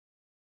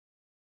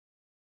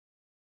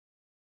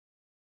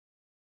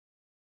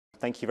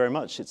Thank you very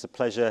much. It's a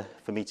pleasure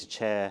for me to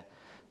chair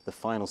the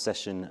final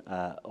session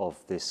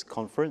of this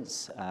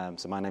conference.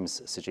 So my name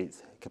is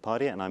Sujit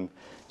Kapadia, and I'm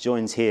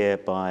joined here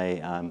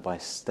by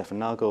Stefan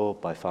Nagel,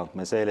 by Falk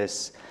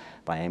Mazelis,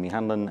 by Amy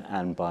Handlan,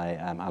 and by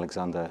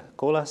Alexandre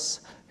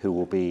Kohlhas, who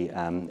will be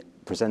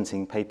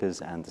presenting papers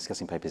and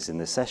discussing papers in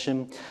this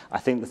session. I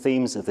think the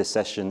themes of this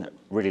session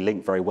really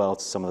link very well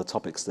to some of the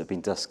topics that have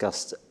been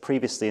discussed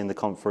previously in the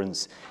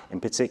conference, in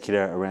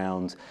particular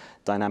around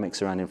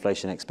dynamics around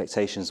inflation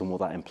expectations and what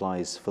that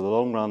implies for the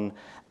long run,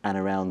 and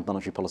around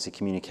monetary policy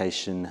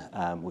communication,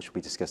 which will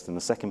be discussed in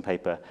the second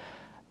paper.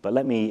 But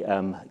let me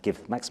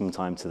give maximum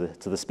time to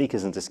the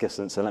speakers and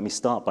discussants. So let me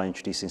start by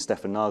introducing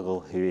Stefan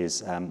Nagel, who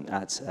is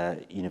at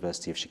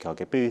University of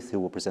Chicago Booth, who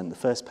will present the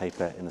first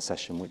paper in the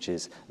session, which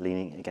is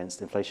Leaning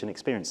Against Inflation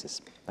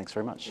Experiences. Thanks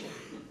very much.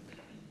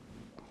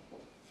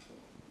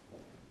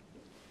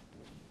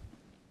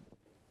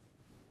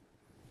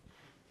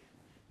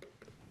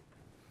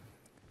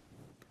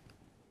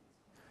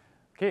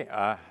 Okay,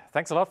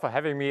 thanks a lot for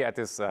having me at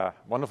this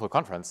wonderful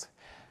conference.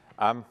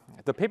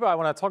 The paper I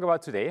want to talk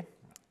about today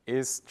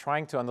is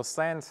trying to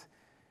understand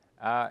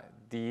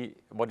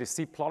what you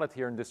see plotted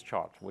here in this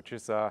chart, which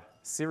is a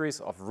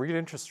series of real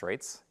interest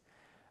rates,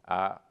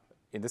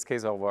 in this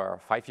case over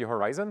a 5-year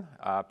horizon,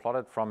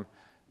 plotted from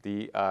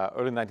the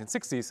early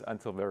 1960s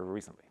until very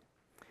recently.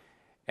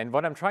 And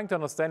what I'm trying to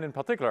understand in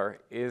particular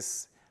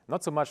is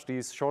not so much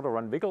these shorter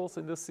run wiggles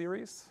in this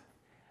series,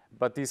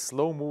 but these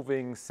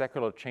slow-moving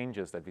secular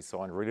changes that we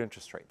saw in real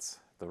interest rates,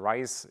 the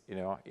rise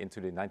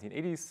into the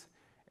 1980s,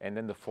 and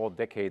then the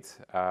 4-decade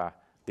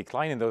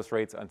decline in those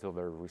rates until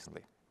very recently.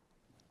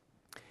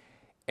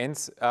 And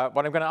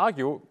what I'm going to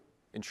argue,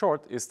 in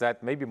short, is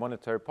that maybe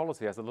monetary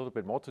policy has a little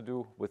bit more to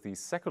do with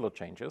these secular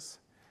changes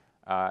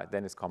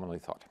than is commonly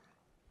thought.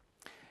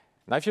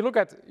 Now, if you look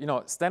at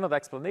standard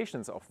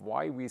explanations of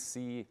why we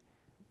see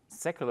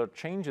secular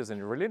changes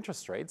in real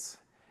interest rates,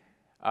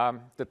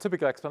 the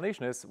typical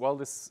explanation is, well,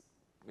 this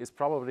is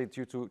probably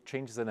due to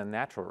changes in a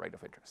natural rate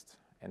of interest.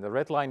 And the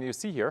red line you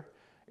see here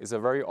is a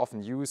very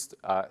often used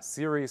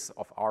series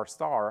of R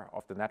star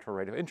of the natural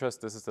rate of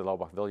interest. This is the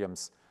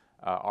Laubach-Williams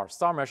R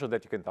star measure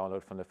that you can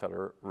download from the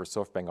Federal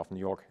Reserve Bank of New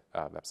York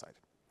website.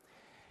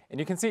 And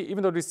you can see,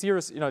 even though these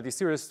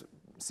series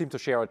seem to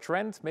share a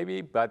trend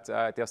maybe, but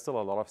there's still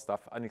a lot of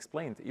stuff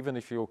unexplained, even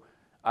if you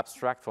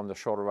abstract from the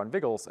shorter run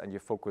wiggles and you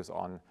focus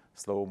on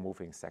slow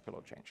moving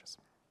secular changes.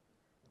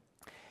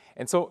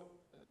 And so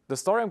the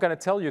story I'm going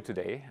to tell you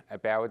today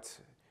about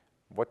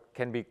what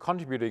can be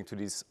contributing to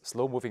these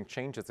slow-moving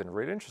changes in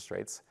real interest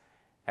rates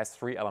has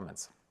 3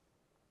 elements.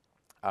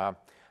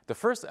 The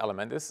first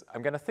element is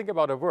I'm going to think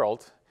about a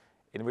world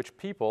in which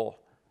people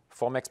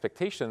form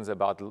expectations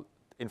about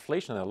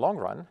inflation in the long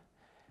run,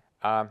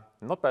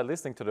 not by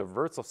listening to the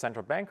words of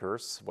central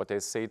bankers, what they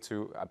say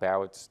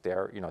about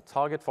their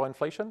target for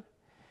inflation,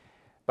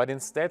 but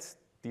instead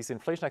these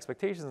inflation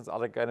expectations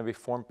are going to be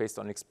formed based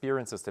on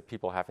experiences that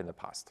people have in the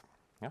past.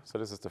 Yeah? So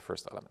this is the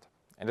first element.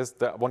 And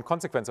one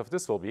consequence of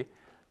this will be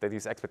that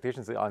these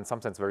expectations are in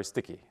some sense very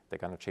sticky. They're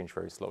going to change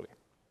very slowly.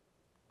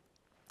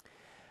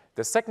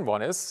 The second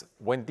one is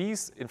when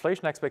these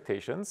inflation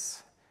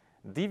expectations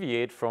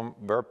deviate from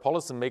where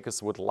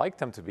policymakers would like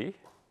them to be,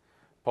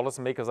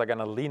 policymakers are going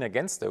to lean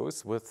against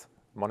those with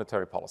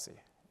monetary policy.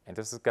 And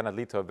this is going to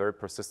lead to a very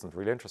persistent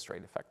real interest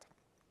rate effect.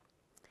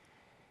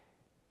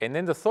 And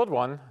then the third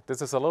one,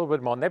 this is a little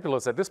bit more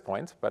nebulous at this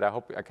point, but I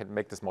hope I can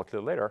make this more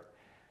clear later,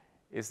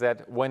 is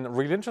that when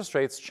real interest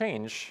rates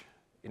change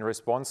in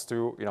response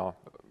to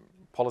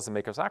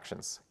policymakers'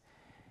 actions,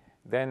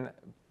 then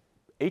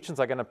agents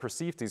are going to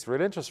perceive these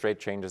real interest rate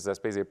changes as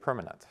basically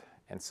permanent.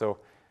 And so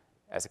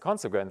as a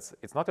consequence,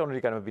 it's not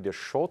only going to be the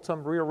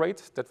short-term real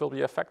rate that will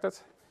be affected,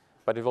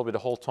 but it will be the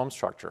whole term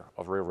structure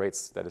of real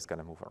rates that is going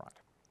to move around.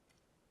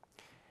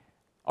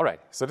 All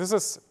right, so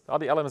this are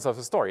the elements of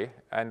the story,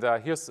 and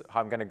here's how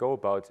I'm going to go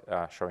about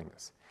showing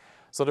this.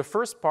 So the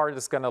first part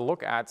is going to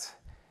look at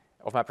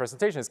of my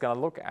presentation is going to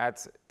look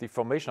at the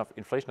formation of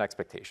inflation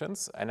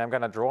expectations, and I'm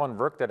going to draw on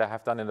work that I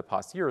have done in the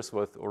past years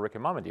with Ulrike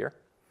Marmedier,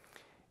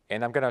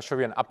 and I'm going to show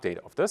you an update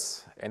of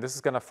this, and this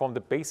is going to form the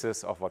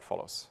basis of what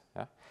follows.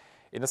 Yeah?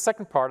 In the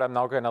second part, I'm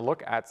now going to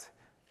look at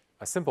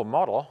a simple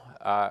model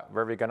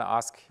where we're going to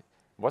ask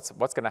what's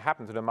going to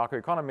happen to the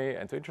macroeconomy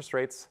and to interest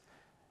rates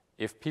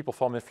if people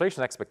form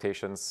inflation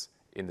expectations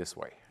in this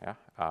way,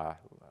 yeah?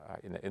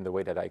 In the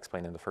way that I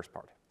explained in the first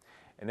part.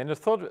 And then the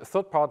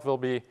third part will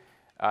be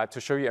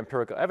to show you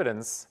empirical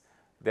evidence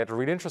that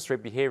real interest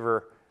rate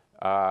behavior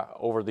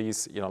over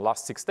these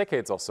last 6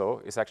 decades or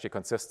so is actually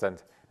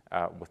consistent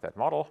with that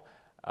model.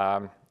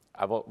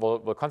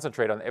 We'll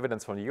concentrate on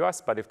evidence from the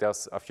US, but if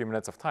there's a few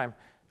minutes of time,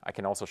 I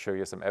can also show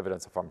you some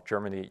evidence from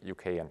Germany,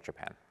 UK, and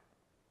Japan.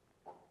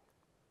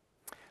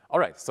 All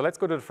right, so let's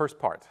go to the first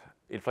part,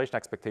 inflation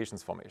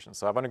expectations formation.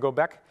 So I want to go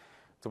back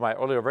to my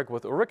earlier work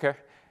with Ulrike,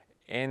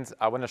 and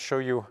I want to show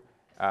you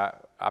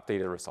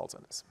updated results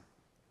on this.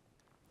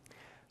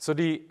 So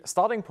the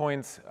starting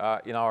point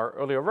in our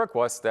earlier work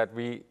was that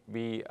we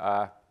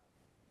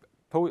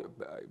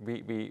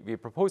we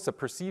propose a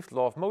perceived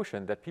law of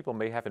motion that people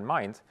may have in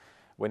mind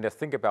when they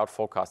think about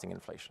forecasting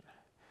inflation.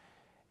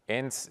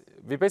 And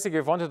we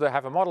basically wanted to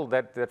have a model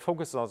that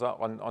focuses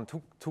on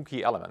two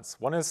key elements.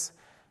 One is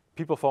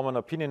people form an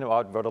opinion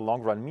about where the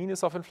long-run mean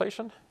is of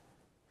inflation,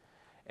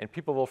 and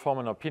people will form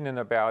an opinion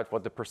about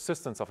what the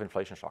persistence of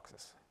inflation shocks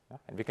is.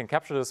 And we can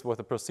capture this with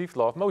a perceived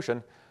law of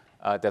motion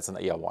that's an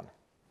AR1.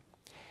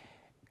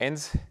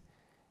 And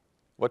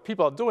what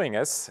people are doing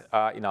is,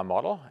 in our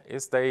model,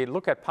 is they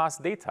look at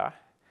past data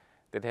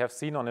that they have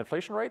seen on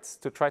inflation rates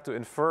to try to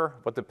infer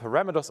what the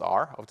parameters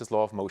are of this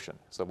law of motion.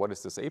 So what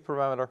is this A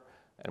parameter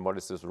and what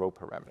is this rho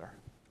parameter?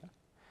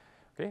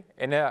 Okay,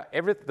 and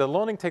the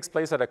learning takes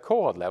place at a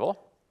cohort level,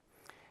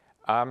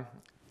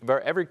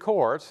 where every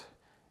cohort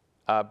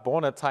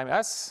born at time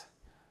S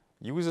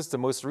uses the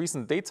most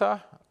recent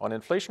data on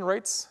inflation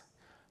rates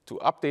to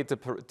update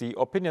the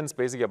opinions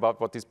basically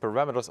about what these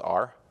parameters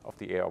are of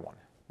the AR1.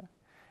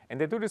 And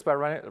they do this by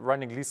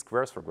running least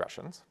squares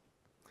regressions.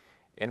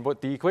 And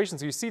what the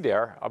equations you see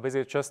there are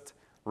basically just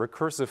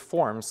recursive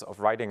forms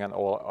of writing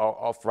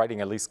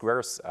a least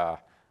squares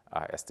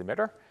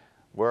estimator,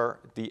 where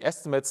the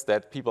estimates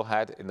that people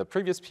had in the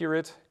previous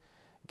period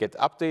get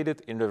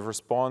updated in the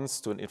response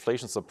to an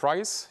inflation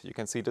surprise. You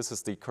can see this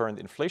is the current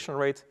inflation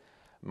rate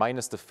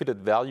minus the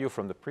fitted value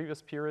from the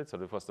previous period. So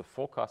this was the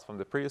forecast from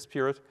the previous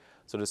period.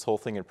 So this whole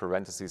thing in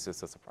parentheses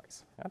is a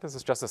surprise. Yeah, this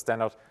is just a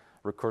standard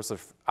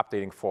recursive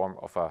updating form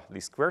of a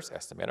least squares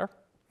estimator.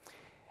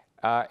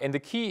 And the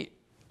key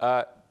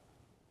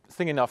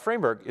thing in our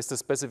framework is the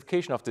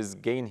specification of this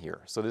gain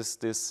here. So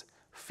this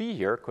phi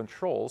here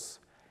controls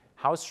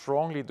how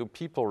strongly do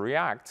people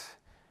react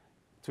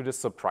to this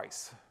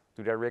surprise.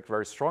 Do they react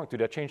very strong? Do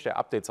they change their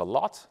updates a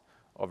lot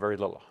or very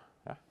little?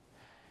 Yeah?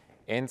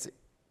 And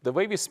the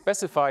way we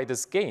specify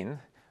this gain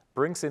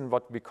brings in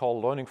what we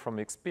call learning from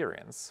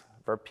experience,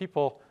 where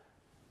people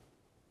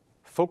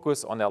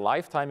focus on their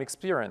lifetime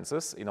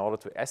experiences in order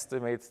to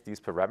estimate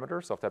these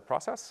parameters of that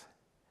process.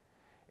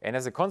 And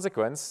as a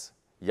consequence,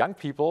 young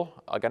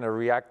people are going to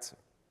react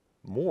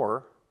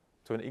more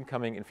to an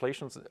incoming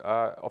inflation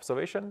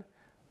observation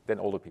than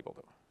older people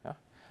do. Yeah?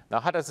 Now,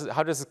 how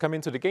does it come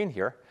into the gain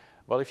here?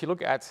 Well, if you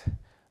look at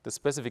the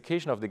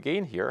specification of the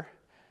gain here,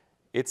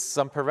 it's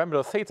some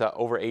parameter theta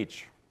over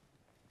age.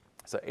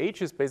 So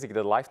age is basically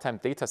the lifetime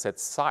data set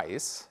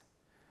size.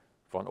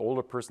 For an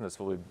older person, it's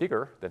a little bit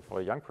bigger than for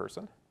a young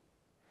person.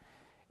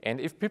 And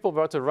if people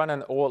were to run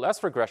an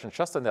OLS regression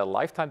just on their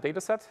lifetime data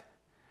set,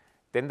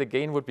 then the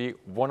gain would be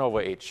 1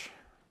 over age.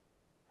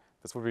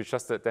 This would be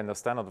just then the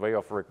standard way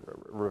of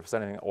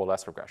representing an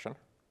OLS regression.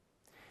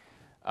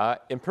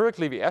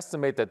 Empirically, we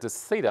estimate that this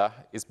theta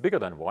is bigger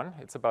than 1.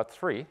 It's about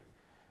 3,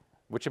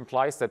 which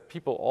implies that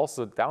people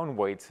also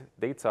downweight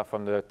data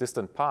from the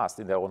distant past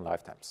in their own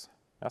lifetimes.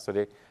 Yeah, so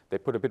they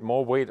put a bit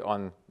more weight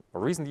on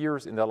recent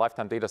years in their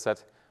lifetime data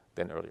set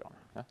than early on.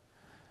 Yeah?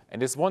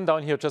 And this 1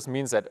 down here just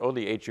means that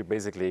early age you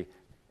basically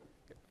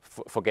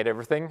forget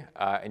everything,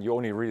 and you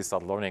only really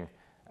start learning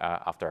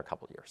after a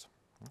couple of years.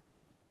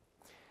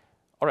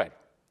 All right,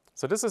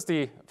 so this is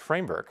the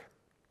framework.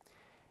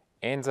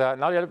 And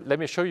now let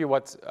me show you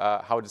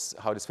how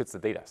this fits the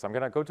data. So I'm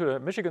going to go to the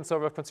Michigan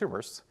Survey of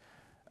Consumers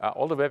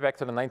all the way back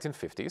to the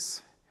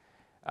 1950s.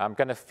 I'm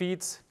going to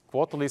feed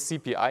quarterly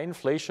CPI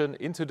inflation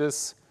into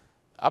this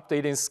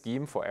updating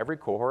scheme for every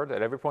cohort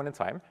at every point in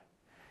time.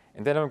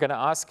 And then I'm going to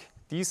ask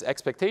these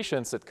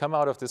expectations that come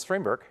out of this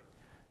framework,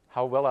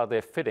 how well are they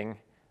fitting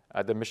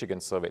the Michigan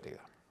survey data?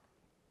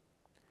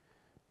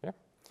 Yeah.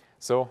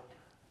 So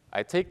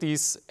I take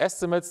these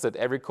estimates that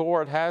every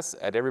cohort has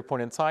at every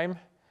point in time,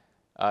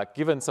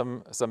 given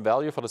some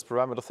value for this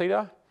parameter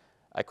theta.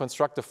 I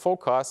construct a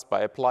forecast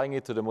by applying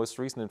it to the most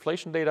recent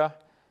inflation data.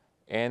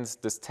 And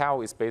this tau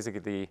is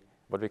basically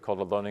what we call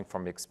the learning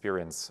from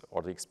experience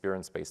or the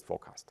experience-based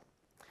forecast.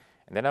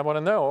 And then I want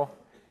to know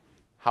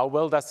how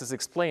well does this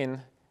explain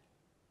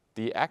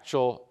the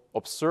actual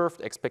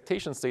observed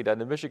expectations data in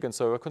the Michigan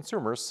Survey of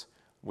Consumers,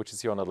 which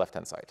is here on the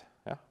left-hand side.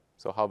 Yeah?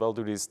 So how well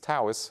do these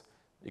taus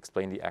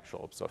explain the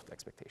actual observed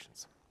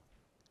expectations?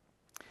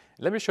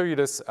 Let me show you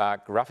this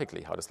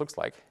graphically, how this looks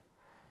like.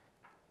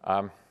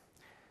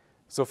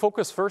 So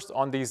focus first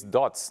on these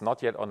dots,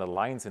 not yet on the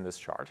lines in this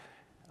chart.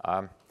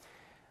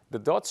 The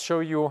dots show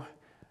you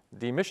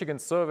the Michigan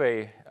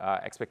Survey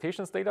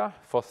expectations data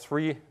for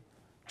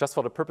just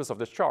for the purpose of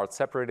this chart,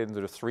 separated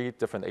into 3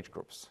 different age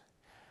groups.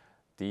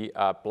 The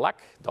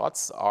black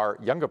dots are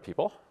younger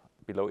people,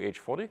 below age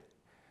 40.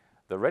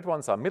 The red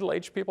ones are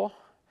middle-aged people.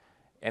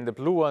 And the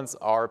blue ones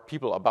are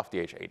people above the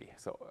age 80,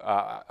 so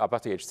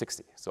above the age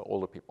 60, so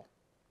older people.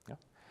 Yeah?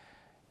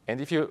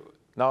 And if you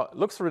now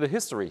look through the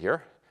history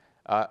here,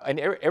 and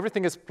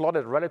everything is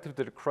plotted relative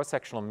to the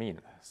cross-sectional mean.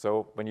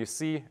 So when you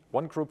see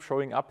one group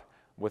showing up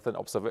with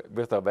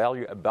a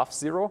value above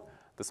 0,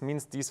 this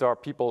means these are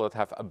people that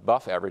have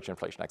above average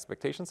inflation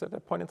expectations at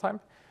that point in time.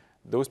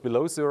 Those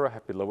below 0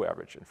 have below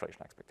average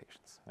inflation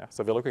expectations. Yeah?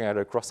 So we're looking at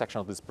a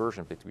cross-sectional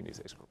dispersion between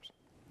these age groups.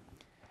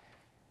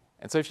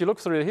 And so if you look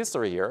through the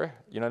history here,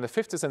 in the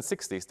 50s and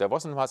 60s, there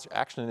wasn't much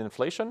action in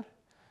inflation.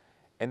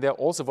 And there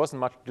also wasn't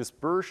much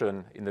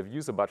dispersion in the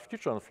views about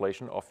future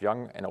inflation of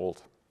young and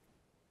old.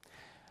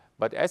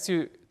 But as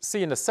you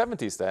see in the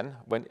 70s then,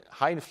 when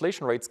high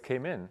inflation rates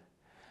came in,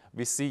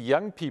 we see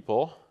young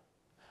people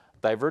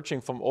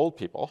diverging from old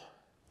people.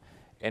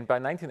 And by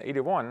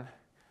 1981,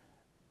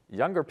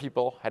 younger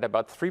people had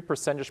about 3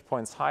 percentage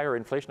points higher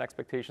inflation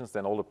expectations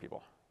than older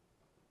people.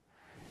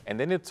 And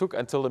then it took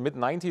until the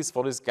mid-90s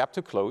for this gap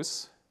to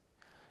close,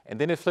 and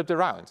then it flipped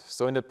around.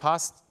 So in the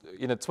past,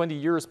 20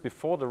 years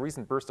before the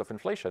recent burst of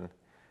inflation,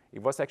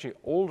 it was actually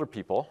older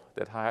people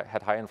that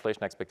had higher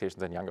inflation expectations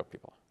than younger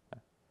people.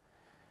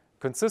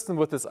 Consistent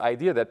with this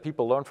idea that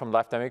people learn from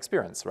lifetime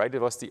experience, right?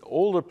 It was the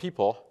older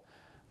people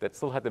that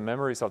still had the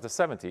memories of the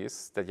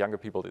 70s that younger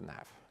people didn't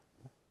have.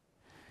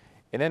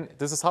 And then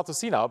this is hard to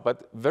see now,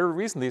 but very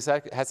recently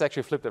it has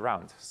actually flipped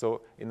around.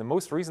 So in the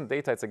most recent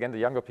data, it's again the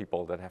younger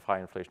people that have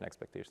higher inflation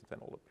expectations than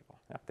older people.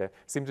 Yeah? They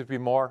seem to be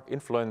more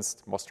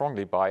influenced more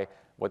strongly by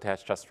what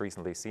has just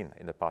recently seen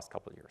in the past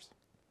couple of years.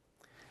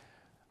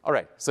 All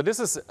right, so this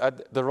is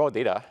the raw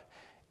data.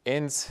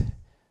 And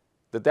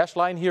the dashed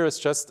line here is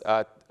just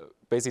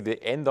basically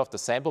the end of the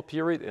sample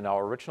period in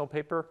our original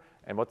paper.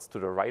 And what's to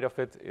the right of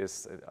it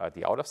is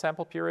the out of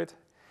sample period.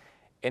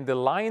 And the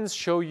lines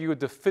show you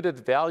the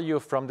fitted value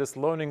from this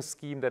learning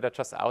scheme that I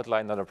just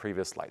outlined on the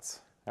previous slides.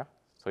 Yeah?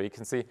 So you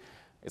can see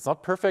it's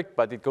not perfect,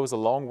 but it goes a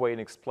long way in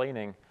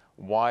explaining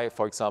why,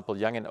 for example,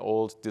 young and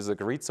old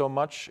disagreed so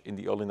much in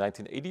the early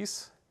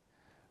 1980s.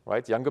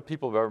 Right? Younger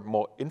people were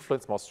more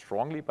influenced more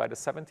strongly by the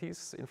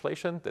 70s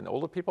inflation than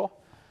older people.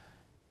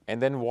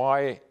 And then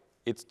why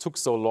it took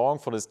so long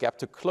for this gap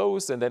to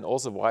close, and then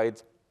also why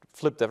it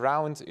flipped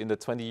around in the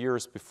 20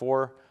 years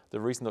before the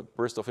recent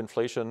burst of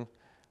inflation.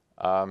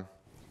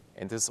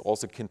 And this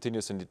also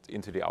continues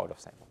into the out of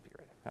sample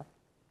period. Yeah?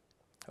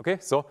 Okay,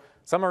 so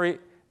summary,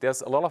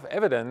 there's a lot of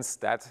evidence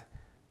that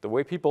the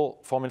way people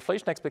form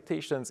inflation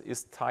expectations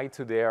is tied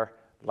to their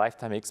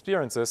lifetime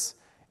experiences,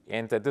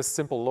 and that this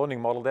simple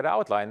learning model that I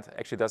outlined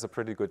actually does a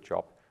pretty good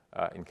job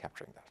in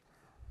capturing that.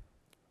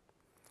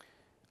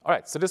 All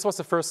right, so this was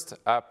the first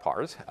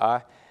part.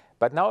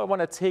 But now I want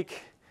to take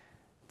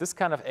this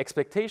kind of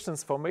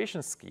expectations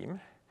formation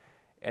scheme,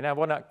 and I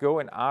want to go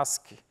and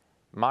ask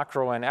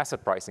macro and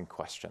asset pricing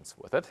questions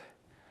with it.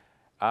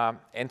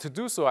 And to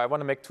do so, I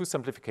want to make two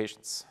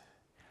simplifications.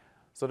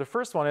 So the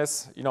first one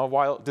is,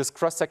 while this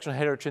cross-sectional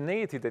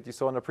heterogeneity that you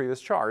saw on the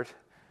previous chart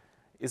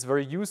is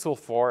very useful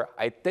for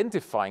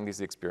identifying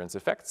these experience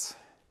effects,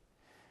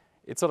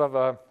 it's sort of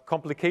a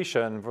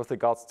complication with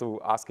regards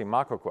to asking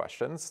macro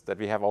questions that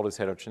we have all this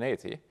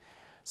heterogeneity.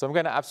 So I'm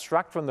going to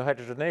abstract from the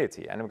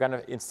heterogeneity, and I'm going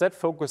to instead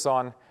focus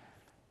on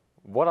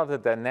what are the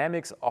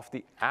dynamics of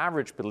the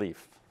average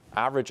belief,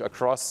 average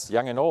across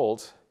young and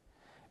old,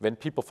 when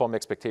people form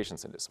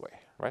expectations in this way,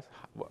 right?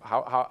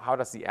 How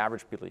does the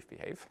average belief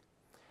behave?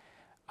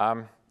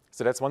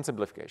 So that's one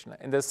simplification.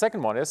 And the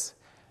second one is,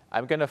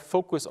 I'm going to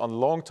focus on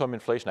long-term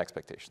inflation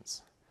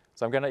expectations.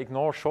 So I'm going to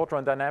ignore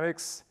short-run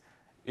dynamics,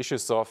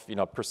 issues of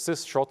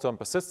short-term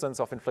persistence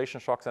of inflation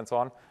shocks and so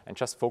on, and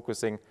just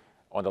focusing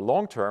on the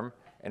long term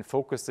and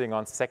focusing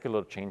on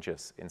secular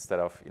changes instead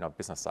of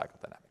business cycle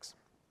dynamics.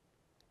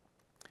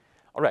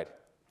 All right.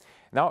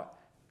 Now,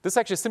 this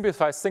actually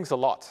simplifies things a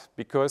lot,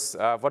 because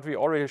what we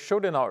already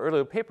showed in our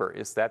earlier paper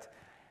is that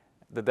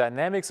the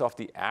dynamics of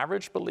the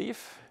average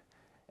belief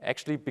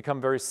actually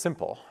become very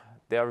simple.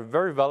 They are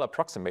very well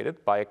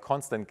approximated by a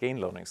constant gain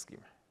learning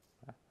scheme.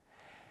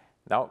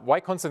 Now,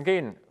 why constant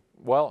gain?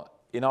 Well,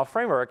 in our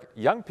framework,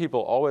 young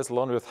people always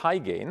learn with high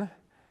gain,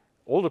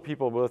 older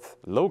people with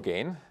low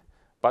gain,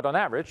 but on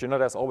average,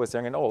 there's always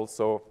young and old,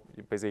 so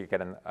you basically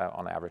get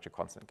on average a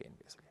constant gain,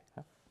 basically.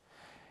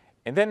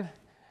 And then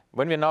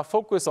when we now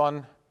focus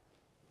on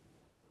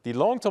the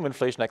long-term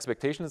inflation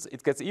expectations,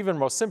 it gets even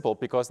more simple,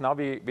 because now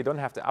we don't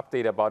have to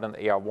update about an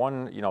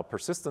AR1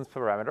 persistence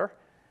parameter.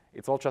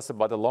 It's all just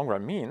about the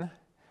long-run mean.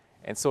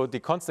 And so the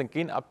constant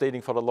gain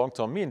updating for the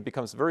long-term mean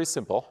becomes very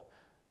simple.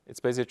 It's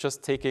basically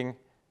just taking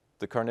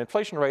the current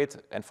inflation rate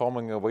and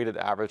forming a weighted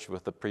average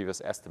with the previous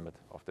estimate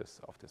of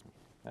this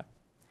mean.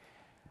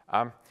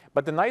 Yeah.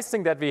 But the nice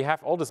thing that we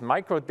have all this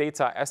micro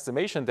data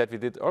estimation that we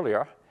did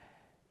earlier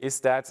is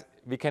that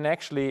we can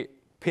actually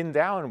pin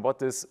down what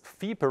this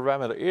phi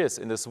parameter is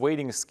in this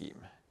weighting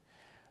scheme.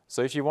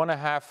 So if you want to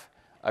have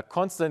a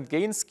constant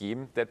gain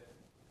scheme that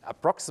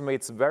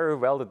approximates very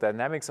well the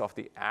dynamics of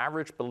the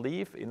average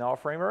belief in our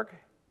framework,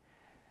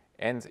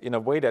 and in a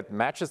way that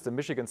matches the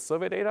Michigan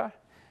survey data,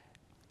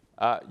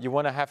 you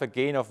want to have a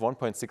gain of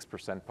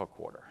 1.6% per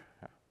quarter.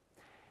 Yeah.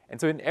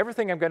 And so in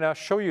everything I'm going to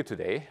show you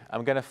today,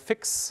 I'm going to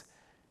fix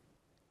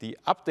the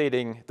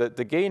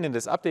gain in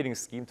this updating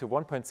scheme to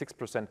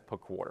 1.6% per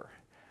quarter,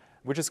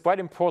 which is quite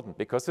important,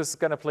 because this is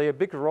going to play a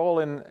big role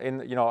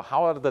in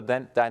how are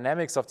the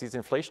dynamics of these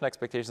inflation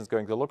expectations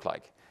going to look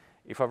like.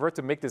 If I were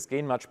to make this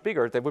gain much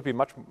bigger, they would be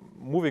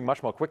moving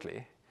much more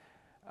quickly.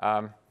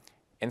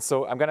 And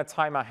so I'm going to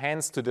tie my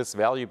hands to this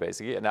value,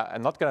 basically, and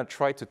I'm not going to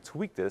try to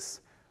tweak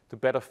this to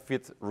better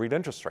fit real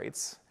interest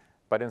rates,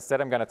 but instead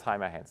I'm going to tie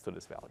my hands to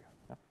this value.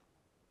 Yeah.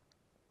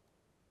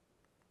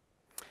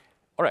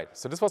 All right,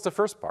 so this was the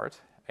first part.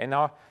 And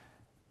now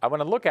I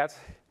want to look at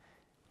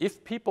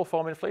if people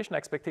form inflation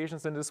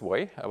expectations in this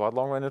way about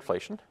long-run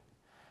inflation,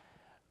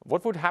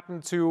 what would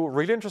happen to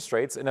real interest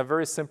rates in a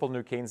very simple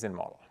new Keynesian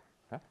model?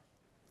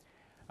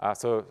 Yeah?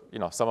 So,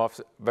 some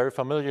of very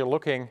familiar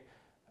looking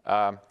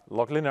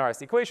log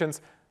linearized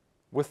equations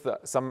with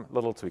some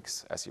little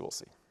tweaks, as you will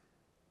see.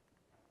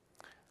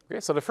 Okay,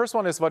 so the first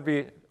one is what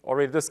we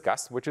already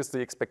discussed, which is the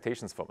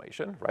expectations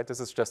formation, right? This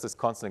is just this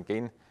constant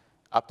gain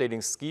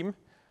updating scheme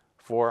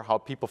for how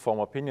people form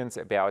opinions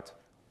about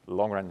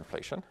long-run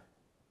inflation.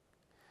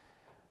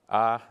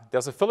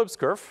 There's a Phillips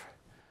curve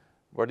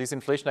where these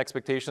inflation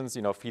expectations,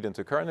 feed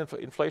into current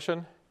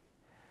inflation.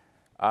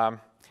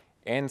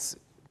 And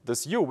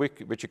this U,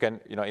 which you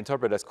can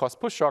interpret as cost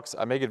push shocks,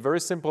 I make it very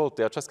simple.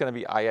 They're just going to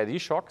be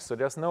IID shocks. So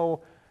there's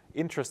no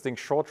interesting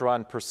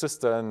short-run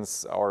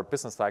persistence or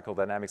business cycle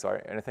dynamics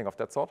or anything of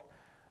that sort.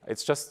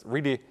 It's just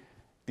really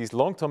these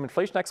long-term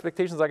inflation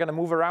expectations are going to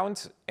move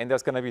around, and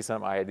there's going to be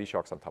some IID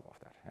shocks on top of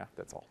that. Yeah,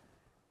 that's all.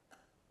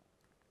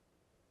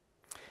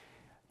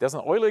 There's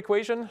an Euler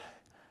equation,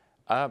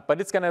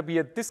 but it's going to be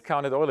a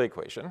discounted Euler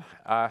equation.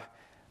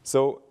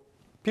 So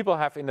people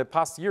have in the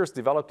past years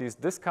developed these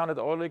discounted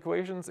Euler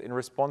equations in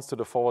response to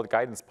the forward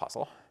guidance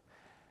puzzle.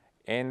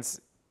 And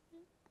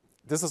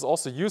this is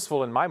also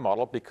useful in my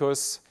model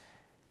because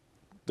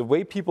the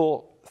way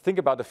people think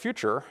about the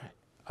future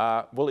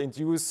will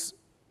induce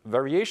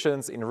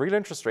variations in real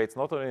interest rates,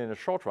 not only in the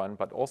short run,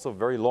 but also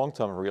very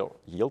long-term real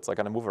yields are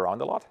going to move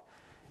around a lot.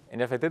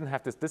 And if I didn't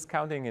have this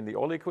discounting in the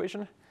Euler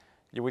equation,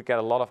 you would get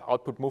a lot of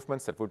output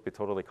movements that would be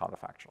totally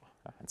counterfactual.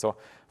 And so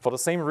for the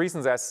same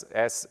reasons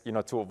as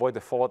to avoid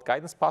the forward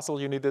guidance puzzle,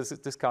 you need this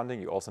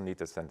discounting, you also need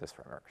this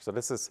framework. So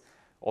this is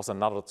also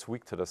another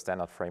tweak to the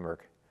standard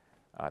framework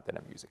that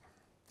I'm using.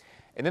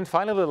 And then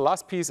finally, the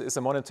last piece is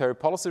a monetary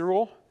policy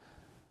rule,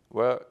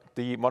 where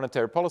the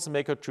monetary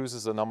policymaker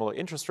chooses a nominal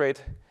interest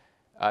rate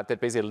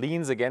that basically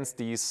leans against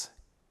these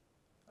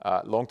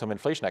long-term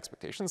inflation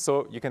expectations.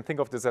 So you can think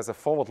of this as a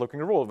forward-looking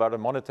rule, where the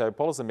monetary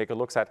policymaker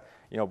looks at,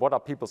 what are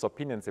people's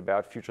opinions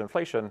about future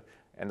inflation,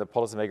 and the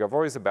policymaker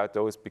worries about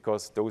those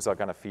because those are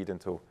going to feed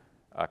into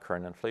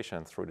current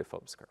inflation through the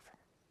Phillips curve.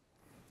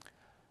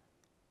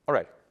 All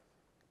right,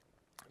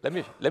 let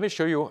me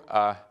show you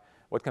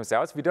what comes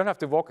out. We don't have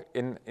to walk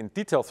in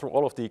detail through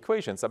all of the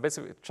equations. I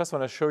basically just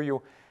want to show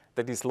you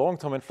that these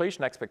long-term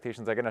inflation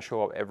expectations are going to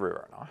show up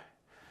everywhere now.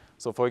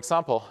 So for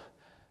example,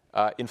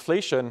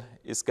 inflation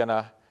is going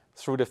to,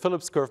 through the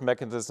Phillips curve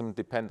mechanism,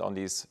 depend on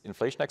these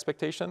inflation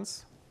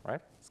expectations,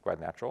 right? It's quite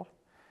natural.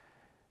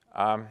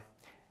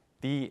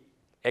 The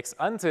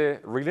ex-ante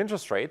real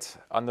interest rate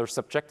under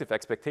subjective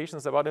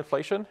expectations about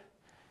inflation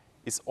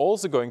is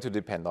also going to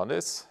depend on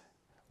this.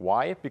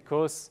 Why?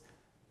 Because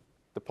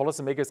the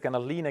policymaker is going to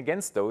lean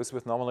against those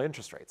with nominal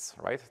interest rates,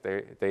 right?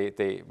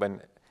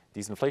 When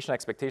these inflation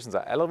expectations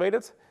are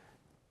elevated,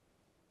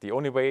 the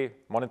only way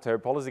monetary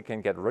policy can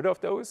get rid of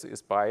those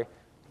is by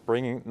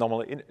bringing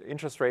nominal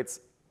interest rates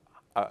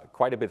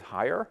quite a bit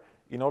higher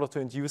in order to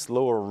induce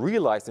lower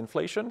realized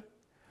inflation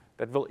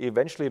that will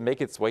eventually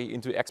make its way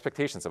into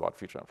expectations about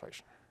future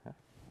inflation. Yeah?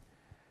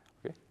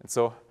 Okay. And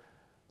so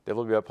there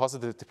will be a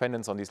positive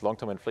dependence on these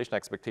long-term inflation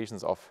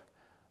expectations of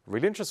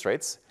real interest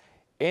rates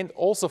and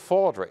also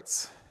forward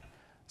rates.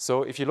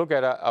 So if you look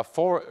at a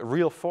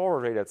real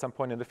forward rate at some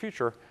point in the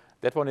future,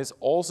 that one is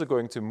also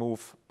going to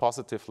move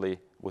positively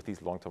with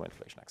these long-term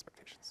inflation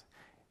expectations.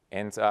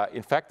 And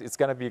in fact, it's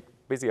going to be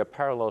basically a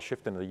parallel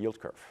shift in the yield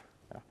curve.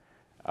 Yeah?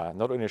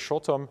 Not only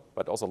short-term,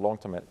 but also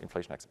long-term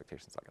inflation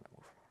expectations are going to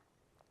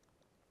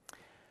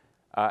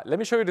move. Let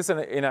me show you this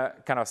in a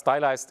kind of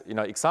stylized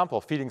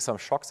example, feeding some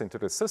shocks into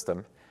the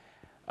system.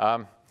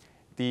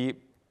 The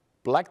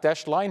black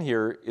dashed line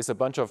here is a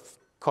bunch of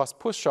cost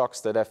push shocks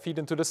that I feed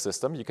into the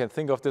system. You can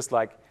think of this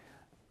like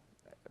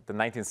the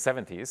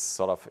 1970s,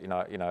 sort of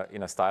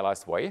in a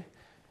stylized way.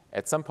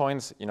 At some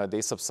point,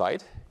 they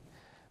subside.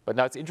 But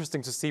now it's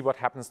interesting to see what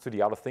happens to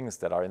the other things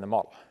that are in the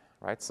model,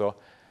 right? So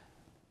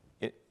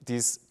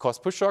these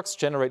cost push shocks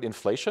generate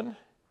inflation.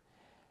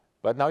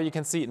 But now you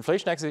can see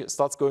inflation actually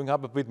starts going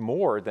up a bit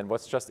more than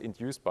what's just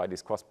induced by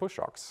these cost push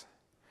shocks.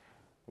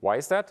 Why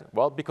is that?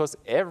 Well, because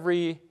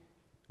every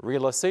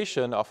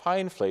realization of high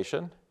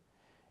inflation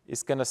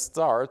is going to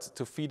start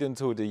to feed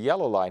into the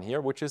yellow line here,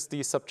 which is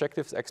the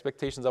subjective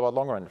expectations about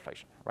long-run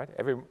inflation, right?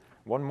 Every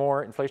one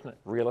more inflation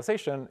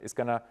realization is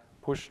going to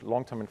push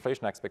long-term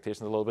inflation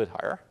expectations a little bit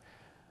higher.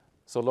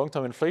 So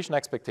long-term inflation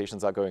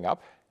expectations are going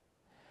up.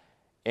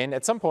 And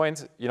at some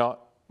point,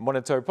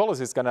 monetary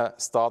policy is going to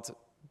start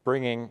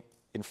bringing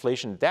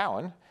inflation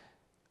down,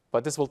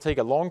 but this will take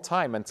a long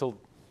time until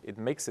it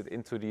makes it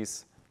into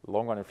these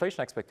long-run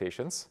inflation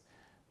expectations,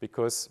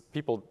 because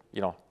people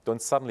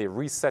don't suddenly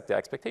reset their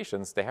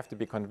expectations. They have to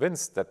be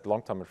convinced that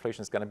long-term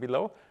inflation is going to be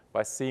low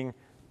by seeing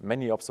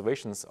many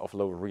observations of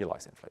low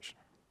realized inflation.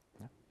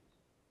 Yeah.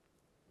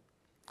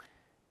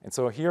 And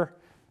so here,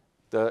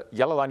 the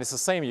yellow line is the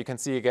same. You can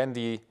see again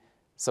the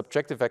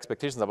subjective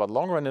expectations about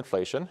long-run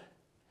inflation,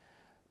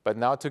 but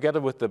now together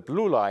with the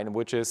blue line,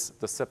 which is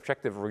the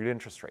subjective real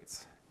interest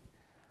rates.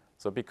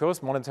 So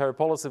because monetary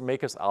policy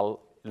makers are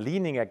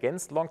leaning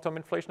against long-term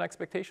inflation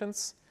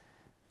expectations,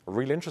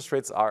 real interest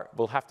rates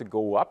will have to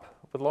go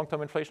up with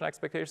long-term inflation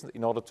expectations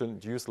in order to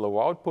induce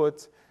lower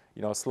output,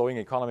 slowing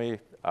economy,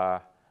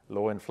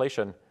 lower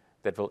inflation,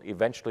 that will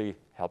eventually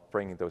help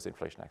bring those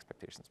inflation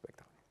expectations back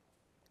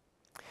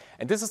down.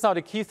 And this is now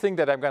the key thing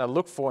that I'm going to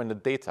look for in the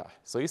data.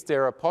 So is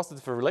there a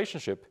positive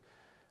relationship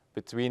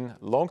between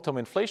long-term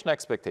inflation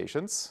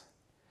expectations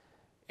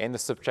and the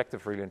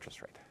subjective real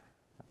interest rate?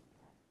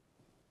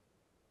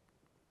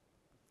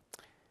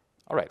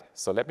 All right,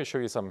 so let me show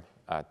you some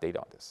data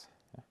on this.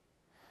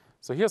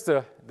 So here's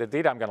the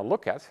data I'm going to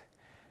look at.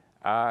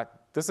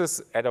 This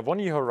is at a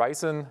one-year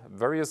horizon,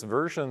 various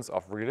versions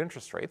of real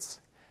interest rates.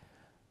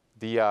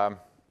 The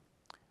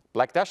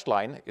black dashed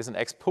line is an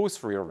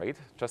ex-post real rate,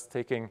 just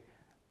taking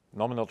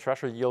nominal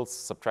treasury yields,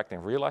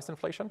 subtracting realized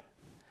inflation.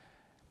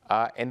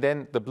 And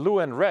then the blue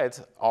and red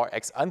are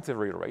ex-ante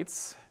real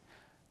rates.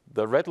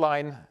 The red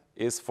line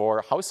is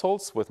for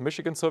households with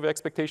Michigan survey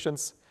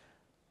expectations.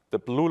 The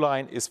blue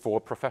line is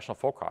for professional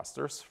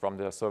forecasters from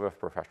the survey of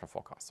professional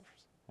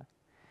forecasters.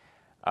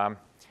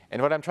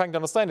 And what I'm trying to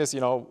understand is,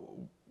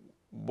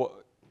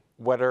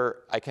 whether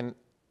I can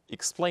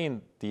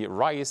explain the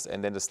rise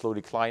and then the slow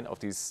decline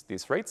of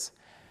these rates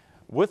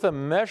with a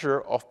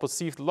measure of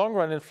perceived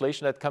long-run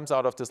inflation that comes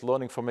out of this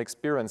learning from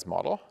experience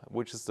model,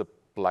 which is the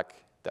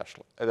black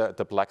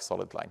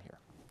solid line here.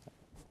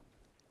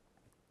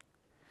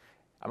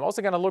 I'm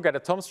also going to look at a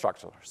term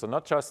structure, so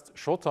not just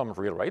short-term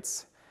real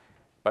rates,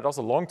 but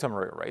also long-term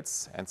real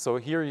rates. And so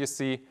here you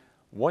see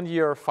 1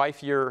 year,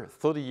 5 year,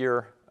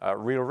 30-year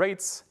real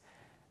rates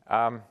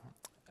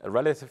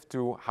relative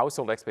to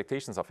household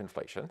expectations of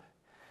inflation.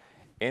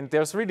 And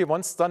there's really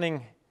one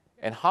stunning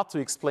and hard to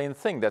explain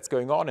thing that's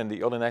going on in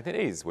the early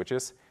 1980s, which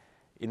is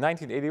in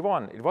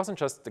 1981, it wasn't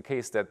just the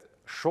case that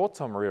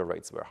short-term real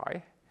rates were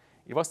high,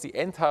 it was the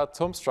entire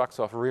term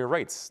structure of real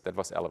rates that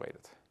was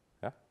elevated.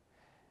 Yeah?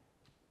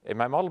 And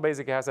my model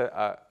basically has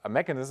a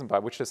mechanism by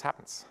which this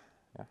happens.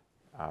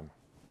 Yeah?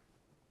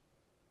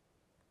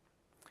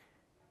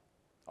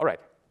 All right,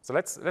 so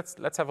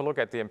let's have a look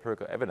at the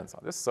empirical evidence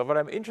on this. So what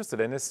I'm interested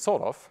in is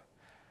sort of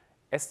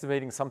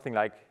estimating something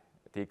like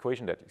the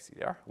equation that you see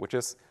there, which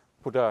is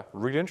put a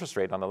real interest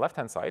rate on the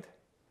left-hand side,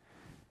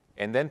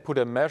 and then put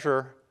a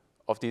measure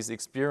of these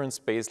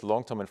experience-based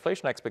long-term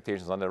inflation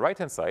expectations on the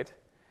right-hand side,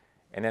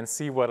 and then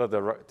see whether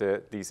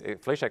these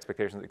inflation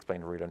expectations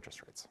explain real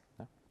interest rates.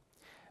 Yeah?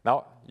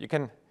 Now, you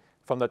can,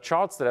 from the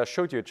charts that I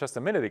showed you just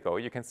a minute ago,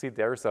 you can see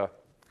there's a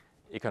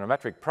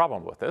econometric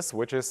problem with this,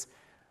 which is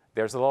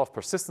there's a lot of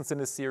persistence in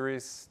this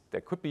series. There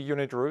could be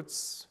unit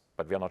roots,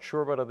 but we are not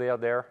sure whether they are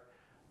there.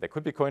 There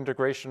could be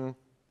co-integration,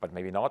 but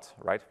maybe not,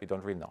 right? We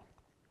don't really know.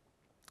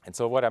 And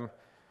so what I'm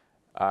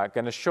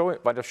going to show,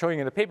 what I'm showing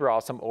in the paper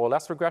are some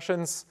OLS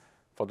regressions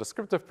for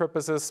descriptive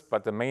purposes,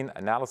 but the main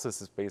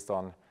analysis is based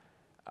on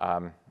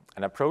an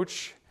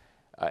approach,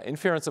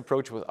 inference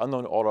approach with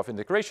unknown order of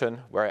integration,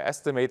 where I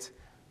estimate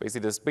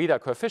basically this beta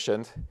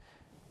coefficient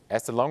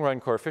as the long-run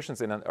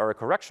coefficients in an error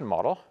correction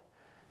model.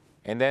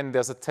 And then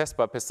there's a test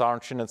by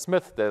Pessar, Chin, and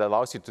Smith that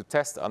allows you to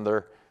test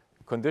under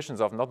conditions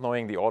of not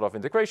knowing the order of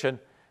integration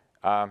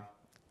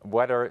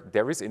whether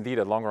there is indeed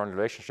a long-run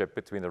relationship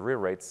between the real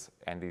rates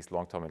and these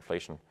long-term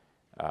inflation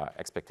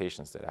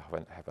expectations that I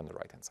have on the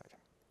right-hand side.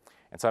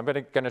 And so I'm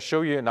going to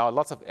show you now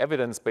lots of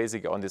evidence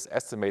basically on this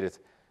estimated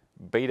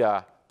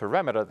beta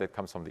parameter that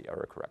comes from the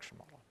error correction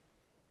model.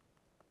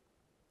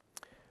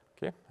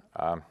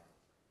 Okay.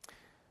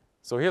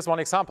 So here's one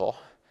example.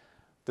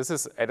 This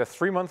is at a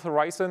 3-month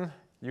horizon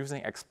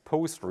using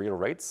ex-post real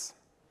rates.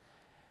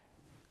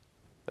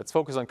 Let's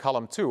focus on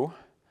column 2.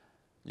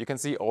 You can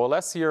see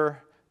OLS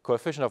here,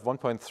 coefficient of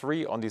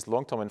 1.3 on these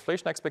long-term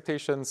inflation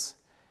expectations,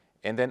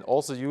 and then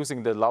also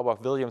using the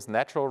Laubach-Williams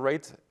natural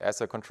rate as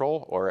a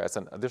control or as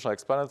an additional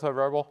explanatory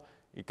variable,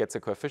 it gets a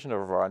coefficient of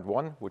around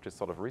 1, which is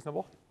sort of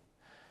reasonable.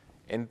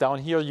 And down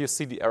here, you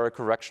see the error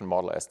correction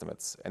model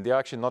estimates. And they're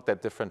actually not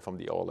that different from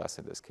the OLS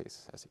in this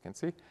case, as you can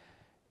see.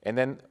 And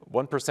then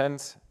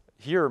 1%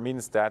 here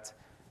means that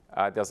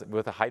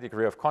with a high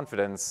degree of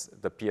confidence,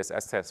 the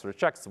PSS test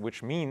rejects,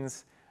 which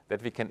means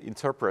that we can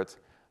interpret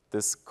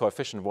this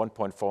coefficient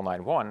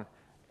 1.491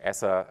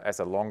 as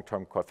a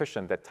long-term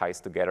coefficient that ties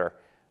together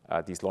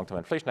these long-term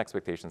inflation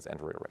expectations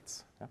and real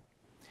rates. Yeah?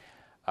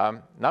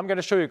 Now I'm going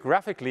to show you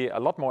graphically a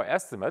lot more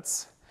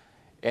estimates,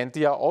 and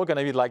they are all going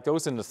to be like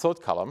those in the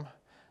third column,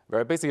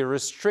 where I basically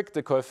restrict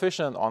the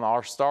coefficient on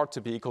R star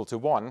to be equal to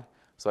 1.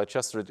 So I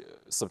just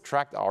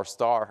subtract R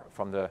star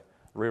from the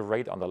real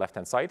rate on the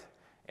left-hand side,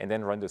 and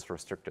then run this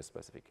restrictor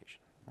specification.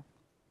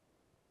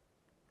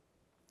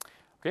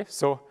 Okay,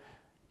 so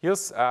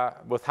here's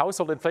with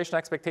household inflation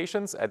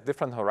expectations at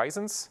different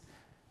horizons.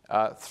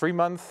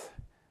 3-month,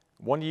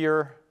 1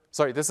 year,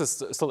 sorry, this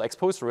is still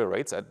ex-post real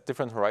rates at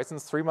different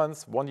horizons. 3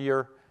 months, 1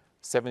 year,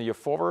 7-year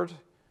forward.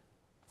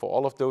 For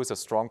all of those, a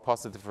strong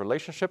positive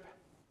relationship.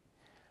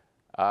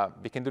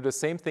 We can do the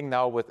same thing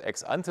now with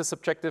ex-ante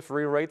subjective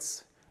real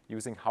rates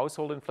using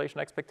household inflation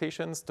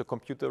expectations to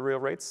compute the real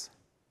rates.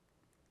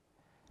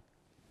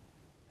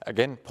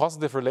 Again,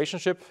 positive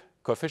relationship,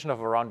 coefficient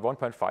of around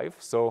 1.5,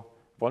 so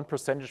 1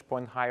 percentage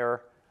point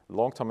higher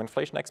long-term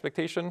inflation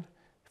expectation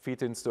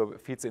feeds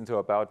into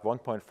about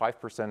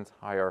 1.5%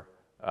 higher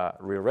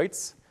real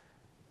rates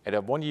at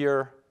a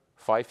 1-year,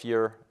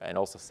 5-year, and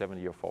also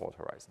 7-year forward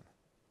horizon.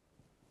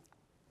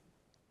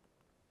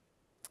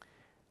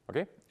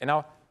 Okay, and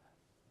now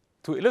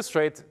to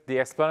illustrate the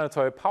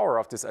explanatory power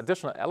of this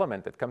additional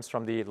element that comes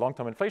from the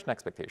long-term inflation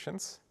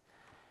expectations,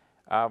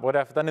 what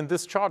I've done in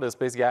this chart is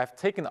basically I've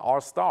taken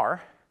R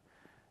star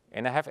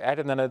and I have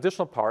added an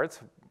additional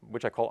part,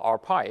 which I call R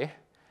pi,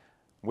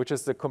 which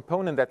is the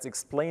component that's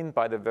explained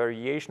by the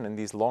variation in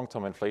these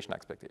long-term inflation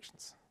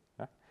expectations.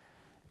 Yeah?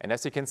 And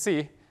as you can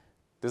see,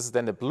 this is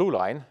then the blue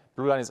line.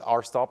 Blue line is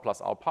R star plus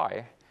R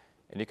pi.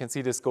 And you can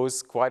see this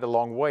goes quite a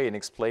long way in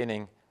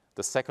explaining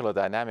the secular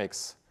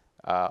dynamics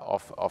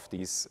of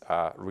these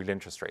real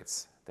interest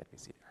rates that we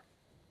see there.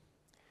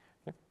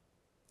 Okay.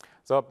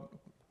 So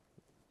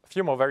a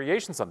few more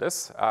variations on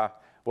this.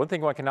 One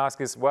thing one can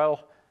ask is,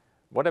 well,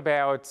 what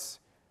about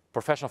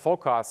professional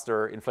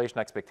forecaster inflation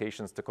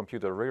expectations to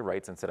compute the real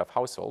rates instead of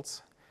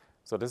households?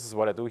 So this is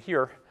what I do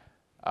here.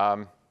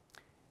 The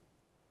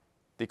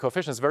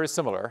coefficient is very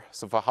similar.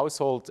 So for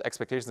household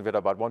expectations, we had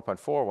about 1.4,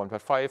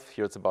 1.5.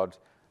 Here it's about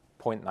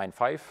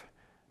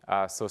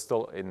 0.95. So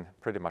still in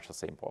pretty much the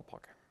same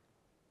ballpark.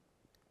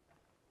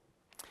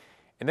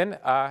 And then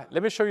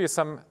let me show you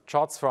some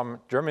charts from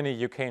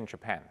Germany, UK, and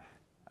Japan.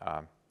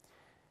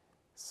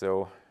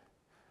 So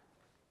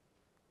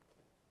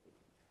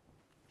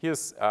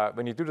here's,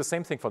 when you do the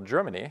same thing for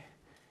Germany,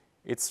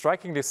 it's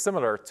strikingly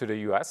similar to the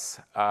US.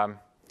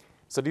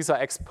 So these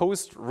are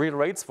exposed real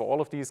rates for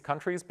all of these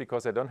countries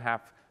because I don't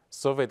have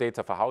survey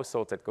data for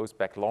households that goes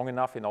back long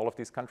enough in all of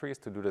these countries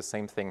to do the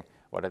same thing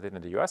what I did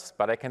in the US,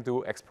 but I can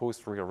do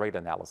exposed real rate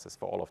analysis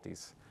for all of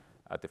these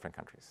different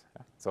countries.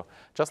 Yeah? So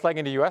just like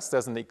in the US,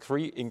 there's an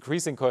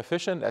increasing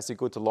coefficient as you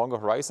go to longer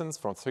horizons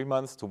from 3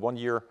 months to 1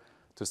 year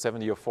to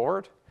 7-year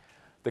forward.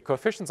 The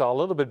coefficients are a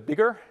little bit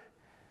bigger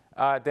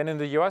than in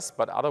the US,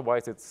 but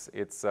otherwise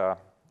it's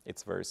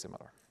very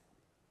similar.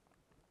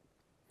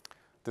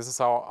 This is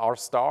how R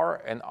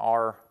star and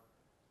R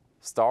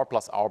star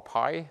plus R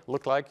pi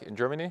look like in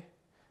Germany.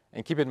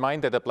 And keep in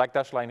mind that the black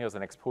dashed line here is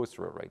an exposed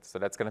real rate. So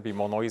that's going to be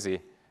more noisy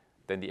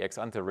than the ex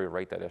ante real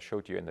rate that I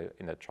showed you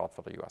in the chart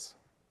for the US.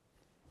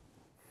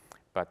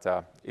 But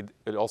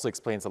it also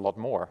explains a lot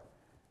more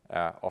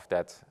of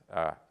that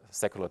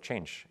secular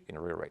change in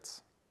real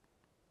rates.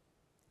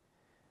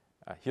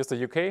 Here's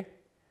the UK.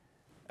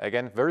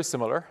 Again, very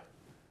similar.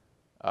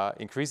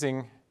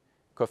 Increasing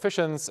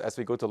coefficients as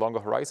we go to longer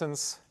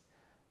horizons.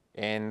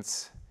 And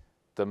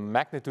the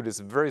magnitude is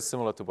very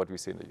similar to what we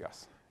see in the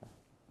US.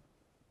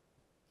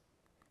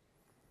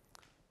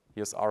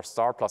 Here's R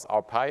star plus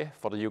R pi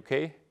for the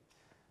UK.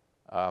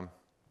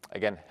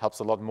 Again, helps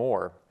a lot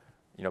more,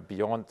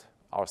 beyond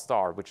R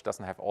star, which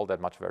doesn't have all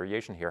that much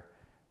variation here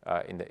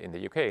in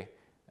the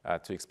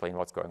UK to explain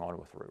what's going on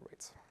with real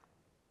rates.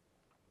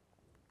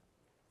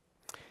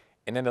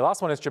 And then the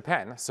last one is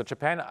Japan. So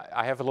Japan,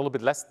 I have a little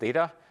bit less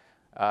data.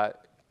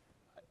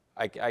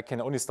 I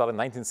can only start in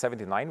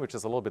 1979, which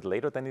is a little bit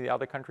later than in the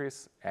other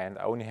countries. And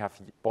I only have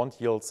bond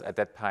yields at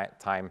that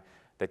time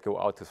that go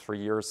out to 3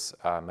 years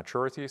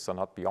maturity, so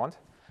not beyond.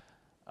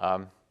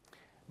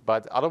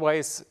 But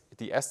otherwise,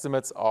 the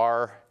estimates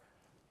are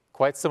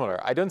quite similar.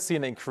 I don't see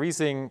an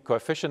increasing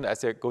coefficient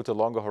as you go to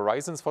longer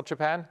horizons for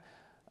Japan.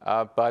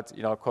 But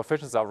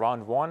coefficients are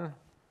around 1.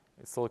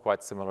 It's still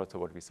quite similar to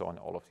what we saw in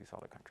all of these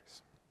other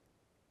countries.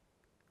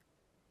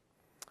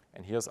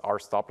 And here's R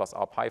star plus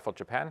R pi for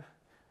Japan.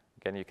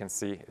 Again, you can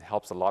see it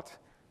helps a lot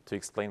to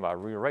explain why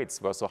real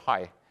rates were so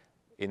high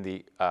in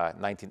the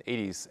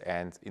 1980s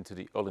and into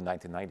the early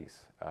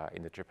 1990s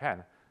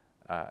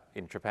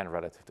in Japan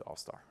relative to R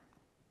star.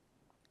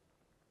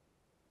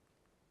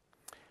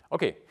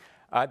 Okay,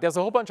 there's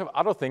a whole bunch of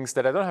other things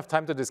that I don't have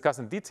time to discuss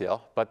in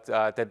detail, but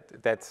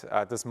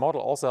that this model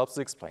also helps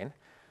to explain.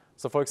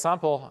 So for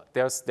example,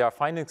 there are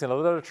findings in the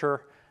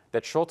literature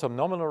that short-term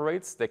nominal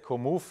rates, they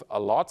co-move a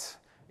lot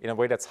in a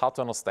way that's hard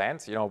to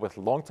understand, with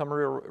long-term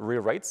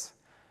real rates.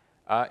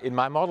 In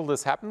my model,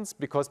 this happens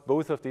because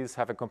both of these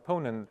have a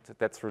component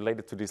that's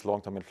related to these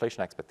long-term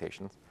inflation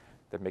expectations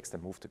that makes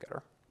them move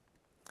together.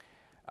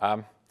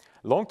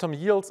 Long-term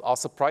yields are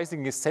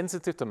surprisingly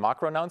sensitive to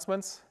macro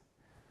announcements.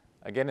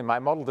 Again, in my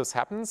model, this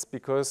happens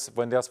because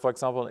when there's, for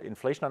example, an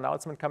inflation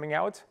announcement coming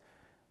out,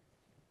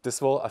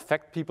 this will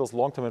affect people's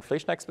long-term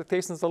inflation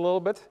expectations a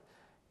little bit,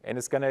 and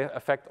it's going to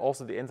affect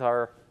also the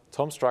entire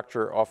term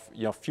structure of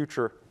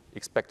future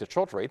expected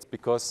short rates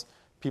because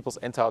people's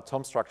entire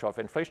term structure of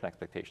inflation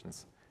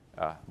expectations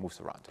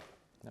moves around.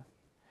 Yeah?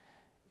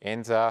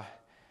 And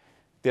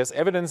there's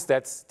evidence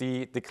that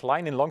the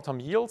decline in long-term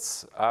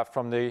yields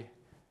from the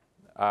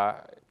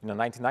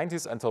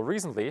 1990s until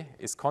recently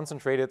is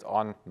concentrated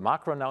on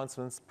macro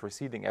announcements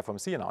preceding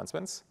FOMC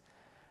announcements.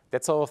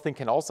 That sort of thing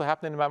can also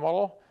happen in my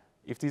model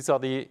if these are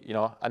the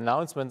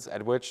announcements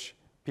at which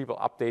people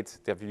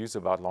update their views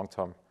about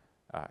long-term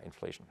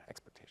inflation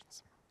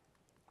expectations.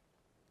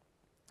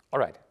 All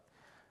right.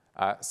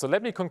 So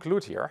let me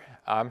conclude here.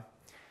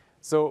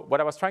 So what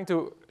I was trying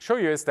to show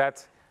you is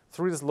that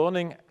through this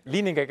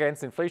leaning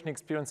against inflation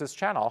experiences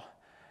channel,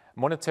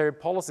 monetary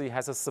policy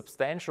has a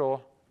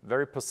substantial,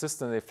 very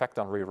persistent effect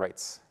on real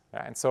rates.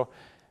 And so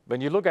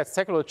when you look at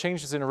secular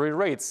changes in real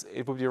rates,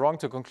 it would be wrong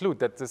to conclude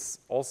that this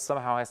also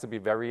somehow has to be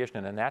variation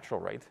in a natural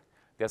rate.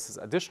 There's this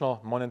additional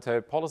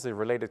monetary policy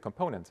related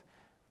component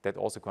that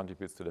also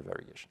contributes to the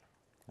variation.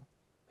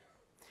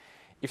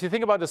 If you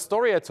think about the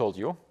story I told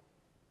you,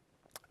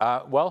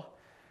 well,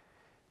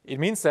 it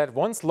means that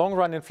once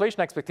long-run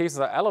inflation expectations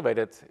are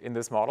elevated in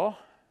this model,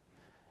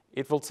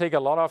 it will take a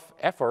lot of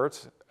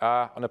effort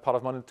on the part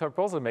of monetary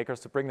policy makers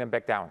to bring them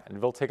back down, and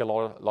it will take a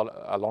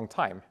long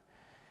time.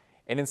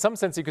 And in some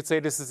sense, you could say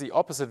this is the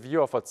opposite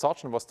view of what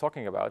Sargent was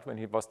talking about when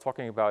he was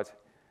talking about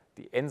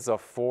the ends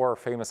of 4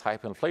 famous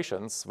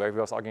hyperinflations, where he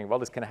was arguing, well,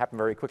 this can happen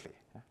very quickly.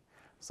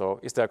 So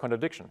is there a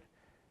contradiction?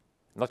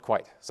 Not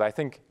quite. So I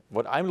think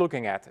what I'm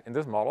looking at in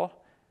this model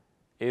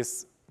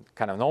is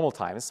kind of normal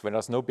times when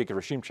there's no big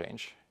regime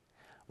change.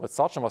 What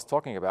Sargent was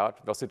talking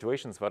about were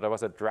situations where there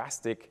was a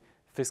drastic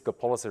fiscal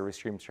policy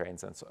regime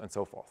change and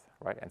so forth,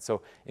 right? And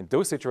so in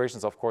those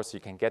situations, of course, you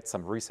can get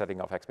some resetting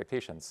of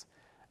expectations,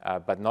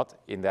 but not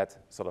in that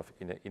sort of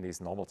in these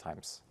normal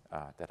times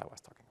that I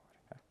was talking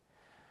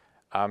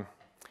about.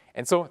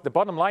 And so the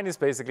bottom line is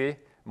basically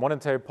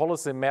monetary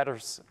policy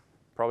matters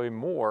probably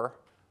more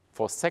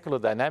for secular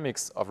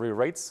dynamics of real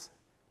rates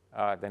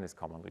than is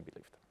commonly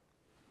believed.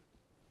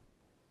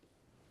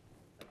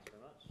 Thank you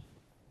very much.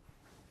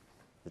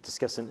 The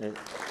discussant is...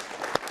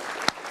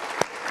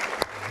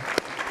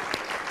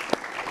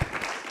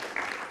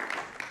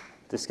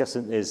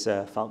 Discussant is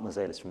Falk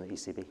Mazelis from the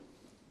ECB.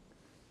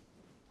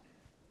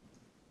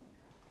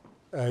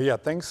 Yeah,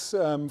 thanks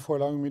for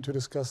allowing me to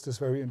discuss this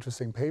very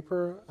interesting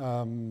paper.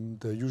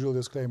 The usual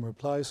disclaimer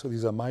applies, so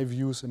these are my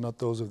views and not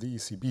those of the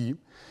ECB.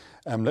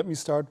 Let me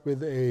start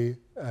with a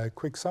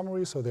quick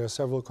summary. So there are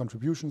several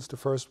contributions. The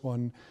first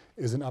one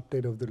is an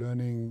update of the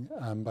learning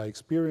by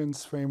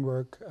experience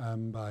framework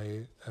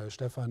by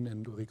Stefan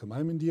and Ulrike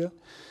Malmendier.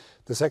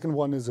 The second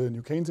one is a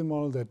new Keynesian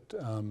model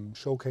that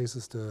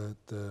showcases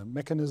the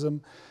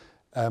mechanism.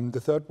 The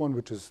third one,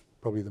 which is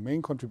probably the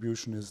main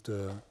contribution, is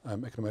the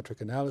econometric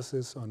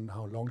analysis on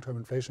how long-term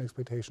inflation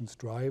expectations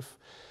drive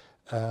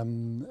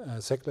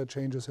secular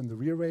changes in the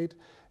real rate,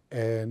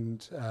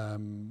 and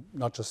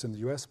not just in the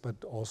US, but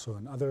also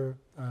in other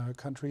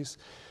countries.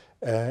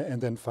 And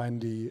then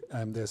finally,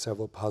 there are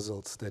several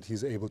puzzles that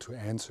he's able to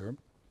answer.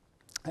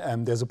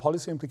 There's a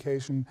policy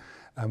implication,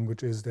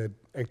 which is that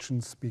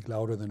actions speak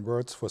louder than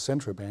words for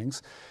central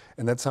banks.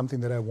 And that's something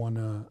that I want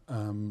to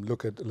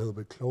look at a little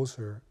bit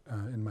closer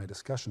in my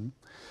discussion.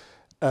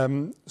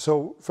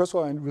 So first of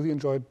all, I really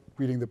enjoyed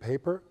reading the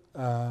paper.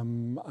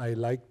 I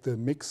like the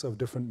mix of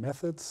different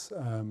methods,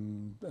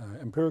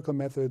 empirical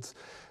methods,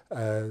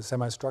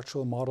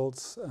 semi-structural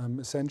models,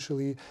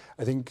 essentially.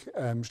 I think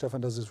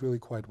Stefan does this really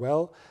quite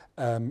well.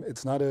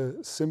 It's not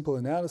a simple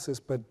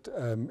analysis, but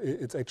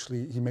it's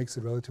actually, he makes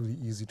it relatively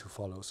easy to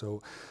follow.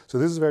 So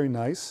this is very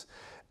nice.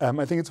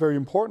 I think it's very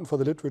important for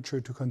the literature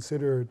to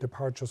consider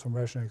departures from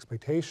rational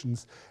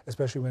expectations,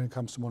 especially when it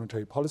comes to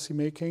monetary policy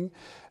making.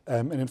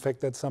 And in fact,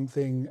 that's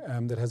something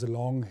that has a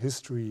long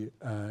history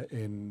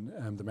in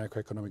the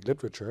macroeconomic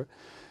literature.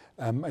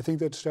 I think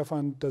that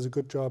Stefan does a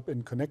good job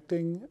in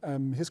connecting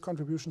his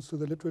contributions to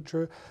the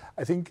literature.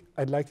 I think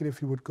I'd like it if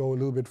he would go a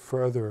little bit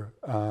further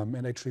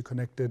and actually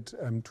connect it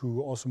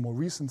to also more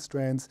recent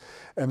strands,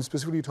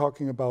 specifically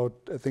talking about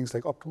things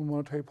like optimal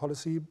monetary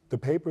policy. The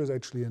paper is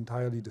actually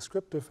entirely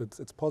descriptive,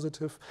 it's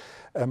positive.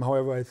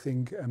 However, I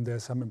think there are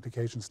some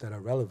implications that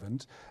are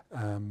relevant,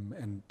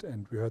 and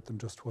we heard them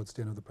just towards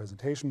the end of the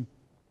presentation.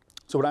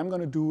 So what I'm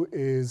going to do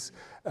is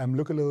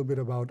look a little bit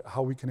about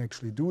how we can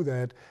actually do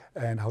that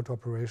and how to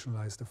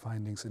operationalize the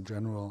findings in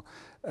general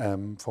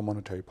for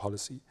monetary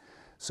policy.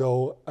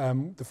 So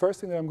the first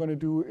thing that I'm going to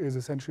do is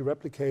essentially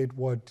replicate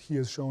what he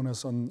has shown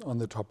us on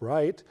the top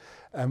right.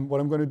 What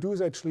I'm going to do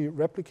is actually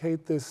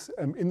replicate this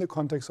in the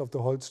context of the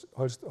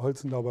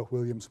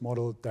Holstenlaubach-Williams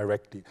model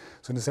directly.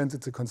 So in a sense,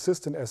 it's a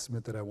consistent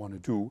estimate that I want to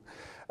do.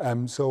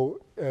 So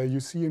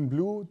you see in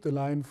blue the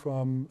line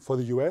for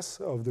the US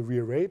of the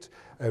real rate,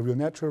 real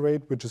natural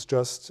rate, which is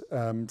just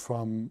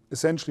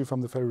essentially from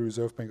the Federal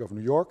Reserve Bank of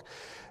New York.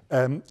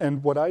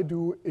 And what I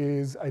do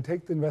is I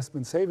take the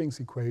investment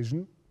savings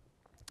equation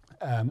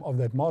of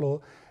that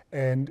model,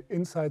 and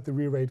inside the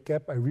real rate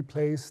gap, I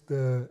replace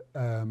the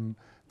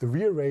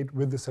real rate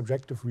with the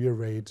subjective real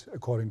rate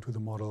according to the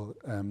model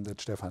that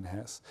Stefan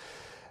has.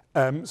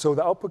 So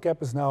the output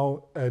gap is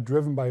now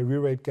driven by a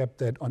real rate gap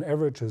that on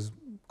average is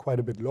quite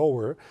a bit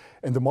lower,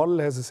 and the model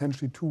has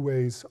essentially two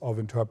ways of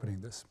interpreting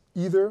this.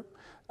 Either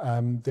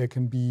there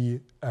can be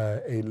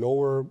a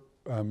lower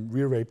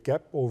real rate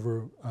gap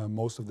over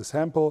most of the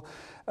sample,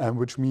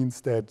 which means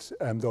that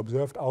the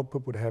observed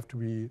output would have to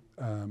be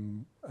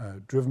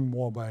driven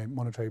more by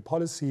monetary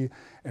policy,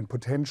 and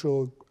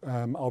potential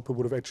output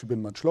would have actually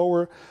been much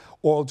lower.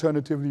 Or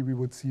alternatively, we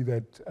would see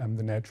that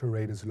the natural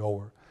rate is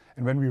lower.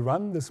 And when we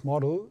run this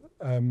model,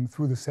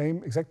 through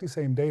the exactly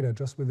same data,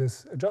 just with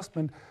this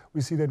adjustment,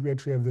 we see that we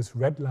actually have this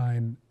red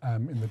line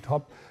in the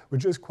top,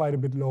 which is quite a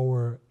bit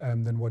lower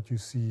than what you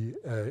see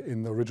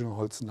in the original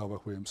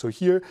Holsten-Laubach-Williams. So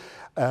here,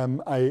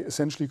 I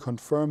essentially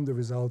confirm the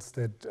results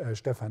that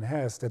Stefan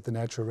has, that the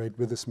natural rate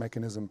with this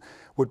mechanism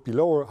would be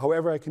lower.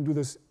 However, I can do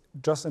this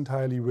just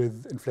entirely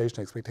with inflation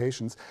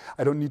expectations.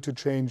 I don't need to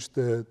change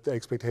the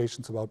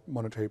expectations about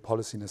monetary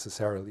policy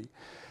necessarily.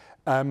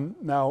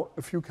 Now,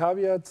 a few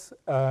caveats.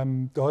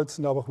 The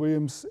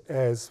Holsten-Laubach-Williams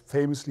has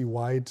famously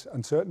wide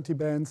uncertainty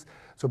bands,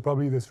 so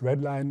probably this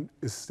red line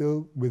is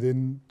still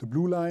within the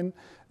blue line,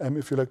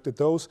 if you looked at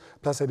those.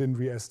 Plus, I didn't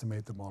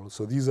re-estimate the model.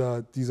 So these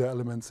are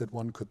elements that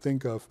one could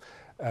think of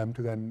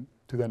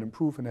to then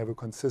improve and have a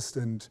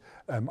consistent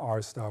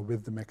R star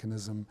with the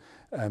mechanism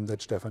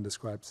that Stefan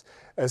describes.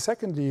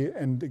 Secondly,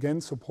 and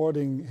again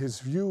supporting his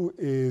view,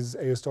 is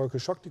a historical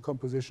shock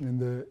decomposition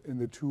in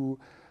the two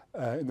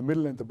in the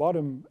middle and the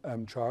bottom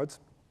charts.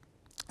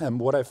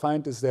 What I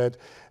find is that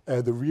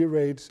the real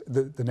rate,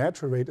 the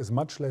natural rate, is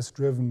much less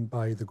driven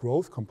by the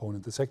growth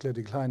component. The secular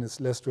decline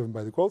is less driven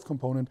by the growth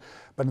component,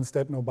 but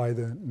instead now by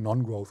the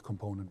non-growth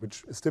component,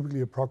 which is typically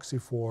a proxy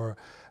for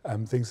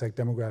things like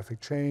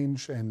demographic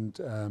change and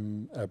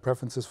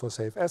preferences for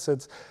safe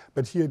assets.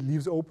 But here it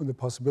leaves open the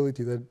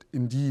possibility that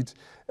indeed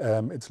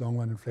it's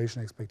long-run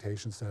inflation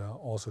expectations that are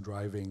also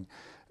driving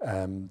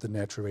the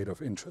natural rate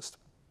of interest.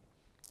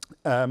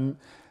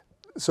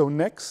 So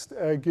next,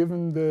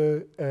 given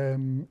the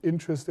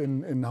interest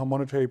in how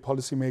monetary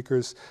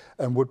policymakers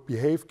would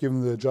behave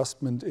given the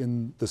adjustment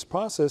in this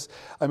process,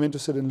 I'm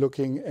interested in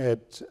looking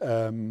at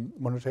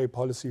monetary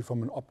policy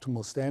from an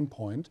optimal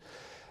standpoint.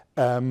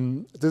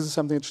 This is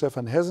something that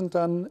Stefan hasn't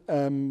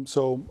done,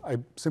 so I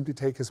simply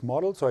take his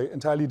model. So I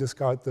entirely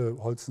discard the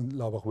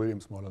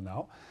Holsten-Laubach-Williams model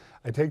now.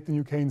 I take the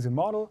new Keynesian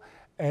model,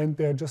 and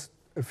there are just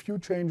a few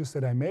changes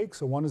that I make.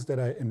 So one is that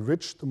I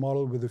enrich the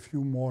model with a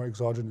few more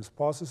exogenous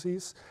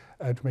processes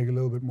to make it a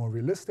little bit more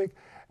realistic.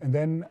 And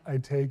then I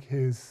take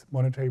his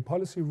monetary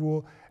policy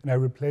rule and I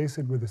replace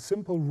it with a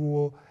simple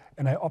rule,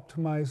 and I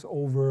optimize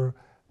over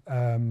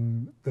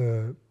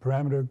the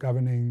parameter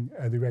governing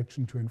the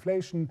reaction to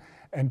inflation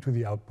and to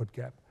the output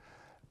gap.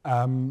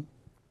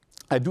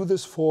 I do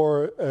this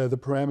for the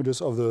parameters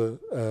of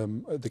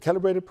the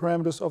calibrated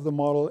parameters of the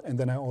model, and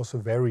then I also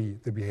vary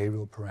the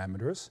behavioral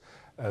parameters.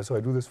 So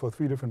I do this for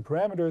 3 different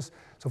parameters.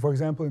 So for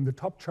example, in the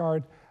top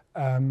chart,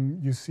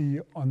 you see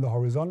on the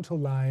horizontal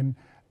line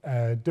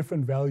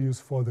different values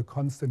for the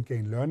constant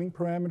gain learning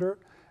parameter.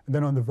 And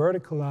then on the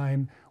vertical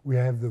line, we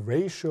have the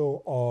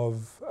ratio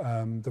of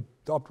the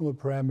optimal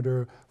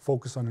parameter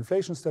focused on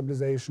inflation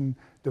stabilization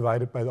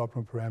divided by the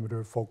optimal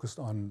parameter focused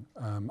on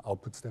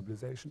output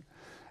stabilization.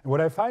 And what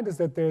I find is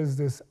that there's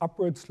this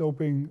upward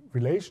sloping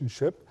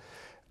relationship,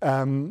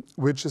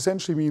 which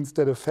essentially means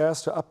that a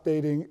faster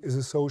updating is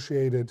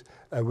associated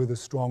with a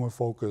stronger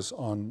focus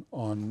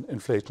on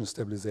inflation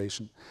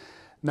stabilization.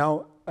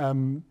 Now,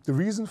 the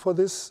reason for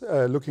this,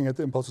 looking at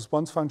the impulse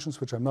response functions,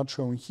 which I'm not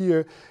showing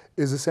here,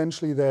 is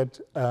essentially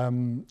that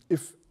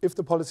if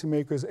the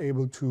policymaker is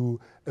able to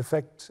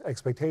affect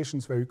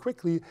expectations very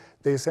quickly,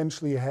 they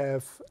essentially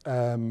have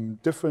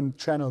different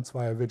channels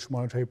via which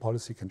monetary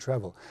policy can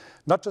travel.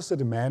 Not just the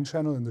demand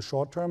channel in the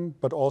short term,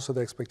 but also the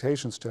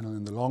expectations channel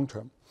in the long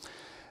term.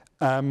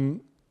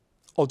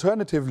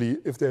 Alternatively,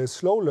 if there is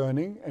slow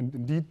learning, and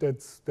indeed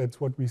that's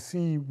what we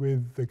see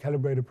with the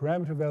calibrated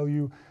parameter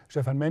value,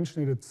 Stefan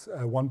mentioned it, it's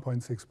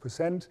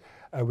 1.6%,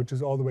 which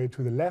is all the way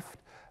to the left,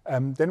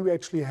 then we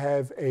actually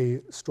have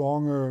a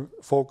stronger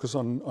focus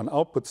on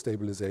output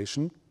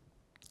stabilization,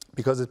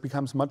 because it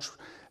becomes much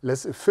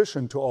less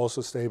efficient to also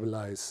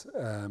stabilize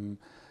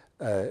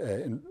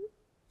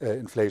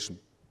inflation.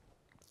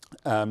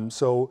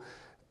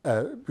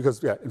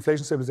 Because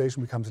inflation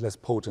stabilization becomes less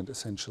potent,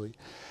 essentially.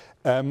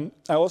 I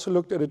also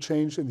looked at a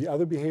change in the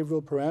other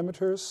behavioral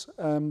parameters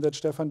that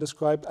Stefan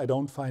described. I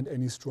don't find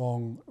any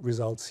strong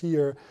results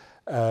here.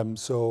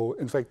 So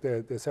in fact,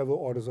 they're several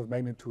orders of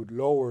magnitude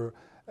lower,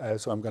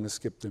 so I'm going to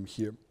skip them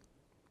here.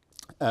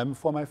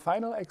 For my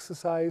final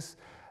exercise,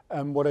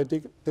 what I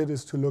did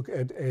is to look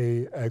at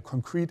a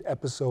concrete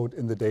episode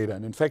in the data.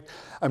 And in fact,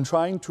 I'm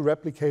trying to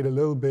replicate a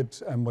little bit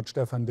what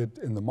Stefan did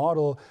in the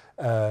model,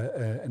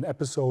 an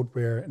episode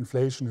where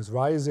inflation is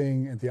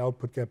rising and the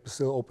output gap is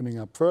still opening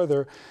up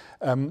further.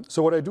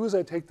 So what I do is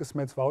I take the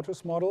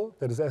Smets-Wouters model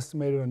that is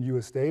estimated on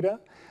US data.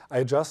 I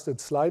adjust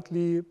it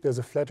slightly. There's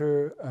a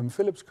flatter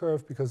Phillips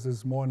curve because this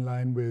is more in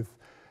line with,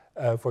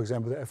 for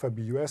example, the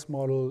FRB US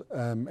model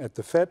at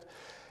the Fed.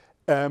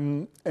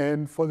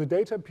 And for the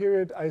data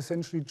period, I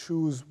essentially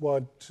choose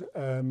what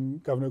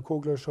Governor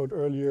Kohlhas showed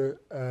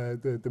earlier,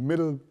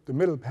 the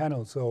middle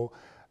panel. So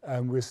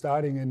we're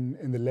starting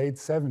in the late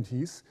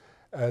 70s.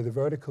 The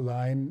vertical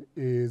line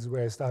is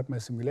where I start my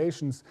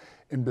simulations.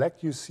 In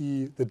black, you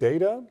see the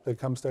data that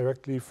comes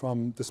directly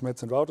from the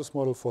Smets and Wouters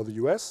model for the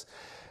US.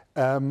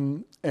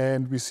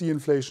 And we see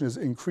inflation is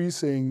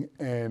increasing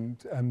and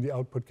the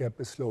output gap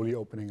is slowly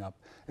opening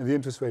up. And the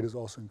interest rate is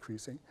also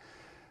increasing.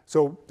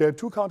 So there are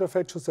two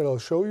counterfactuals that I'll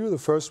show you. The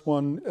first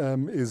one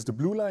is the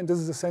blue line. This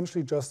is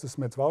essentially just the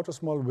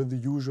Smets-Wouters model with the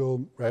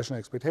usual rational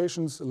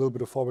expectations, a little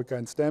bit of forward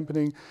guidance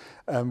dampening,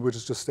 which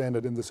is just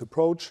standard in this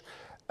approach.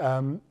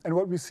 And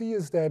what we see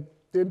is that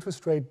the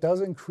interest rate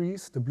does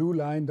increase. The blue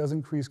line does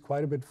increase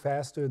quite a bit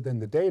faster than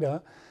the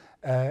data.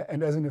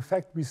 And as an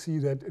effect, we see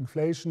that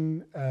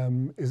inflation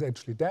is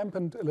actually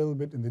dampened a little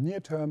bit in the near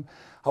term.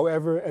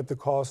 However, at the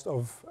cost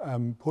of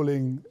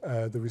pulling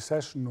the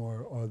recession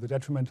or the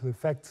detrimental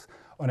effects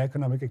on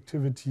economic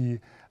activity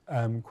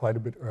quite a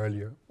bit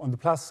earlier. On the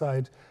plus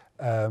side,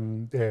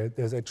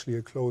 there's actually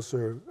a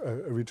closer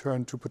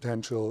return to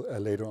potential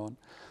later on.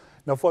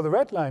 Now for the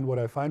red line, what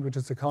I find, which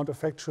is a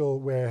counterfactual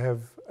where I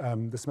have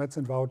the Smets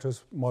and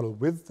Wouters model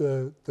with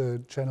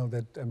the channel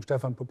that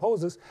Stefan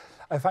proposes,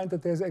 I find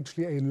that there's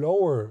actually a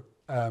lower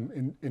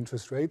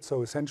interest rate.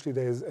 So essentially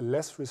there's a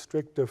less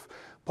restrictive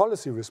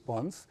policy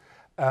response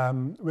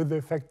with the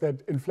effect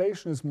that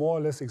inflation is more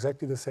or less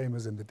exactly the same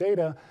as in the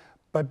data,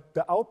 but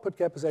the output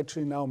gap is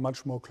actually now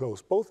much more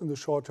close, both in the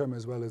short term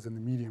as well as in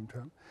the medium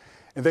term.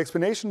 And the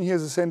explanation here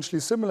is essentially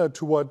similar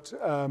to what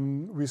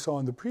we saw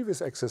in the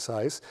previous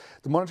exercise.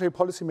 The monetary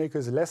policymaker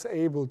is less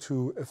able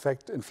to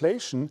affect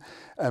inflation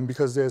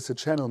because there's a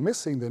channel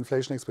missing, the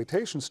inflation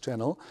expectations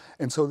channel.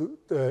 And so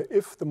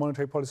if the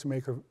monetary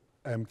policymaker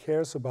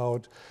cares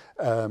about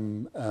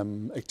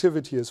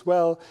activity as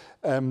well,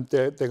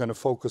 they're going to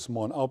focus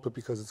more on output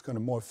because it's going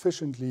to more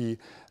efficiently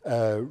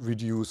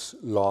reduce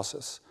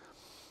losses.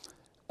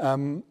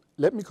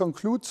 Let me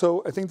conclude.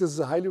 So I think this is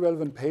a highly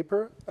relevant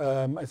paper.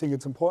 I think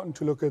it's important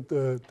to look at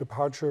the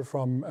departure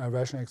from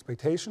rational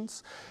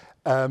expectations.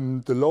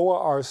 The lower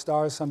R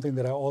star is something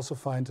that I also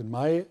find in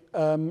my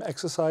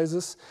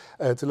exercises.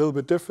 It's a little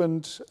bit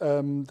different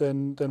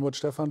than what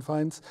Stefan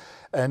finds.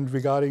 And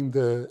regarding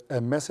the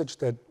message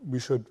that we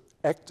should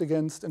act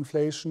against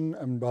inflation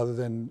rather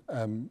than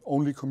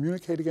only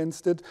communicate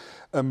against it,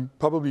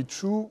 probably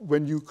true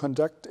when you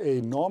conduct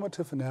a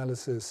normative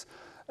analysis.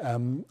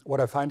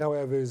 What I find,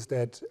 however, is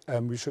that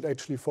we should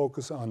actually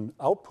focus on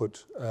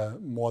output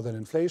more than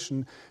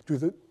inflation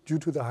due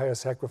to the higher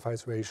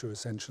sacrifice ratio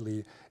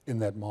essentially in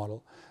that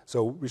model.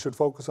 So we should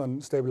focus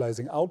on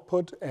stabilizing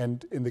output,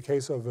 and in the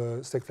case of a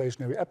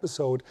stagflationary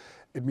episode,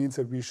 it means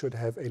that we should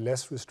have a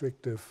less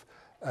restrictive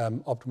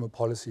optimal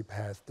policy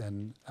path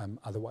than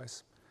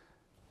otherwise.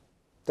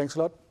 Thanks a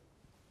lot.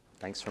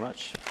 Thanks very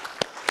much.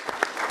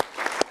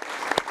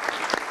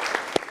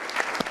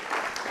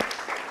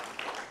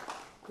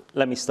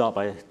 Let me start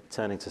by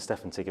turning to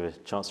Stefan to give a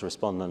chance to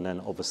respond, and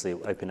then obviously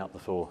open up the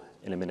floor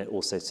in a minute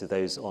also to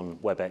those on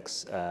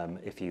WebEx.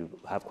 If you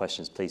have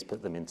questions, please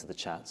put them into the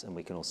chat and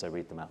we can also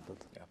read them out.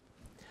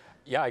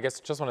 Yeah, I guess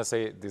just want to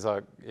say these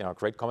are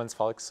great comments,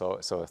 Falk, so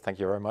thank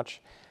you very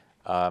much.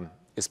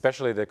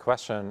 Especially the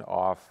question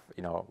of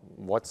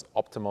what's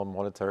optimal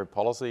monetary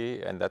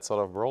policy and that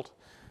sort of world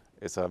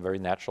is a very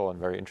natural and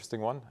very interesting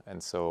one.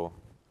 And so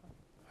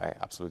I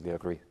absolutely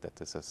agree that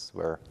this is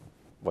where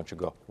one should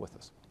go with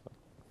this.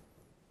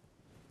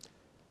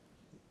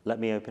 Let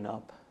me open it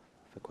up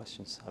for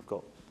questions. I've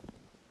got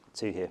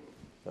two here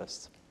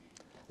first.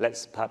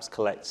 Let's perhaps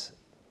collect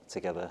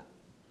together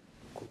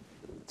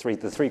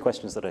the three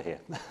questions that are here.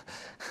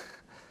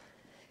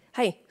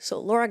 Hi, so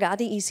Laura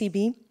Gáti,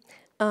 ECB.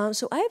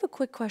 So I have a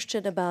quick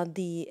question about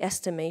the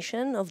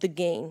estimation of the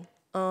gain,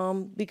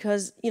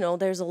 because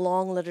there's a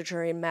long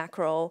literature in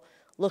macro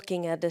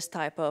looking at this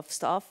type of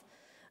stuff,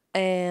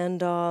 and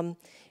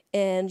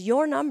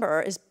your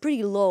number is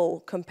pretty low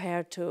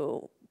compared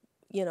to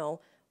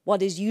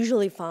what is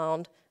usually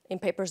found in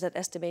papers that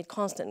estimate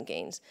constant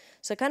gains.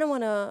 So I kind of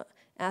want to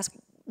ask,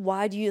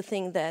 why do you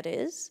think that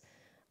is?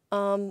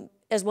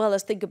 As well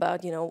as think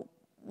about,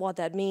 what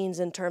that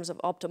means in terms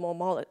of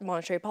optimal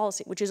monetary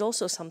policy, which is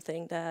also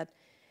something that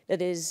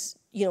is,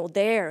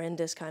 there in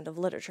this kind of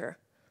literature.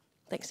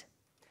 Thanks.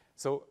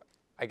 So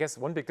I guess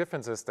one big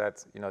difference is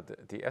that,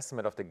 the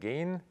estimate of the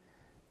gain,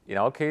 in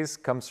our case,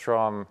 comes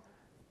from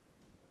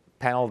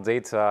panel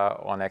data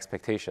on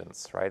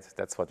expectations, right?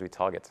 That's what we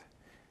target.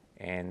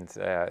 And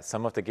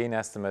some of the gain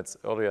estimates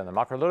earlier in the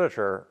macro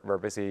literature were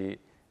busy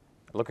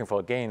looking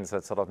for gains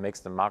that sort of makes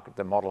the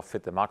model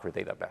fit the macro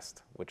data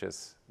best, which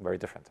is very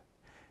different.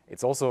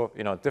 It's also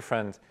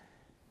different.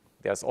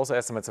 There's also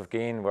estimates of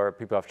gain where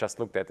people have just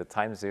looked at the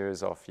time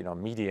series of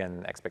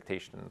median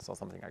expectations or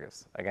something like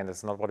this. Again,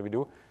 that's not what we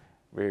do.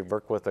 We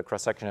work with the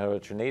cross-sectional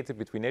heterogeneity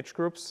between age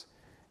groups,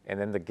 and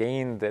then the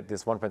gain that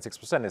this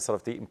 1.6% is sort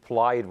of the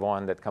implied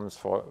one that comes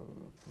for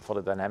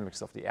the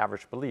dynamics of the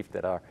average belief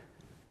that are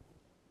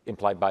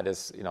implied by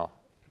this,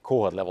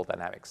 cohort level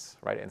dynamics,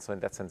 right? And so in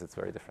that sense, it's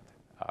very different.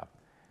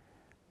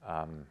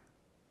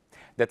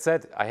 That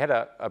said, I had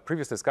a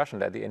previous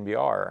discussion at the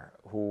NBR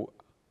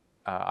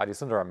Adi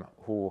Sundaram,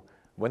 who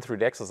went through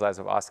the exercise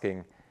of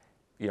asking,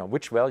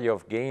 which value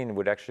of gain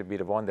would actually be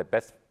the one that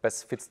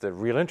best fits the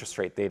real interest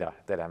rate data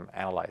that I'm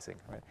analyzing,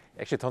 right?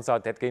 Actually, it turns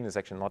out that gain is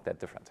actually not that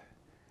different.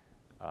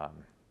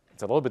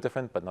 It's a little bit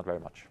different, but not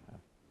very much.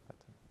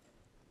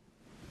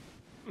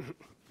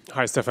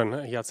 Hi, Stefan.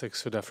 Jacek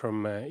Suda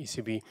from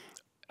ECB.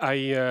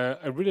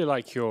 I really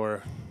like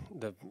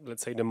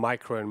let's say the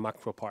micro and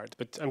macro part,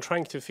 but I'm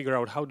trying to figure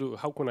out how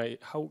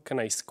can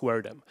I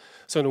square them.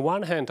 So on the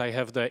one hand, I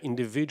have the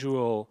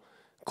individual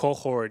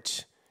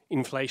cohort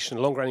inflation,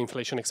 long-run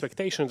inflation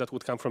expectation that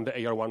would come from the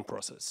AR1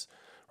 process,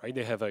 right?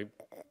 They have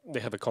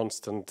a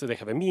constant, they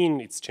have a mean,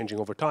 it's changing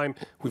over time.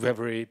 With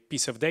every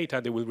piece of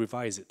data, they will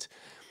revise it.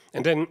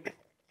 And then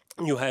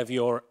you have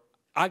your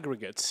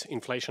aggregate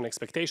inflation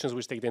expectations,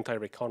 which take the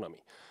entire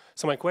economy.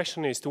 So my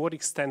question is, to what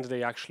extent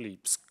they actually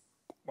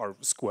are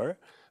square?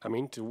 I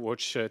mean, to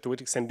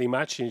what extent they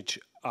match each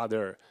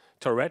other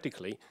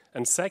theoretically?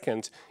 And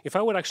second, if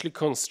I would actually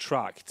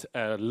construct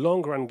a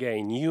long-run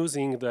gain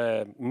using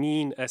the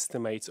mean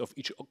estimates of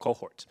each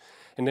cohort,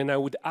 and then I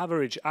would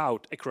average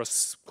out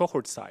across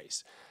cohort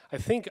size, I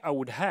think I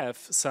would have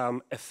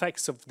some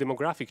effects of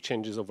demographic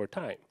changes over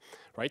time,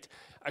 right?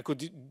 I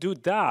could do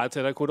that,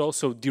 and I could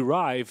also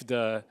derive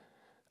the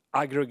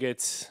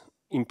aggregate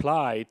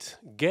implied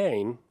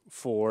gain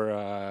for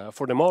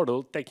the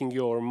model, taking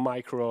your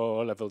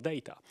micro-level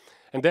data.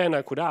 And then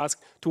I could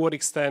ask to what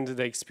extent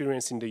the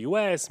experience in the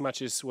US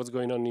matches what's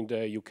going on in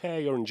the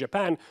UK or in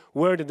Japan,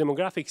 where the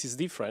demographics is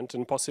different,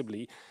 and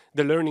possibly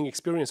the learning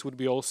experience would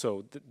be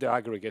also, the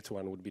aggregate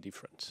one would be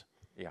different.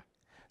 Yeah.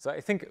 So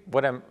I think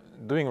what I'm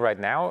doing right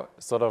now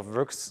sort of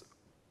works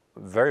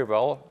very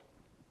well,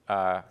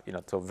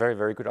 to a very,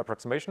 very good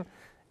approximation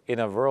in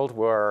a world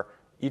where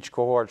each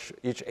cohort,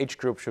 each age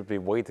group should be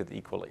weighted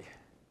equally,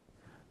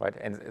 right?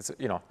 And it's,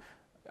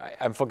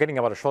 I'm forgetting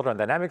about the short-run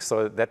dynamics,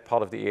 so that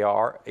part of the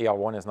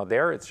AR1 is not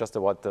there. It's just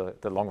about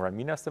the long-run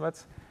mean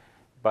estimates.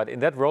 But in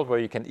that world where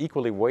you can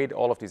equally weight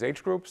all of these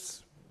age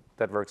groups,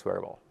 that works very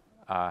well.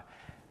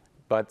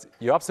 But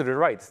you're absolutely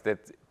right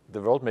that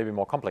the world may be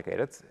more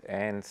complicated,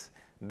 and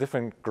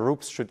different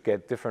groups should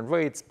get different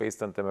weights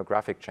based on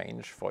demographic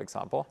change, for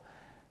example.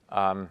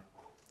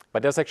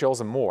 But there's actually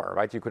also more,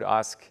 right? You could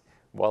ask,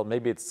 well,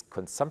 maybe it's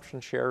consumption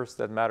shares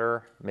that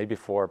matter. Maybe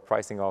for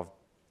pricing of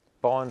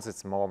bonds,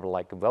 it's more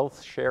like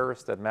wealth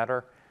shares that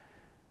matter.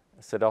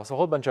 So there's a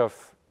whole bunch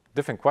of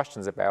different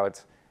questions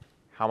about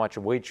how much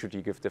weight should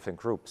you give different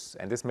groups.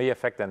 And this may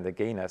affect then the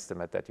gain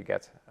estimate that you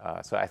get.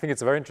 So I think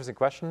it's a very interesting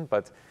question,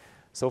 but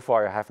so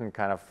far I haven't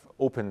kind of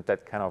opened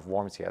that kind of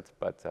worms yet.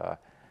 But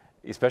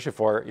especially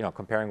for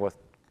comparing with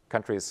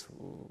countries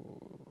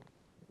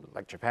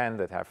like Japan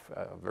that have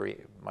a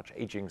very much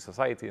aging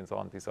society and so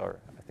on, these are,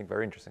 I think,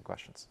 very interesting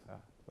questions.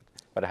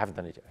 But I haven't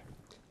done it yet.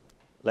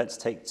 Let's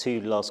take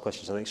two last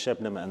questions. I think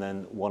Shebnem and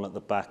then one at the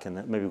back, and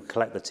then maybe we'll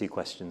collect the two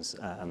questions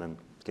and then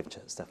give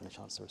Stefan a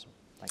chance to respond.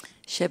 Thanks.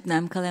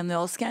 Shebnem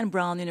Kalemli-Özkan,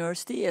 Brown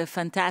University, a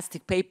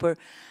fantastic paper.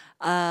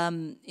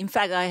 In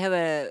fact, I have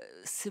a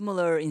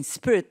similar in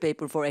spirit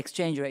paper for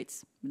exchange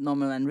rates,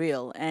 nominal and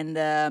real.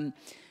 And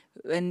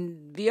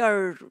when we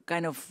are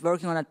kind of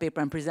working on that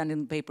paper and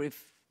presenting the paper,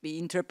 if we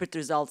interpret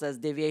results as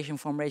deviation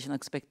from rational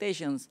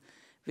expectations,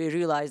 we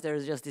realize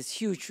there's just this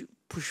huge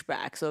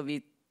pushback. So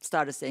we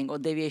started saying,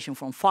 deviation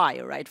from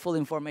FIRE, right? Full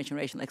information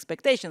rational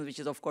expectations, which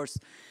is, of course,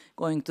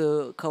 going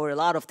to cover a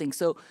lot of things.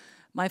 So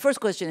my first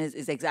question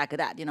is exactly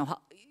that.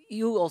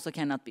 You also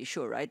cannot be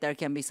sure, right? There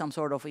can be some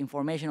sort of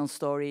informational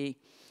story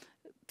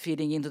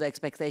feeding into the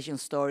expectation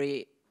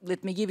story.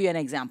 Let me give you an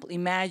example.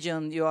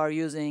 Imagine you are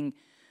using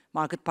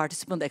market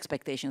participant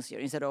expectations here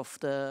instead of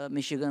the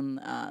Michigan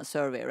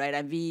survey, right?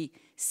 And we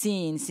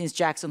seen since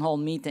Jackson Hole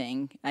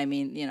meeting, I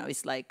mean,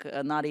 it's like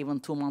not even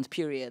 2-month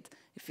period.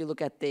 If you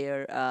look at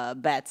their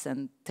bets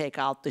and take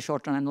out the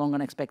short-run and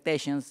long-run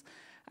expectations,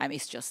 I mean,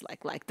 it's just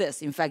like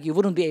this. In fact, you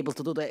wouldn't be able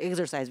to do the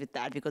exercise with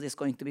that because it's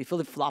going to be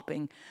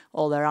flip-flopping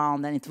all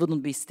around and it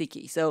wouldn't be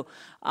sticky. So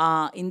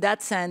in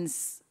that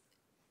sense,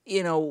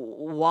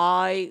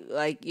 why,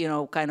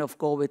 kind of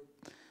go with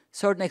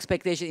certain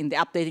expectation in the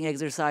updating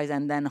exercise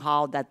and then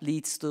how that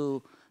leads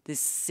to this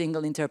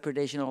single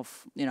interpretation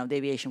of,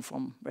 deviation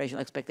from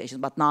rational expectations,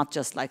 but not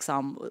just like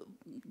some,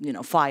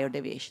 FIRE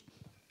deviation.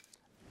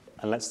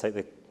 And let's take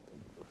the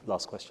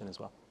last question as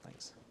well.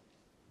 Thanks.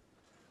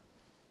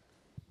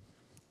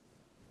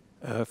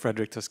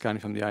 Frederick Toscani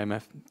from the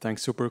IMF.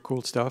 Thanks, super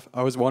cool stuff.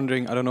 I was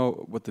wondering, I don't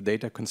know what the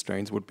data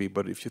constraints would be,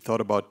 but if you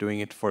thought about doing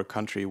it for a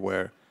country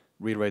where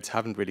real rates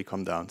haven't really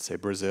come down, say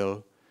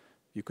Brazil,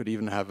 you could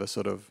even have a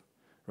sort of,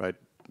 right,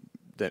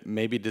 that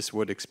maybe this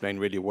would explain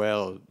really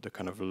well the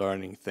kind of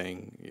learning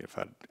thing you've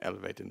had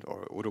elevated,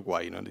 or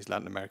Uruguay, these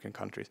Latin American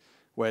countries,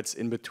 where it's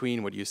in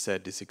between what you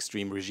said, this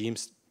extreme regime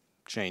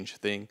change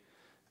thing,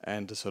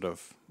 and the sort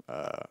of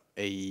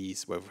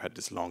AEs where we've had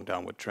this long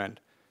downward trend.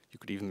 You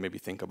could even maybe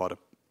think about a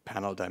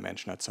panel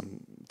dimension at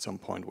some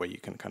point where you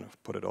can kind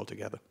of put it all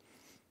together.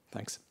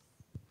 Thanks.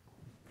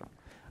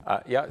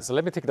 Yeah, so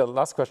let me take the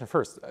last question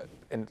first.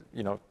 And,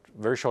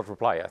 very short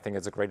reply. I think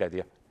it's a great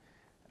idea.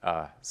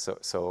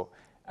 So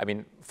I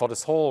mean, for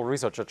this whole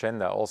research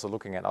agenda, also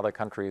looking at other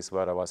countries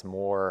where there was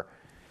more,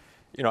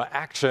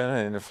 action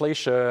and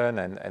inflation,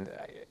 and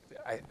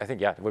I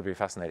think, yeah, it would be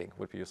fascinating,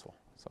 would be useful.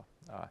 So,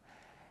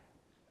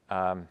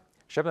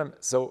 Shebnem,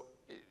 so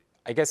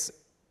I guess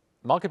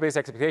market-based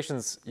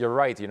expectations, you're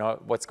right,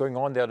 what's going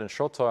on there in the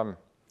short term,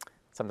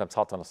 sometimes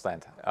hard to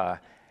understand.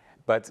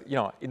 But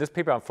in this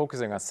paper, I'm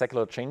focusing on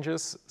secular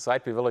changes, so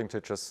I'd be willing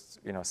to just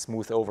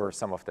smooth over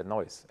some of the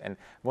noise. And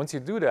once you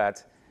do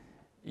that,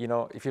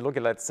 if you look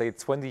at, let's say,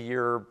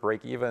 20-year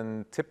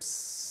break-even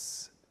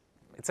tips,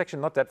 it's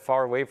actually not that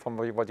far away from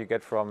what you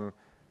get from.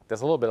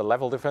 There's a little bit of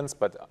level difference,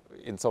 but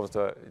in sort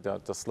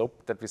of the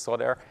slope that we saw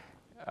there,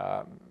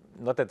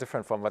 not that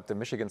different from what the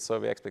Michigan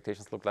survey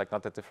expectations look like,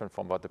 not that different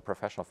from what the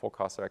professional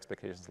forecaster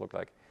expectations look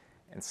like.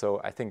 And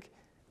so I think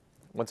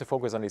once you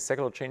focus on these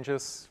secular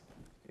changes,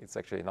 it's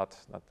actually not.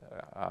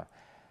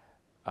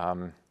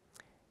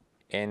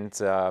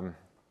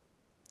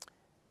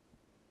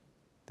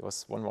 There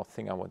was one more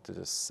thing I wanted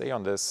to say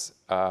on this.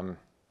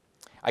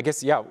 I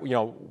guess,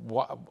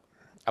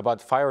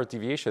 about fire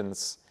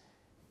deviations.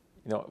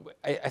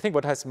 I think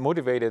what has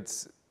motivated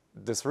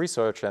this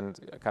research and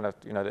kind of,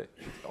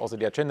 also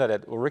the agenda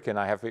that Ulrike and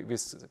I have, we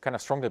kind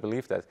of strongly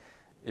believe that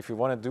if we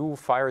want to do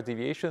fire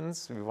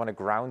deviations, we want to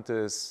ground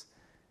this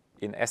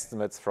in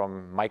estimates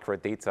from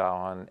microdata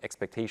on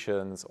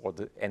expectations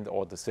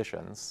or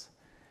decisions.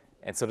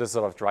 And so this is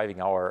sort of driving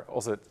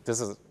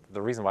this is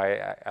the reason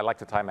why I like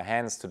to tie my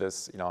hands to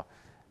this,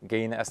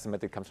 gain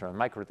estimate that comes from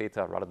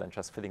microdata rather than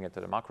just fitting it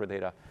to the macro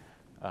data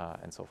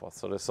and so forth.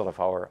 So this is sort of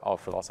our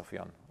philosophy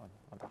on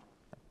that.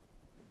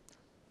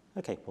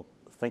 Okay, well,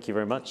 thank you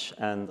very much.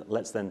 And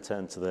let's then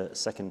turn to the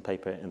second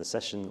paper in the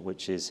session,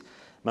 which is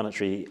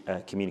Monetary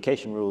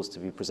Communication Rules, to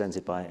be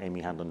presented by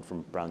Amy Handlan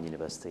from Brown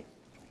University.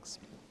 Thanks.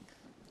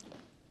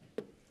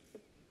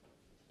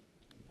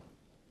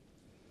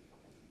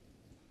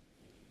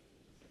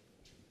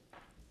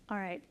 All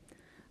right.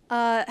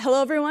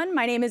 Hello, everyone.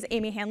 My name is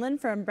Amy Handlan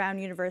from Brown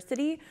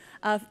University.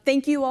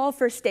 Thank you all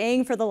for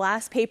staying for the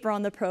last paper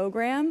on the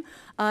program.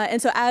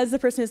 And so as the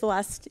person who's the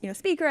last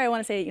speaker, I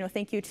want to say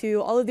thank you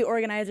to all of the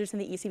organizers in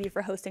the ECB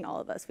for hosting all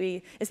of us.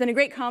 It's been a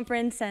great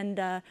conference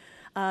and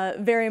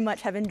very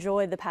much have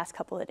enjoyed the past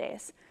couple of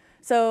days.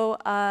 So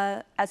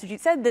as Sujit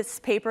said, this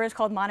paper is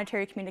called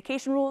Monetary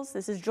Communication Rules.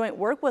 This is joint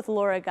work with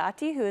Laura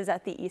Gáti, who is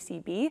at the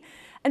ECB.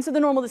 And so the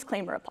normal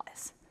disclaimer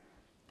applies.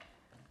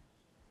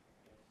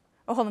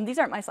 Oh, hold on, these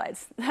aren't my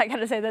slides. I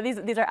gotta say that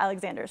these are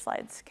Alexandre's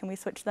slides. Can we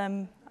switch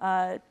them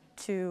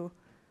to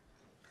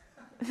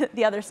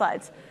the other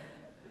slides?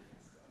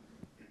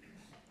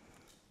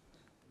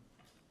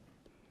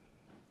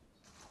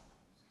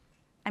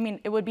 I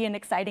mean, it would be an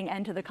exciting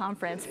end to the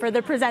conference for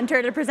the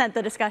presenter to present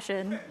the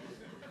discussion.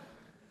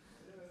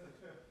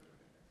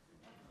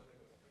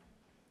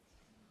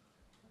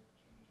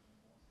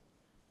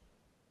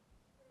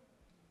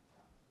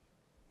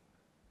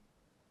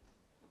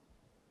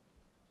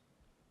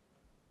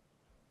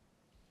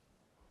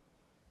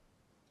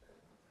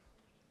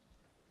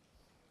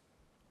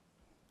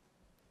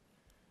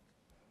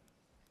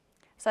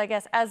 So I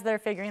guess as they're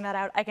figuring that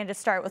out, I can just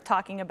start with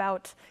talking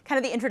about kind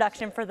of the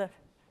introduction for the,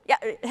 yeah,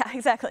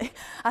 exactly.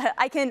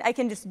 I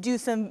can just do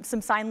some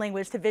sign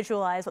language to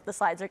visualize what the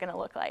slides are going to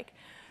look like.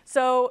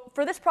 So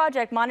for this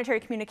project,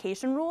 Monetary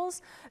Communication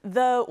Rules,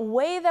 the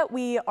way that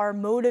we are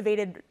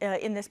motivated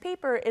in this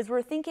paper is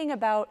we're thinking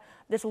about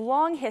this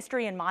long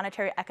history in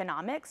monetary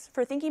economics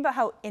for thinking about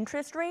how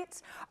interest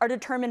rates are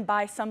determined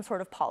by some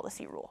sort of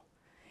policy rule.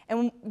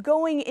 And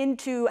going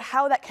into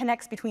how that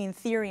connects between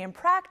theory and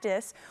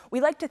practice, we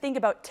like to think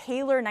about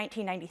Taylor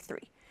 1993.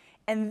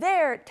 And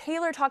there,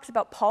 Taylor talks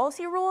about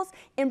policy rules.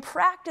 In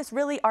practice,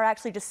 really are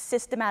actually just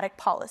systematic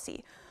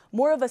policy,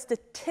 more of a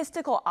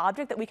statistical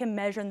object that we can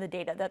measure in the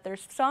data, that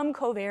there's some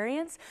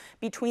covariance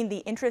between the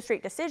interest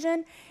rate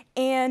decision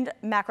and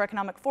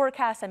macroeconomic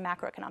forecasts and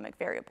macroeconomic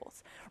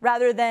variables,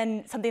 rather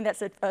than something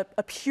that's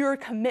a pure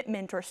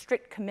commitment or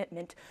strict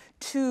commitment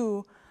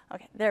to.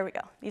 Okay, there we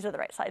go. These are the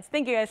right slides.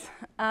 Thank you,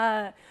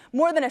 guys.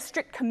 More than a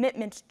strict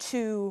commitment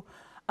to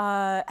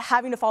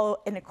having to follow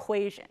an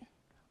equation,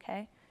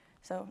 okay?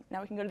 So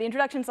now we can go to the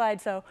introduction slide.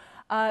 So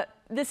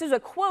this is a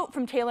quote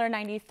from Taylor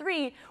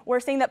 93, where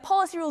saying that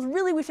policy rules,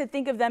 really we should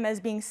think of them as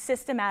being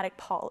systematic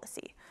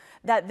policy,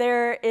 that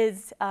there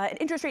is an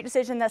interest rate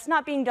decision that's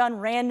not being done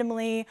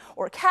randomly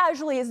or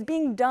casually, is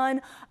being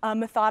done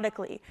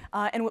methodically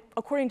and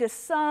according to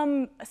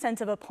some sense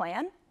of a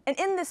plan. And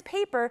in this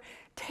paper,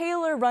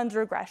 Taylor runs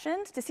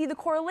regressions to see the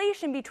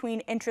correlation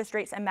between interest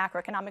rates and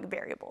macroeconomic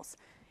variables.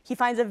 He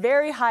finds a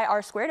very high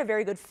R-squared, a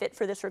very good fit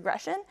for this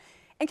regression,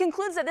 and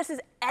concludes that this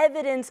is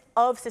evidence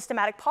of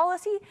systematic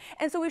policy,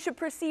 and so we should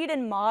proceed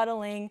in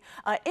modeling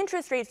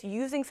interest rates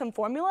using some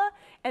formula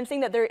and saying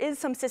that there is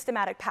some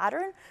systematic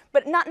pattern,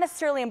 but not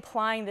necessarily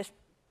implying this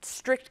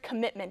strict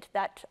commitment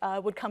that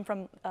would come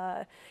from,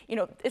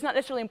 it's not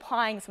necessarily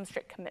implying some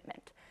strict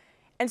commitment.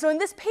 And so in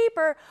this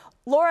paper,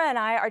 Laura and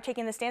I are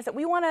taking the stance that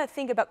we want to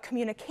think about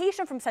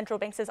communication from central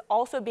banks as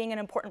also being an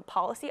important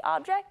policy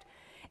object.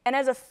 And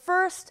as a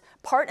first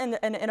part in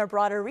a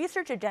broader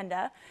research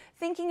agenda,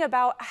 thinking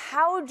about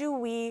how do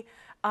we,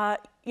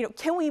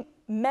 can we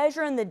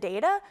measure in the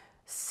data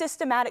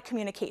systematic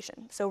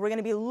communication? So we're going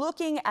to be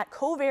looking at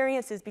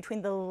covariances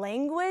between the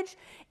language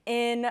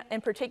in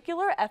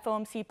particular,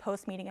 FOMC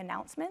post-meeting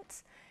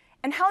announcements,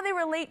 and how they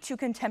relate to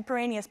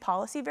contemporaneous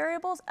policy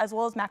variables as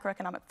well as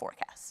macroeconomic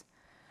forecasts.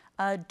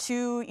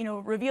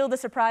 To reveal the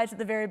surprise at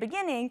the very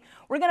beginning,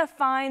 we're going to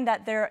find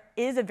that there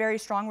is a very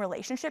strong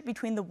relationship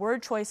between the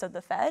word choice of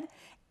the Fed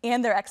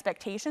and their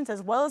expectations,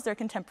 as well as their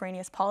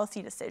contemporaneous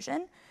policy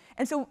decision.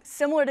 And so,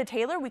 similar to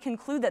Taylor, we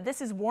conclude that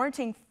this is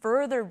warranting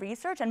further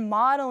research and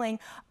modeling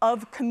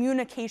of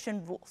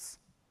communication rules.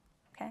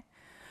 Okay?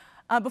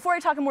 Before I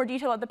talk in more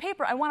detail about the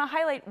paper, I want to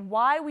highlight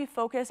why we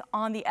focus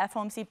on the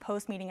FOMC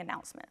post-meeting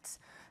announcements.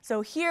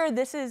 So here,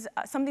 this is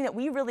something that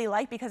we really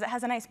like because it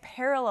has a nice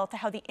parallel to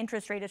how the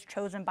interest rate is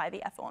chosen by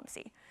the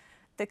FOMC.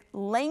 The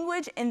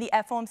language in the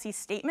FOMC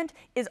statement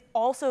is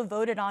also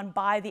voted on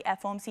by the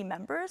FOMC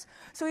members.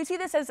 So we see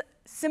this as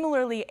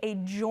similarly a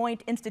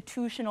joint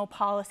institutional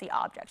policy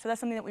object. So that's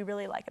something that we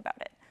really like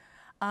about it.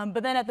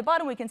 But then at the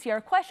bottom, we can see our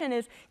question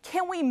is,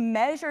 can we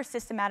measure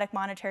systematic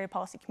monetary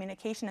policy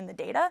communication in the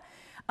data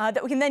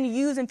that we can then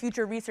use in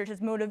future research as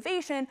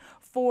motivation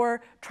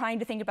for trying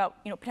to think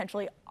about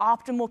potentially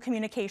optimal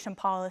communication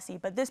policy?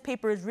 But this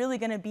paper is really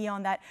going to be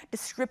on that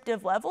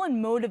descriptive level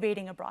and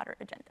motivating a broader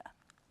agenda.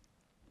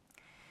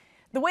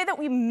 The way that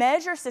we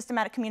measure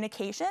systematic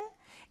communication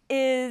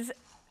is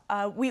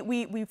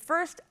we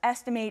first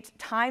estimate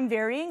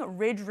time-varying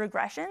ridge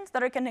regressions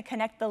that are going to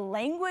connect the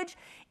language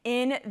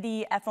in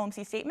the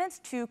FOMC statements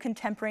to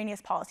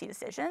contemporaneous policy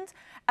decisions,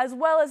 as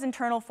well as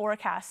internal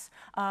forecasts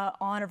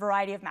on a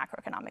variety of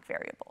macroeconomic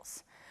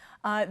variables.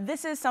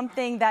 This is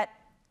something that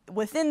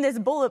within this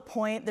bullet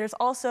point, there's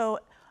also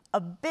a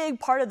big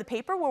part of the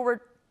paper where we're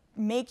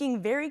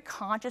making very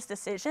conscious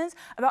decisions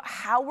about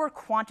how we're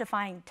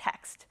quantifying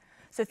text.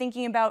 So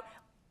thinking about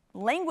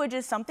language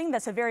is something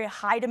that's a very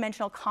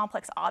high-dimensional,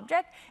 complex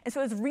object. And so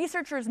as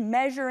researchers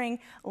measuring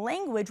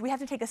language, we have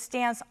to take a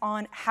stance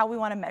on how we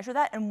want to measure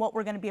that and what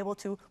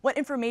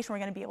information we're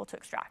going to be able to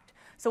extract.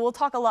 So we'll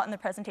talk a lot in the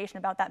presentation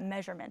about that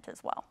measurement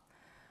as well.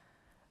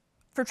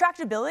 For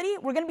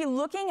tractability, we're going to be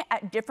looking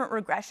at different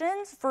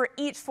regressions for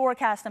each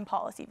forecast and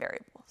policy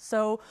variable.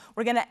 So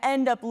we're going to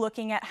end up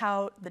looking at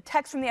how the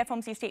text from the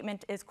FOMC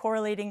statement is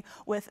correlating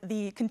with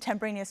the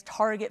contemporaneous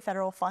target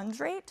federal funds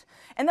rate.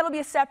 And that'll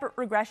be a separate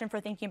regression for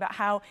thinking about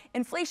how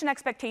inflation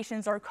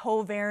expectations are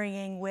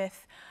co-varying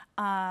with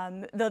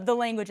the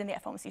language in the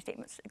FOMC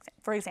statements,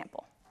 for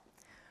example.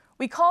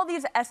 We call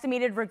these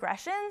estimated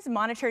regressions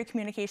monetary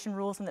communication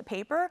rules in the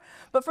paper.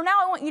 But for now,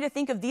 I want you to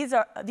think of these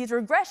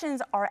regressions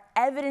are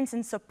evidence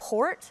in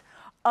support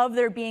of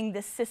there being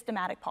this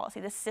systematic policy,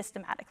 this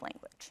systematic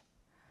language.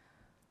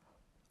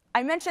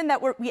 I mentioned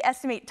that we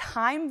estimate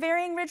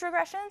time-varying ridge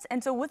regressions.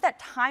 And so with that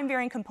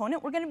time-varying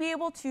component, we're going to be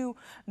able to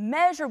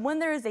measure when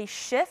there is a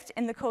shift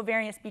in the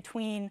covariance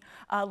between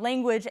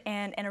language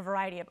and a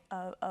variety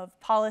of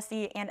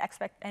policy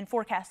and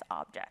forecast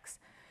objects.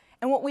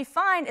 And what we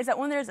find is that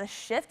when there's a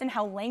shift in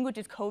how language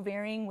is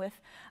co-varying with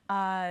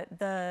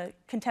the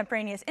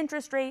contemporaneous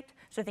interest rate,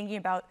 so thinking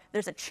about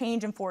there's a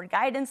change in forward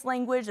guidance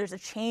language, there's a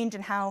change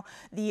in how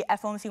the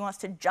FOMC wants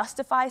to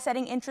justify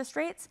setting interest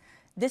rates,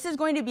 this is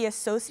going to be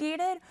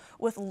associated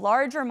with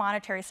larger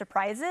monetary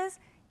surprises,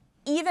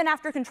 even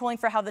after controlling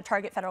for how the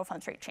target federal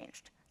funds rate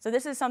changed. So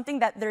this is something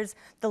that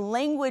the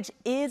language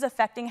is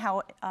affecting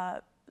how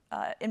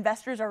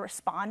investors are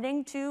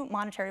responding to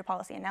monetary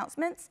policy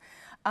announcements.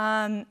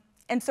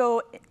 And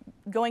so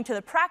going to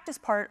the practice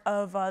part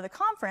of the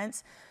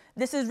conference,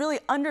 this is really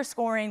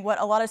underscoring what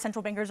a lot of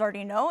central bankers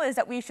already know, is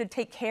that we should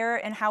take care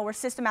in how we're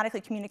systematically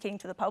communicating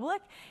to the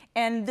public.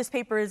 And this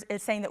paper is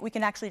saying that we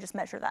can actually just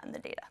measure that in the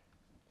data.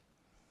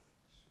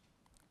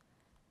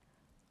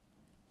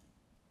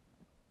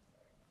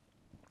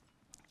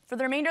 For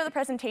the remainder of the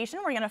presentation,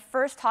 we're going to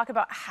first talk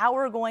about how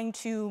we're going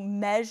to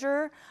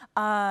measure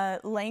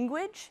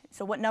language.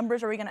 So what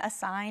numbers are we going to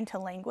assign to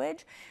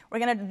language? We're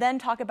going to then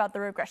talk about the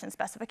regression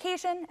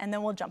specification, and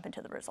then we'll jump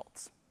into the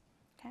results.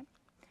 Okay?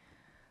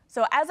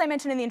 So as I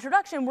mentioned in the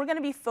introduction, we're going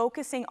to be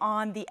focusing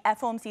on the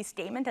FOMC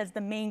statement as the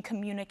main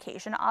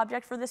communication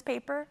object for this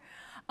paper.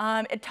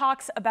 It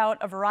talks about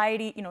a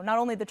variety, not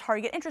only the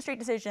target interest rate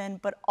decision,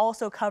 but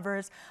also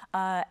covers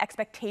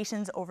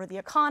expectations over the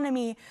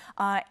economy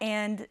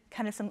and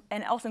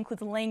also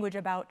includes language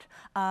about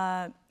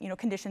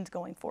conditions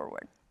going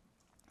forward.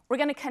 We're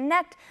going to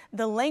connect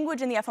the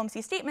language in the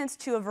FOMC statements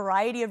to a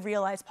variety of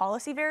realized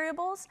policy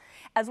variables,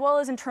 as well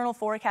as internal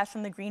forecasts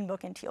from the Green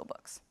Book and Teal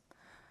books.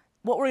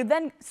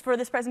 For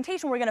this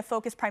presentation, we're going to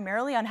focus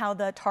primarily on how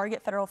the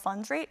target federal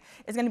funds rate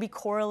is going to be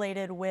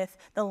correlated with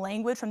the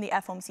language from the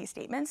FOMC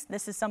statements.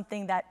 This is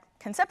something that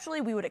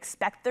conceptually we would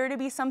expect there to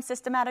be some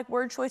systematic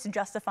word choice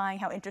justifying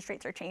how interest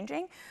rates are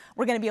changing.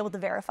 We're going to be able to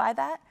verify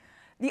that.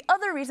 The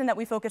other reason that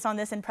we focus on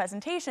this in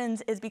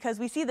presentations is because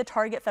we see the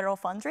target federal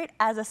funds rate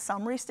as a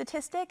summary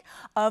statistic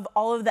of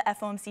all of the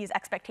FOMC's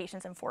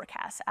expectations and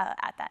forecasts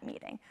at that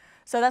meeting.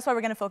 So that's why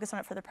we're going to focus on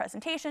it for the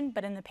presentation.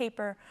 But in the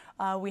paper,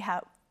 we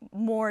have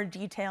more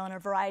detail and a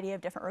variety of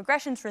different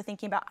regressions for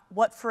thinking about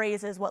what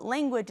phrases, what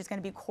language is going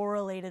to be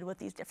correlated with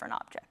these different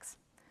objects.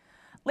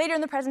 Later in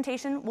the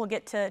presentation, we'll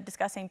get to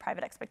discussing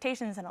private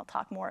expectations, and I'll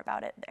talk more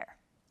about it there.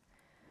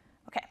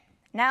 Okay,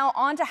 Now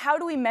on to how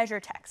do we measure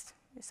text.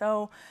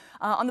 So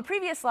on the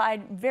previous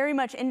slide, very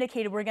much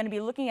indicated we're going to be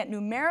looking at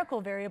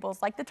numerical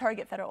variables like the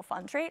target federal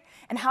funds rate,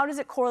 and how does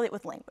it correlate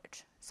with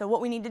language. So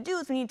what we need to do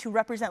is we need to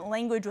represent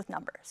language with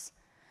numbers.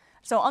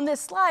 So on this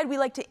slide, we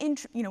like to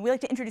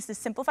introduce this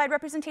simplified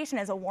representation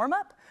as a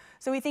warm-up.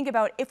 So we think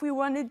about if we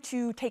wanted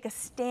to take a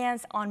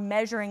stance on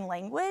measuring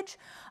language,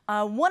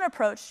 one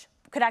approach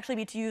could actually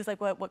be to use like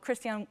what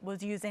Christian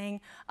was using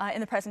in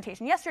the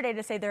presentation yesterday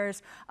to say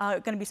there's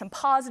going to be some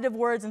positive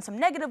words and some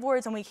negative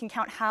words, and we can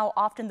count how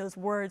often those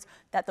words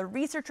that the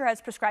researcher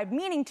has prescribed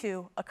meaning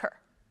to occur.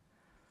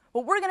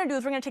 What we're going to do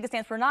is we're going to take a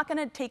stance. We're not going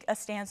to take a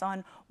stance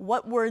on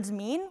what words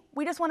mean.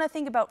 We just want to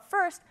think about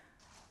first,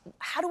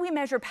 how do we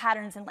measure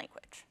patterns in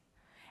language?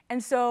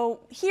 And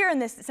so here in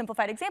this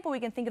simplified example, we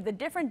can think of the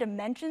different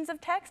dimensions of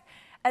text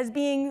as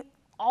being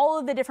all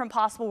of the different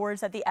possible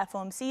words that the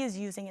FOMC is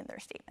using in their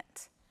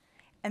statement.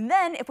 And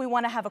then if we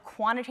want to have a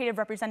quantitative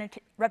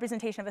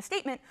representation of a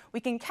statement, we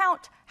can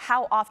count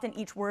how often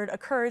each word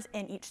occurs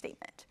in each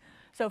statement.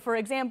 So for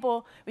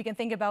example, we can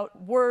think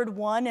about word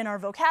 1 in our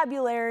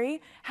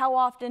vocabulary. How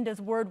often does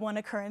word 1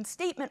 occur in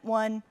statement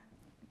 1?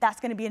 That's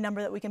going to be a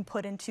number that we can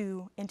put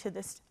into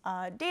this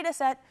data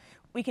set.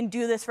 We can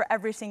do this for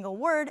every single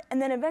word.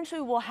 And then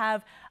eventually we'll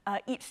have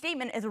each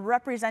statement is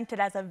represented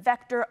as a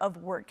vector of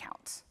word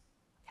counts.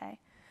 Okay?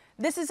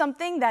 This is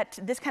something that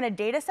this kind of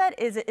data set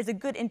is a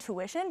good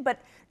intuition,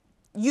 but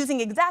using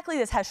exactly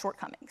this has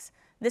shortcomings.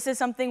 This is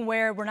something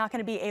where we're not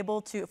going to be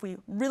able to, if we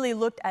really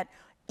looked at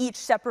each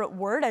separate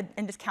word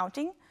and just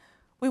counting,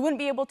 we wouldn't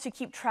be able to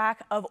keep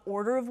track of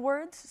order of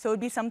words. So it would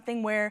be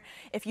something where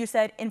if you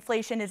said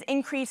inflation is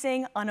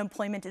increasing,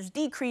 unemployment is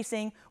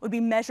decreasing, would be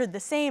measured the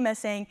same as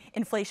saying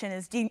inflation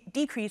is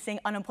decreasing,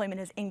 unemployment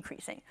is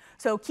increasing.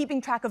 So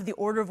keeping track of the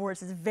order of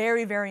words is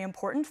very, very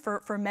important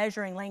for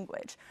measuring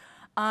language.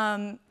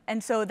 And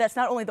so that's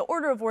not only the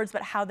order of words,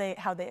 but how they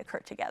occur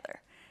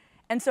together.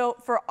 And so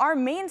for our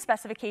main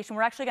specification,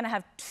 we're actually going to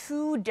have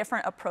two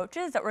different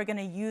approaches that we're going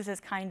to use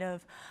as kind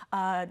of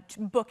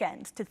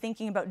bookends to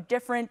thinking about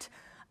different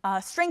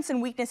strengths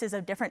and weaknesses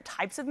of different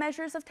types of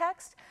measures of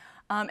text.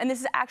 And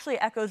this actually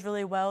echoes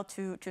really well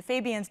to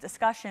Fabian's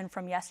discussion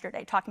from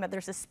yesterday, talking about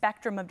there's a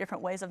spectrum of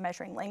different ways of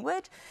measuring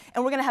language.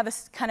 And we're going to have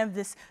kind of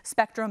this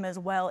spectrum as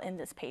well in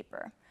this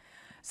paper.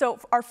 So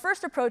our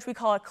first approach we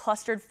call a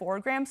clustered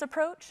 4-grams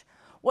approach.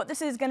 What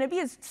this is going to be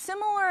is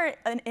similar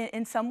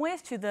in some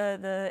ways to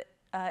the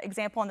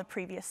example on the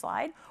previous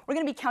slide. We're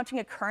going to be counting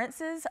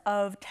occurrences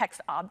of text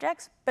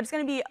objects, but it's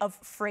going to be of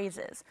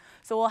phrases.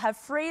 So we'll have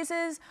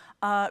phrases,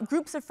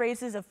 groups of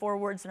phrases of 4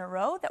 words in a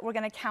row that we're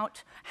going to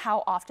count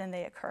how often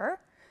they occur.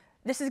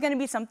 This is going to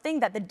be something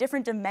that the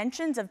different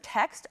dimensions of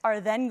text are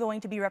then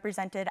going to be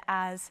represented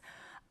as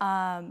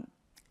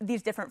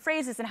these different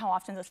phrases and how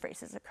often those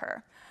phrases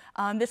occur.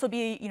 This will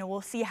be, we'll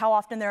see how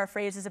often there are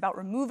phrases about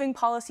removing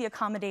policy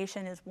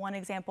accommodation is one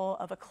example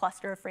of a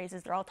cluster of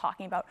phrases. They're all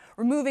talking about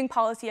removing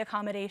policy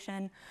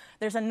accommodation.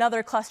 There's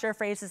another cluster of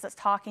phrases that's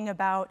talking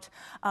about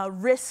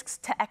risks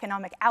to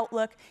economic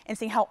outlook and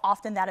seeing how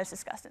often that is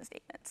discussed in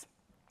statements.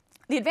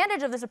 The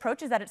advantage of this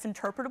approach is that it's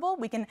interpretable.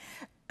 We can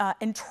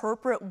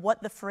interpret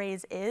what the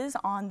phrase is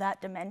on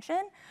that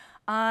dimension.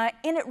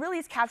 And it really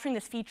is capturing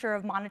this feature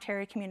of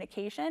monetary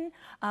communication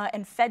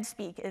and Fed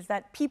speak is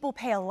that people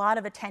pay a lot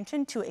of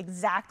attention to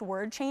exact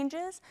word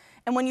changes.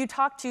 And when you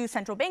talk to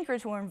central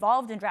bankers who are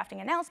involved in drafting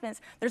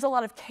announcements, there's a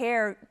lot of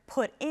care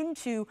put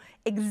into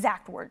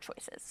exact word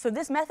choices. So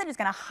this method is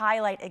going to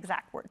highlight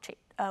exact word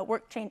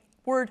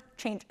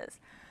changes.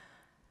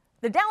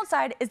 The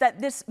downside is that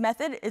this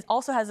method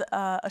also has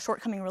a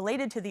shortcoming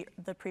related to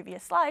the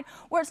previous slide,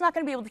 where it's not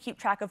going to be able to keep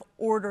track of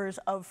orders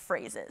of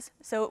phrases.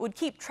 So it would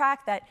keep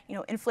track that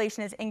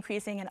inflation is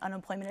increasing and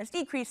unemployment is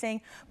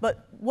decreasing,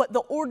 but what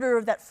the order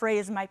of that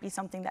phrase might be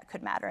something that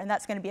could matter, and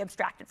that's going to be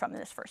abstracted from in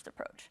this first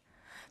approach.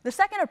 The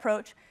second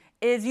approach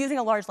is using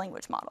a large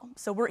language model.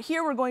 So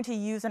we're going to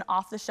use an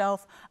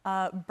off-the-shelf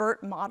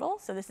BERT model.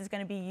 So this is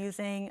going to be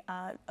using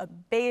a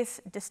base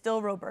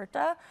Distill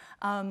Roberta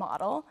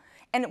model.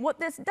 And what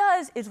this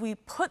does is we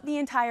put the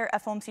entire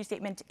FOMC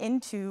statement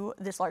into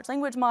this large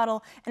language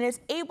model, and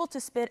it's able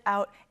to spit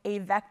out a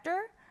vector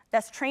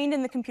that's trained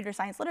in the computer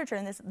science literature,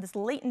 and this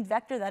latent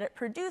vector that it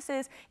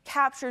produces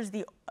captures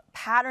the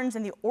patterns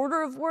in the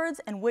order of words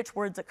and which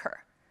words occur.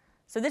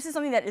 So this is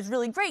something that is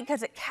really great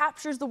because it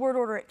captures the word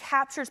order, it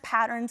captures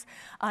patterns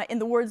in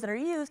the words that are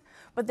used,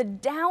 but the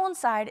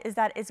downside is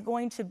that it's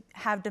going to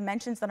have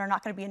dimensions that are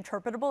not going to be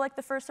interpretable like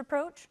the first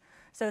approach.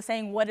 So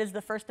saying what is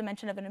the first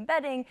dimension of an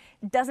embedding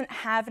doesn't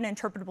have an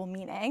interpretable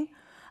meaning.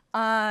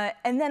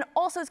 And then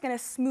also it's going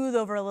to smooth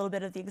over a little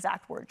bit of the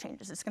exact word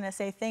changes. It's going to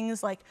say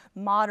things like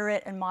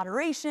moderate and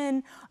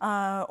moderation,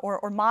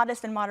 or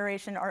modest and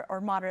moderation, or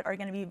moderate are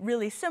going to be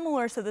really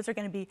similar, so those are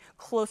going to be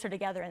closer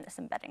together in this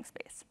embedding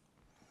space.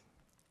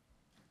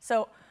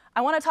 So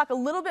I want to talk a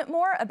little bit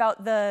more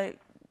about the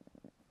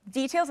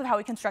details of how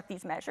we construct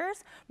these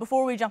measures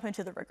before we jump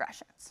into the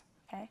regressions.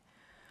 Okay?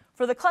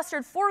 For the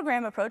clustered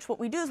foregram approach, what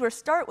we do is we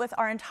start with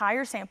our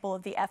entire sample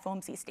of the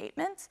FOMC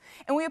statements,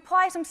 and we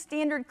apply some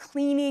standard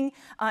cleaning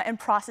and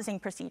processing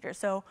procedures.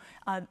 So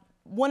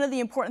one of the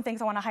important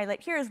things I want to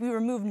highlight here is we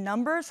remove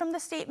numbers from the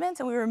statements,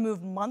 and we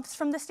remove months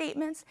from the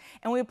statements,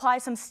 and we apply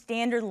some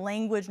standard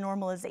language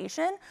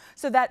normalization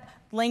so that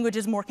language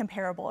is more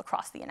comparable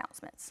across the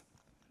announcements.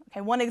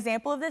 Okay, one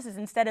example of this is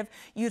instead of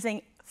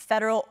using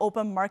Federal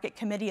Open Market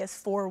Committee as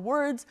 4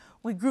 words,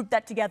 we group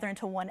that together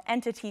into one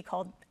entity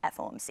called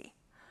FOMC.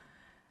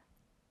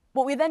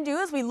 What we then do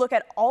is we look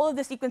at all of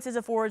the sequences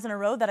of 4 words in a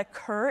row that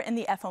occur in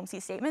the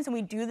FOMC statements, and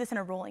we do this in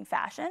a rolling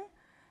fashion.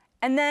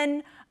 And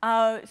then,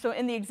 so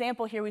in the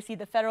example here, we see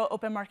the Federal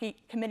Open Market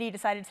Committee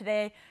decided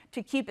today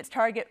to keep its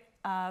target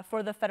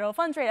for the federal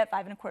funds rate at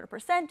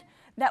 5.25%.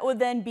 That would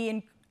then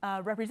be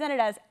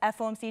represented as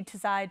FOMC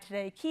decide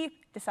today,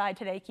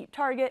 keep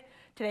target,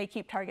 today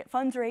keep target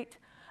funds rate,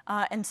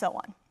 and so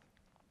on.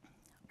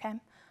 Okay.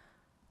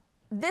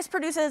 This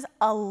produces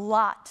a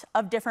lot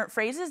of different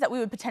phrases that we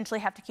would potentially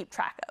have to keep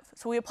track of.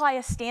 So we apply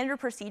a standard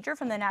procedure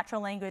from the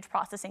natural language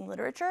processing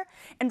literature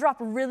and drop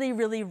really,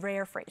 really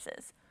rare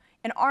phrases.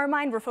 In our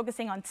mind, we're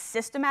focusing on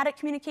systematic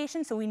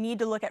communication, so we need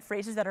to look at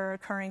phrases that are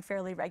occurring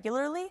fairly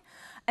regularly.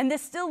 And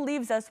this still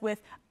leaves us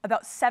with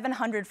about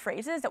 700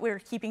 phrases that we're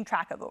keeping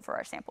track of over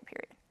our sample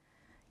period.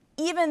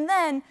 Even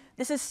then,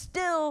 this is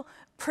still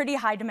pretty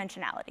high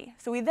dimensionality.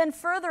 So we then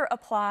further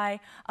apply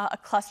a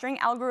clustering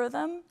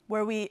algorithm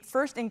where we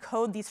first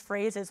encode these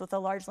phrases with a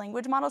large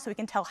language model so we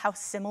can tell how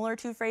similar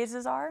 2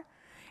 phrases are.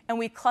 And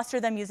we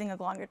cluster them using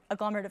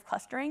agglomerative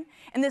clustering.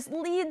 And this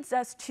leads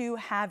us to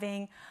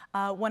having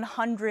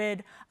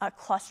 100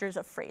 clusters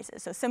of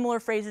phrases. So similar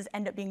phrases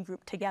end up being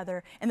grouped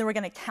together, and then we're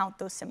going to count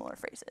those similar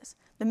phrases.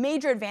 The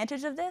major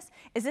advantage of this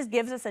is this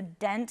gives us a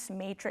dense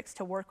matrix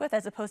to work with,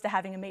 as opposed to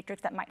having a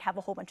matrix that might have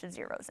a whole bunch of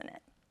zeros in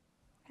it.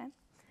 Okay?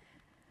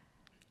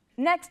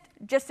 Next,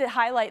 just to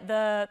highlight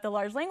the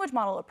large language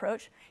model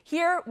approach,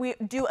 here we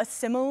do a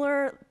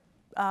similar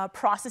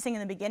processing in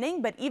the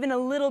beginning, but even a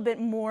little bit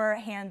more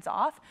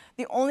hands-off.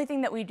 The only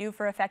thing that we do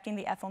for affecting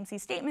the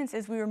FOMC statements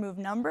is we remove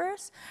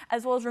numbers,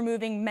 as well as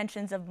removing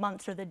mentions of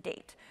months or the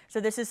date.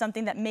 So this is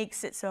something that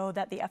makes it so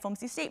that the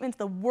FOMC statements,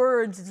 the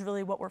words, is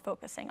really what we're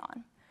focusing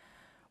on.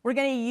 We're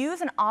going to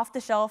use an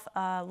off-the-shelf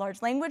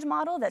large language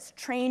model that's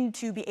trained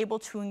to be able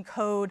to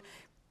encode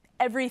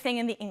everything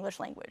in the English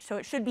language. So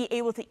it should be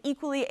able to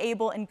equally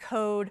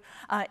encode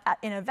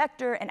in a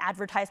vector an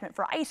advertisement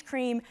for ice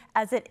cream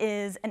as it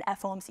is an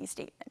FOMC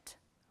statement.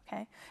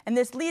 Okay? And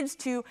this leads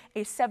to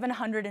a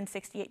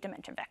 768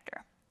 dimension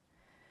vector.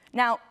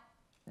 Now,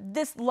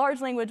 this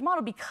large language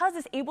model, because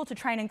it's able to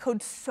try and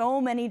encode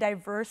so many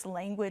diverse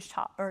language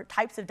or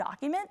types of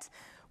documents,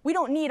 we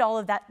don't need all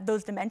of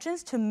those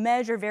dimensions to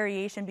measure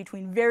variation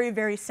between very,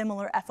 very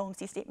similar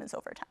FOMC statements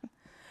over time.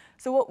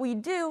 So what we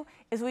do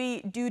is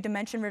we do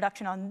dimension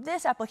reduction on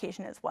this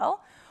application as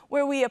well,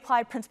 where we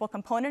apply principal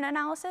component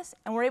analysis,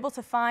 and we're able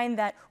to find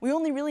that we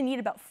only really need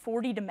about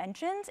 40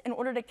 dimensions in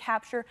order to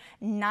capture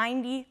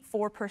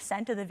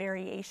 94% of the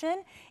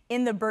variation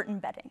in the BERT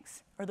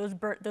embeddings, or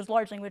those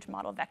large language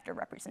model vector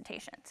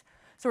representations.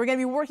 So we're going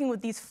to be working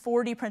with these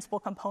 40 principal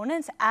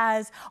components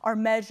as our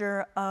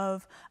measure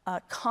of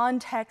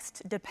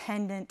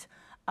context-dependent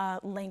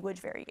language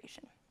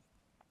variation.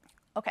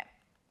 Okay,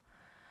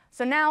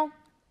 so now,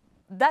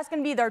 that's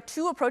going to be our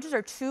 2 approaches,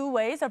 or 2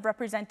 ways of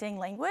representing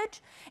language.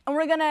 And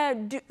we're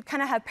going to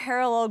kind of have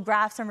parallel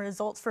graphs and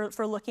results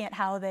for looking at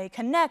how they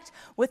connect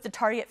with the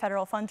target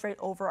federal funds rate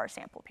over our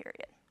sample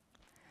period.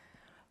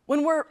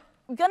 When we're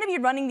going to be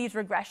running these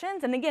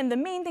regressions, and again, the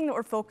main thing that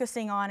we're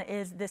focusing on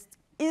is this: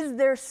 is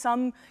there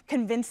some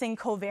convincing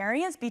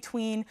covariance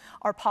between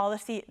our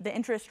policy, the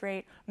interest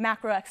rate,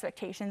 macro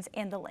expectations,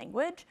 and the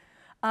language?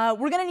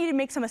 We're going to need to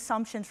make some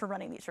assumptions for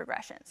running these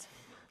regressions.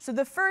 So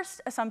the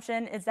first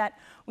assumption is that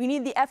we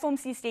need the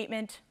FOMC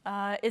statement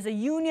is a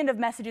union of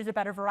messages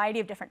about a variety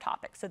of different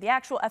topics. So the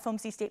actual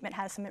FOMC statement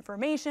has some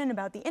information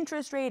about the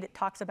interest rate. It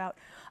talks about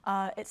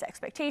its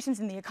expectations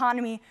in the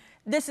economy.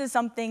 This is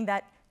something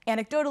that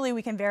anecdotally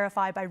we can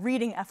verify by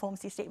reading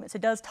FOMC statements.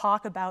 It does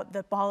talk about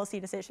the policy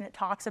decision. It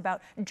talks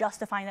about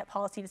justifying that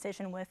policy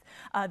decision with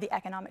the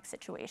economic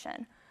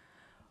situation.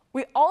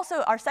 We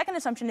also, our second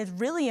assumption is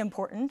really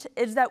important,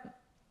 is that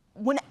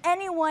when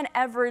anyone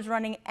ever is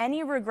running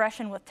any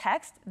regression with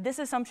text, this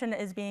assumption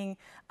is being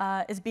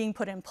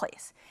put in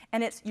place.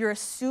 And you're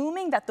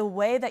assuming that the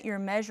way that you're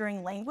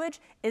measuring language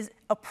is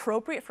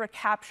appropriate for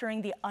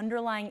capturing the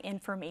underlying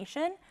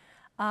information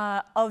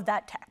of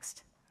that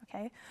text.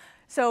 Okay?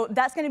 So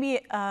that's going to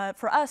be,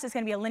 for us, it's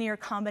going to be a linear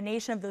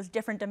combination of those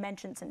different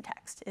dimensions in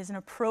text, is an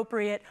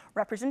appropriate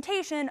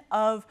representation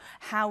of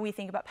how we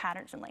think about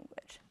patterns in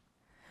language.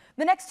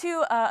 The next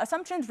 2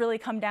 assumptions really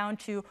come down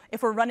to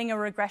if we're running a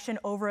regression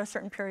over a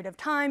certain period of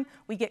time,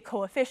 we get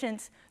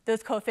coefficients.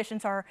 Those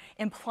coefficients are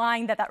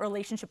implying that that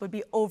relationship would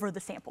be over the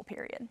sample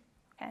period.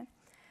 Okay?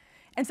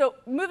 And so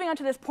moving on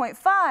to this point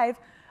 5,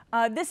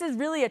 this is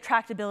really a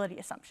tractability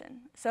assumption.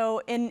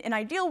 So in an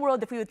ideal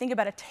world, if we would think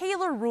about a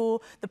Taylor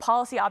rule, the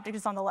policy object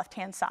is on the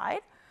left-hand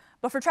side.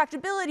 But for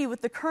tractability,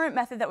 with the current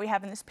method that we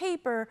have in this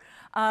paper,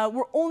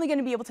 we're only going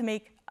to be able to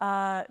make,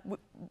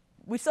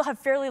 we still have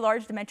fairly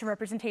large dimension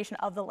representation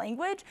of the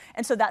language,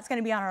 and so that's going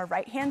to be on our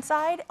right-hand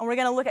side. And we're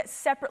going to look at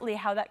separately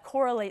how that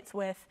correlates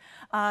with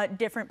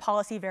different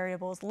policy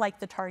variables like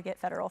the target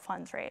federal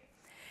funds rate.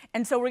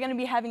 And so we're going to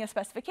be having a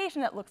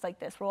specification that looks like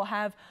this. We'll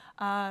have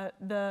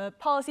the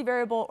policy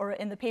variable, or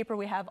in the paper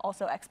we have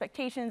also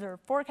expectations or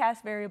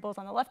forecast variables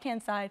on the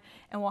left-hand side,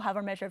 and we'll have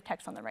our measure of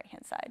text on the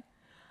right-hand side.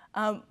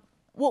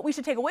 What we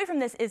should take away from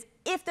this is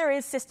if there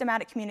is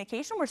systematic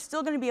communication, we're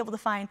still going to be able to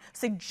find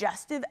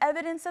suggestive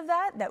evidence of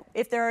that, that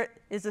if there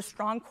is a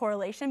strong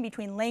correlation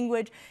between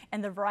language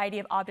and the variety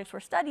of objects we're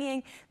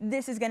studying,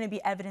 this is going to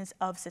be evidence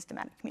of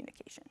systematic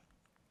communication.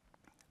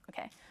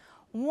 Okay.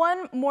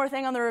 One more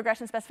thing on the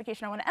regression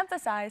specification I want to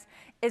emphasize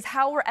is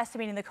how we're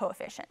estimating the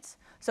coefficients.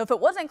 So if it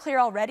wasn't clear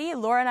already,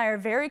 Laura and I are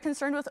very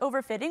concerned with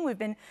overfitting. We've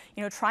been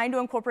trying to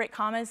incorporate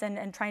commas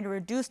and trying to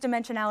reduce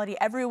dimensionality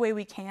every way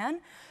we can.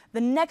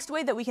 The next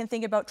way that we can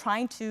think about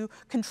trying to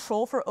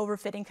control for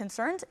overfitting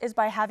concerns is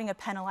by having a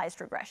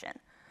penalized regression.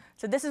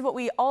 So this is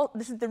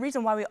the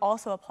reason why we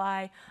also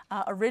apply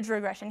a ridge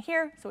regression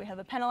here. So we have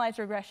a penalized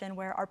regression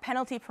where our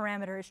penalty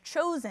parameter is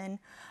chosen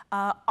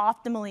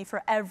optimally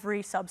for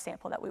every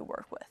subsample that we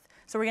work with.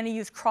 So we're going to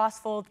use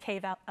cross-fold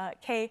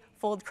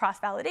K-fold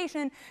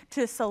cross-validation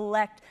to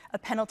select a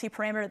penalty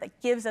parameter that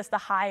gives us the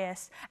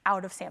highest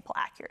out-of-sample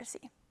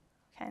accuracy.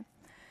 Okay.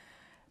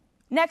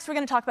 Next, we're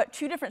going to talk about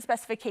two different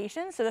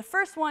specifications. So the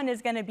first one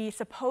is going to be,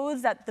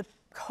 suppose that the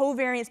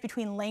covariance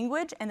between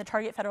language and the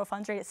target federal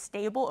funds rate is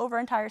stable over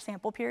an entire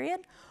sample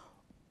period.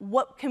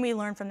 What can we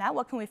learn from that?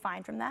 What can we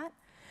find from that?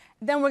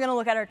 Then we're going to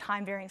look at our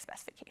time-varying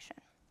specification.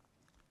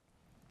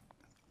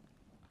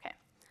 Okay.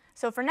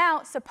 So for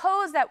now,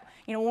 suppose that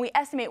when we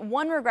estimate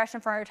one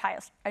regression for our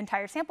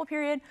entire sample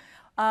period,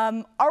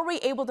 are we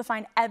able to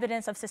find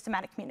evidence of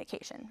systematic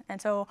communication? And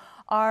so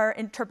our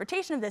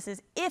interpretation of this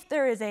is if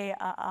there is a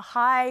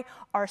high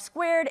R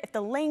squared, if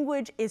the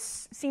language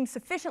seems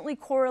sufficiently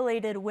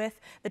correlated with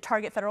the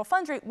target federal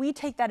funds rate, we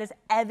take that as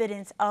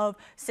evidence of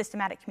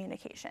systematic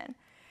communication.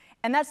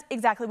 And that's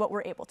exactly what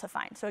we're able to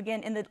find. So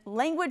again, in the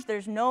language,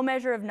 there's no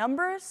measure of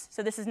numbers.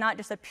 So this is not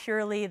just a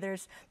purely,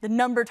 there's the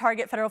number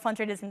target federal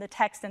funds rate is in the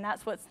text, and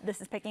that's what this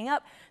is picking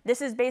up.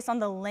 This is based on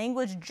the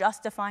language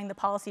justifying the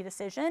policy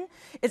decision,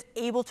 is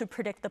able to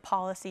predict the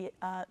policy,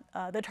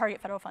 the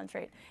target federal funds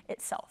rate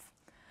itself.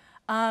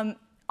 On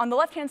the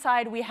left-hand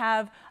side, we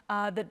have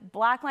the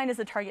black line is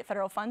the target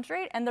federal funds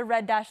rate, and the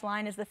red dashed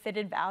line is the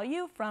fitted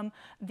value from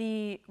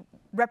the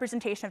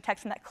representation of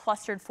text from that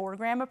clustered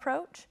 4-gram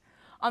approach.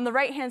 On the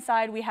right-hand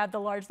side, we have the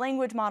large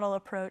language model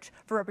approach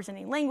for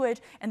representing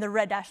language, and the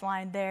red dashed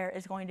line there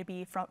is going to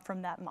be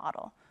from that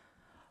model.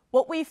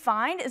 What we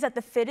find is that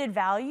the fitted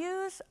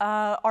values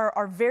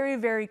are very,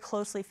 very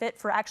closely fit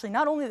for actually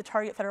not only the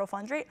target federal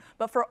funds rate,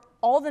 but for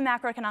all the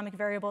macroeconomic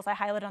variables I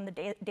highlighted on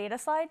the data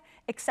slide,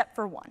 except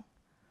for one.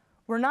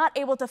 We're not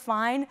able to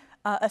find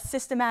a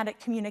systematic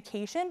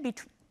communication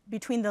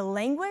between the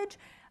language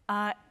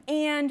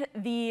and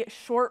the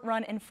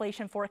short-run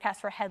inflation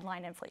forecast for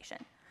headline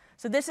inflation.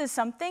 So this is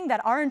something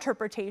that our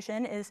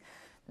interpretation is,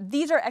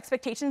 these are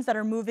expectations that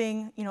are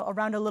moving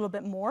around a little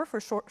bit more for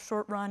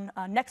short-run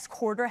next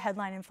quarter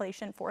headline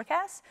inflation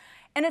forecasts.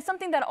 And it's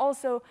something that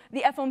also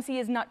the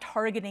FOMC is not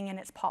targeting in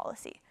its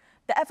policy.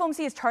 The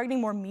FOMC is targeting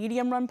more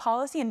medium-run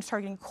policy and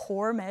targeting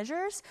core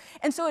measures.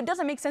 And so it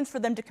doesn't make sense for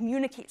them to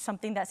communicate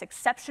something that's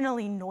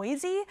exceptionally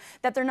noisy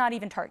that they're not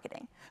even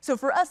targeting. So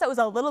for us, that was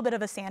a little bit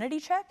of a sanity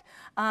check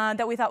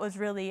that we thought was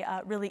really,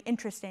 really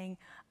interesting.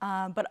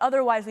 But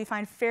otherwise, we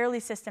find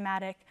fairly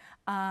systematic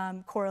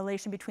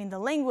correlation between the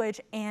language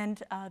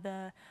and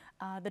the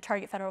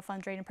target federal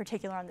funds rate, in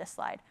particular on this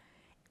slide.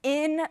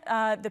 In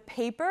the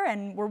paper,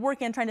 and we're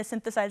working on trying to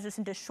synthesize this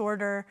into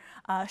shorter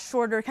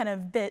kind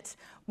of bits,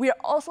 we are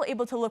also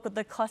able to look with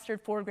the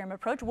clustered 4-gram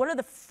approach. What are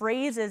the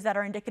phrases that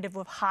are indicative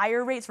of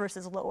higher rates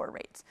versus lower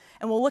rates?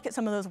 And we'll look at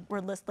some of those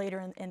word lists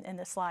later in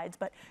the slides.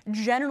 But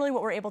generally,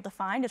 what we're able to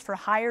find is for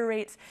higher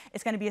rates,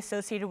 it's going to be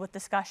associated with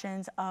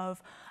discussions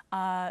of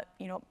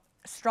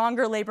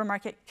stronger labor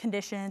market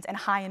conditions and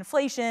high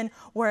inflation,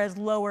 whereas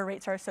lower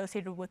rates are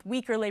associated with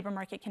weaker labor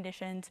market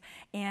conditions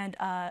and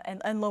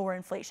lower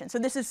inflation. So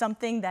this is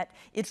something that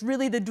it's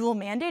really the dual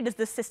mandate is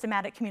the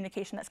systematic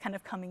communication that's kind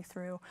of coming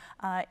through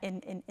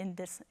in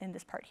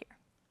this part here.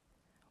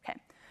 Okay.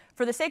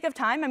 For the sake of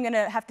time, I'm going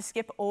to have to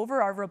skip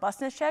over our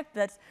robustness check.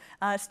 That's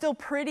still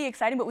pretty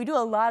exciting, but we do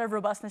a lot of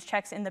robustness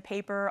checks in the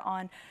paper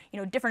on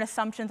different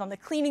assumptions on the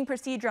cleaning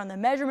procedure, on the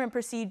measurement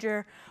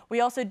procedure.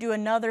 We also do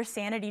another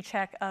sanity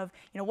check of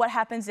what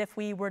happens if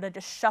we were to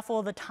just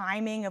shuffle the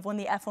timing of when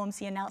the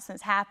FOMC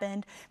announcements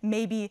happened.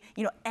 Maybe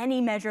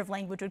any measure of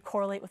language would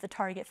correlate with the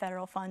target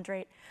federal funds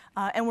rate,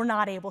 and we're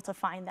not able to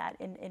find that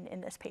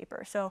in this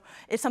paper. So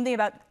it's something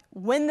about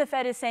when the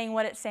Fed is saying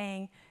what it's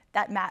saying,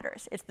 that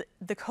matters. It's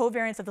the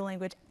covariance of the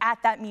language at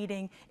that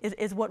meeting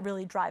is what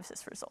really drives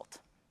this result.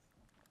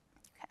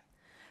 Okay.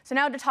 So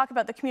now to talk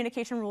about the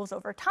communication rules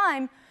over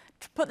time,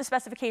 to put the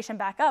specification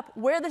back up,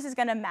 where this is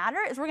going to matter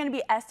is we're going to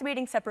be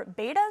estimating separate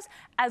betas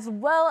as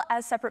well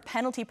as separate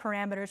penalty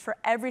parameters for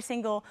every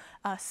single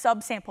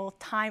subsample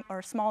time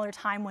or smaller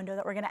time window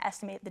that we're going to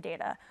estimate the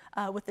data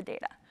with the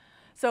data.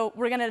 So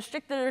we're going to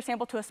restrict the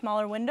sample to a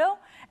smaller window,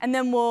 and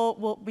then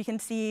we can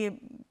see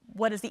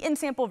what does the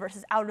in-sample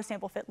versus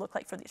out-of-sample fit look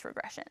like for these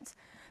regressions.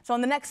 So on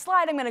the next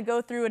slide, I'm going to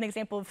go through an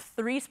example of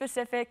 3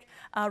 specific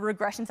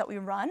regressions that we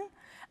run.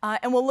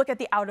 And we'll look at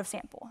the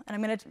out-of-sample. And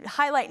I'm going to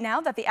highlight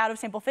now that the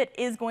out-of-sample fit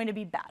is going to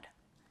be bad.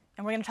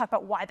 And we're going to talk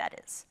about why that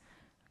is.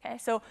 Okay,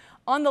 so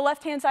on the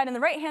left-hand side and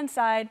the right-hand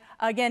side,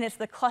 again, it's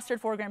the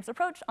clustered 4 grams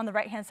approach. On the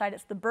right-hand side,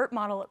 it's the BERT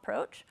model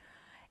approach.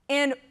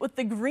 And with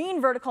the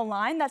green vertical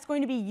line, that's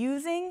going to be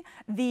using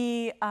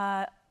the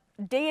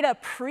data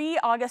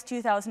pre-August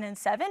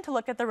 2007 to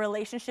look at the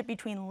relationship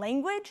between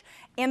language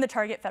and the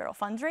target federal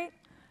funds rate.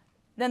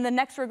 Then the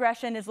next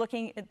regression is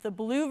looking at the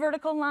blue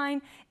vertical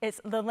line. It's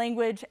the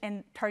language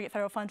and target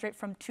federal funds rate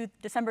from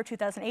December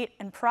 2008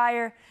 and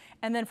prior.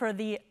 And then for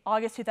the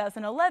August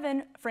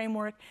 2011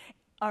 framework,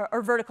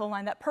 or vertical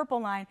line, that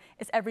purple line,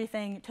 is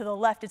everything to the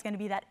left is going to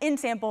be that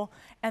in-sample,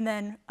 and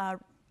then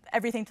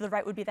everything to the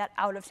right would be that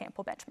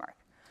out-of-sample benchmark.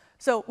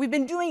 So we've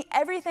been doing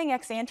everything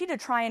ex ante to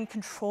try and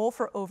control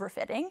for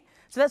overfitting.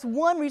 So that's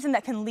one reason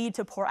that can lead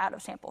to poor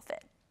out-of-sample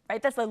fit.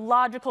 Right? That's a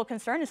logical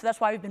concern, and so that's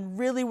why we've been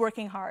really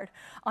working hard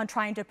on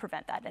trying to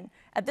prevent that. And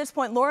at this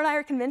point, Laura and I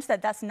are convinced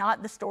that that's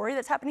not the story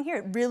that's happening here.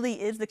 It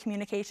really is the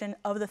communication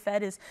of the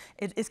Fed is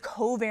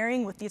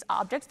co-varying with these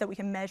objects that we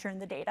can measure in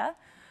the data.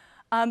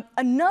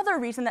 Another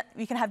reason that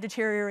we can have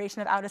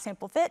deterioration of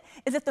out-of-sample fit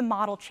is if the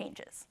model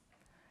changes.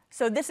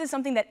 So this is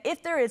something that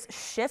if there is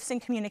shifts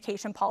in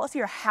communication policy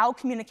or how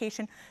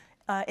communication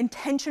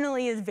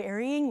intentionally is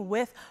varying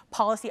with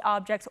policy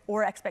objects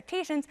or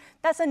expectations,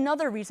 that's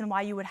another reason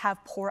why you would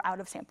have poor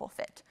out-of-sample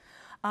fit.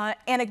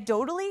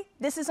 Anecdotally,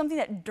 this is something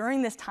that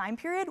during this time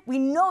period, we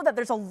know that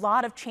there's a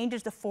lot of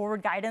changes to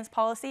forward guidance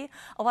policy,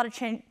 a lot of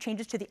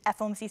changes to the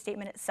FOMC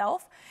statement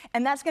itself,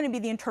 and that's going to be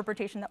the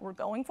interpretation that we're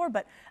going for.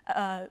 But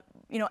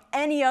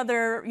any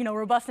other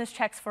robustness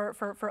checks for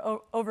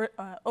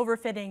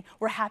overfitting,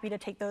 we're happy to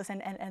take those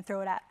and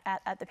throw it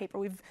at the paper.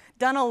 We've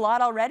done a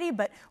lot already,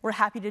 but we're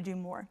happy to do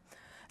more.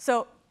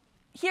 So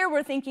here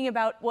we're thinking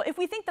about, well, if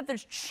we think that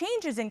there's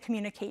changes in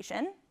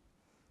communication,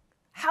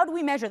 how do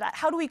we measure that?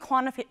 How do we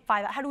quantify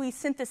that? How do we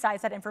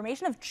synthesize that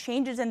information of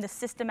changes in the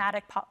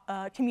systematic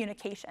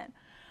communication?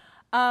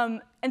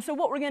 And so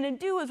what we're going to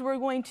do is we're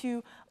going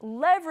to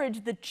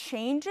leverage the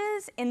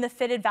changes in the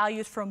fitted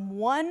values from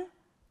one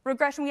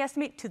regression we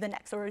estimate to the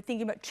next. So we're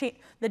thinking about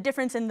the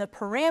difference in the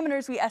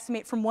parameters we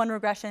estimate from one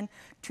regression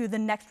to the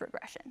next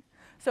regression.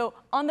 So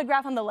on the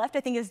graph on the left, I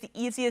think is the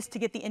easiest to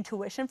get the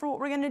intuition for what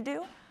we're going to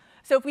do.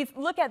 So if we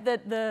look at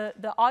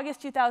the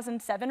August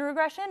 2007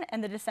 regression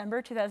and the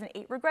December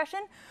 2008 regression,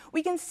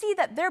 we can see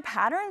that their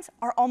patterns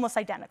are almost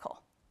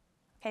identical.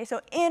 Okay, so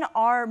in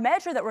our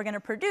measure that we're going to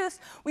produce,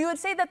 we would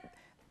say that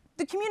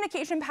the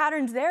communication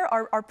patterns there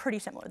are pretty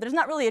similar. There's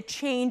not really a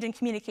change in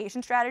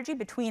communication strategy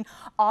between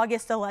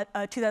August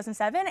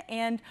 2007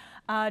 and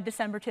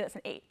December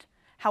 2008.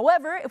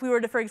 However, if we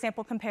were to, for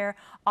example, compare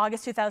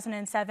August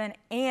 2007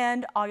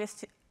 and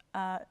August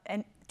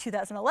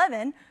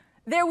 2011,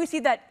 there we see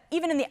that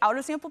even in the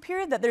out-of-sample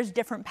period, that there's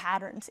different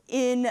patterns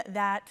in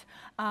that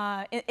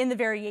in the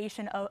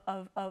variation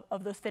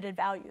of those fitted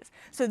values.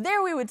 So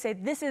there we would say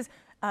this is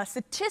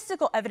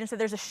statistical evidence that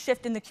there's a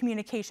shift in the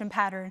communication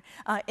pattern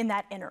in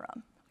that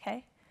interim.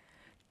 Okay?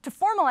 To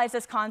formalize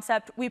this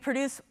concept, we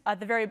produce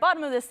at the very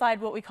bottom of this slide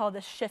what we call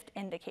the shift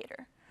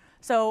indicator.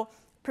 So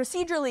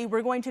procedurally,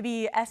 we're going to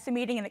be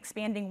estimating an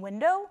expanding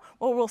window,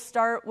 where we'll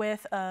start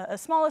with a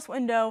smallest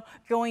window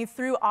going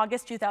through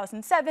August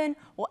 2007.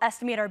 We'll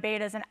estimate our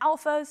betas and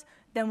alphas.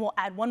 Then we'll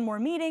add one more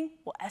meeting.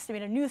 We'll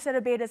estimate a new set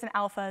of betas and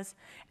alphas.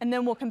 And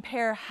then we'll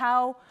compare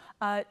how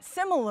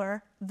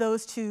similar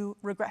those two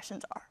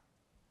regressions are.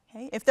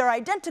 Okay? If they're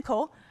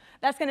identical,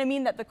 that's going to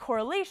mean that the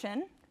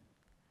correlation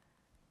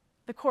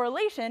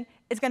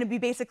is going to be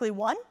basically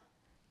 1.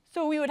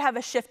 So we would have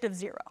a shift of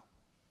 0.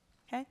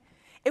 Okay?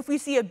 If we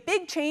see a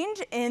big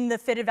change in the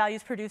fitted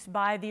values produced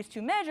by these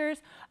two measures,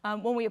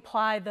 when we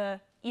apply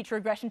each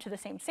regression to the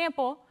same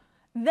sample,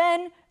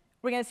 then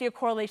we're going to see a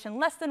correlation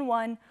less than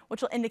 1,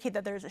 which will indicate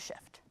that there's a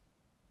shift.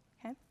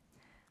 Okay?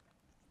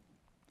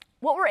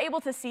 What we're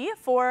able to see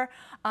for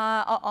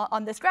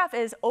on this graph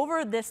is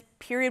over this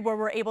period where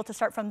we're able to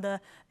start from the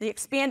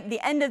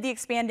end of the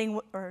expanding,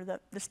 or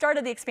the start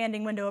of the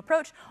expanding window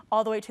approach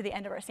all the way to the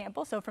end of our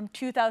sample. So from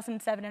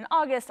 2007 in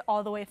August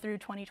all the way through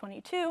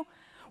 2022.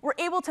 We're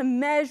able to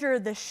measure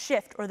the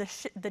shift or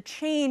the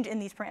change in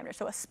these parameters.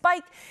 So a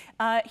spike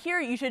here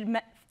you should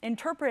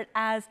interpret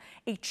as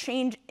a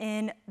change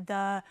in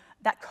that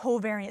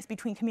covariance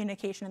between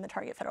communication and the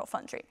target federal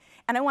funds rate.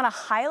 And I want to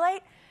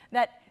highlight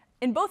that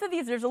in both of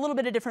these, there's a little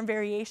bit of different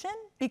variation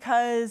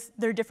because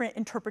there are different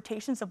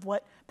interpretations of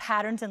what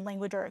patterns in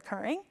language are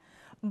occurring.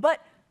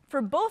 But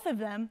for both of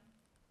them,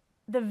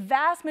 the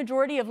vast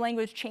majority of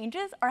language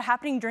changes are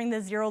happening during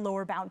the 0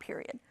 lower bound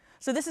period.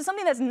 So this is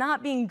something that's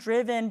not being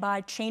driven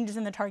by changes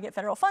in the target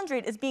federal funds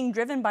rate. It's being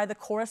driven by the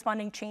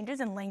corresponding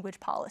changes in language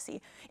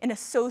policy in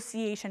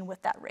association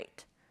with that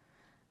rate.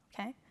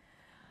 Okay.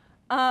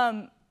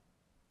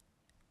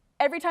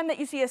 Every time that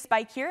you see a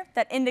spike here,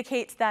 that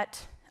indicates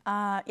that,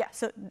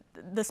 so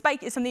the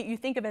spike is something that you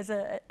think of as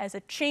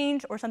a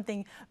change or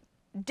something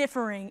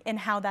differing in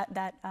how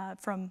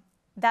from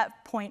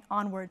that point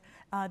onward,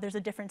 there's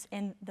a difference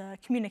in the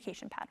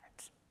communication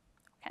patterns.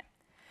 Okay.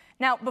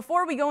 Now,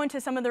 before we go into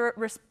some of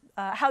the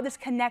how this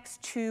connects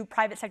to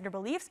private sector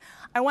beliefs,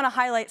 I want to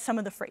highlight some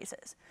of the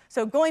phrases.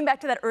 So going back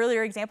to that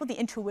earlier example, the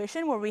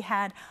intuition, where we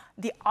had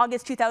the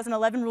August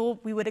 2011 rule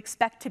we would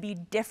expect to be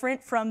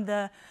different from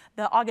the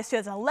August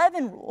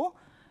 2011 rule,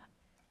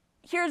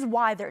 here's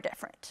why they're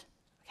different,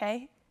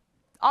 okay?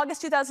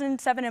 August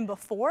 2007 and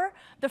before,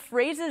 the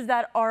phrases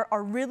that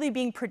are really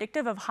being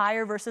predictive of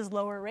higher versus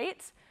lower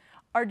rates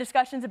are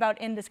discussions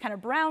about, in this kind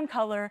of brown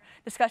color,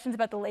 discussions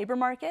about the labor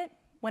market.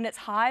 When it's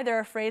high, there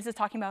are phrases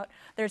talking about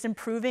there's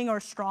improving or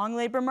strong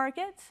labor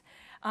markets.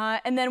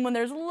 And then when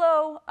there's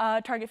low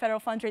target federal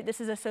funds rate, this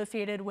is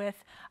associated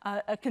with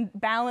a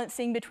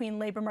balancing between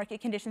labor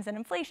market conditions and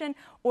inflation,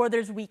 or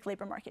there's weak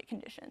labor market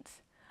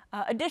conditions.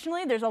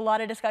 Additionally, there's a lot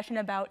of discussion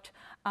about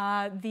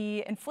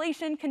the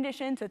inflation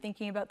condition, so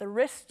thinking about the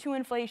risks to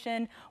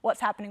inflation,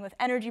 what's happening with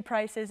energy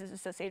prices is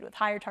associated with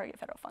higher target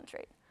federal funds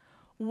rate.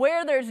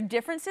 Where there's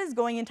differences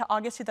going into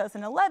August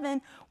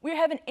 2011, we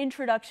have an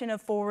introduction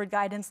of forward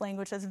guidance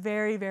language that's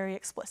very, very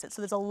explicit.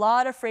 So there's a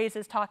lot of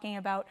phrases talking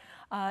about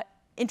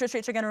interest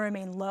rates are going to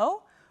remain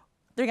low.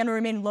 They're going to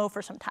remain low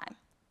for some time.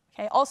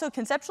 Okay. Also,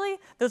 conceptually,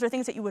 those are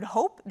things that you would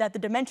hope that the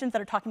dimensions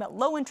that are talking about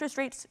low interest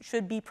rates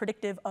should be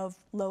predictive of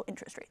low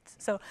interest rates.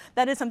 So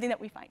that is something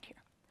that we find here.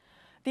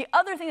 The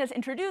other thing that's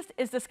introduced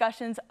is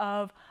discussions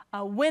of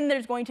when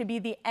there's going to be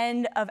the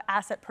end of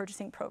asset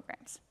purchasing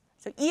programs.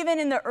 So even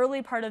in the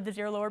early part of the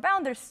zero lower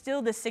bound, there's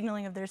still this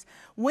signaling of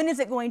when is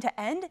it going to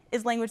end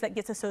is language that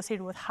gets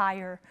associated with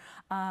higher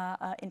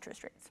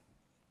interest rates.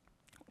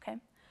 Okay.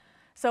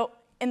 So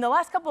in the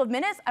last couple of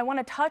minutes, I want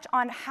to touch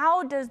on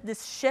how does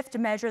this shift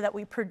measure that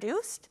we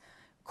produced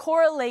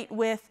correlate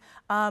with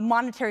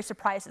monetary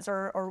surprises,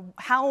 or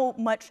how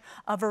much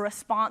of a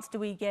response do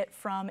we get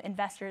from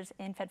investors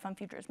in Fed fund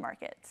futures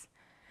markets.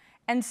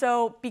 And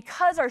so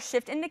because our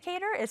shift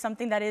indicator is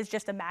something that is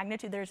just a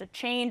magnitude, there's a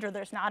change or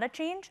there's not a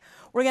change,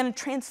 we're going to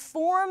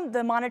transform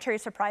the monetary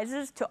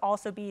surprises to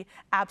also be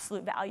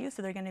absolute value.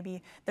 So they're going to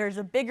be, there's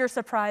a bigger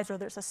surprise or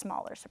there's a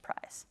smaller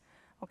surprise.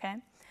 Okay?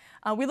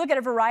 We look at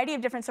a variety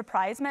of different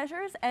surprise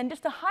measures, and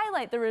just to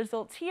highlight the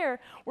results here,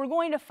 we're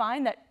going to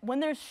find that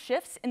when there's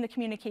shifts in the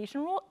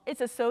communication rule,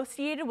 it's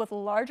associated with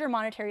larger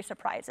monetary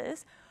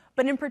surprises,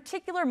 but in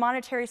particular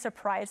monetary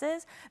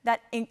surprises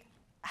that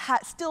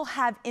still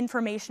have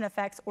information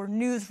effects or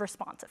news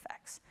response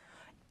effects.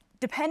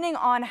 Depending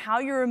on how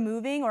you're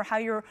removing or how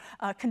you're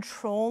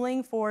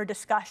controlling for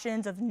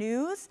discussions of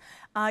news,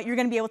 you're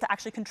going to be able to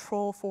actually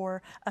control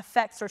for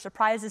effects or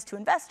surprises to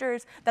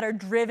investors that are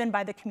driven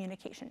by the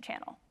communication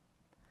channel.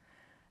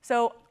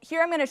 So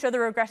here I'm going to show the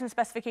regression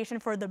specification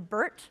for the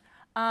BERT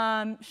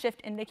shift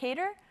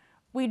indicator.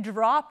 We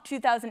dropped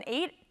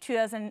 2008,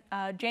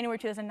 January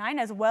 2009,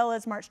 as well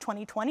as March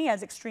 2020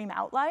 as extreme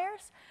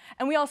outliers.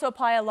 And we also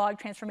apply a log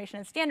transformation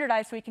and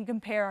standardize so we can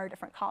compare our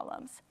different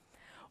columns.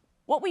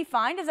 What we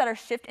find is that our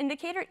shift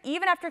indicator,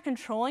 even after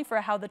controlling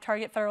for how the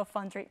target federal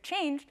funds rate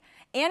changed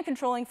and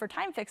controlling for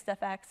time-fixed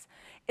effects,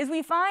 is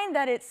we find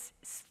that it's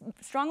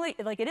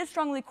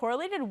strongly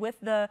correlated with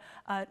the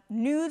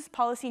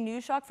policy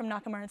news shock from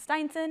Nakamura and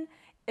Steinson.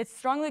 It's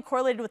strongly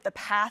correlated with the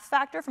path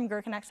factor from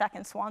Gerkenek, Sack,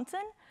 and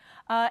Swanson.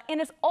 And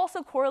it's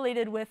also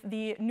correlated with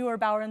the Neuer,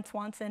 Bauer, and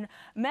Swanson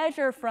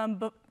measure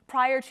from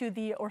prior to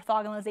the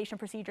orthogonalization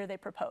procedure they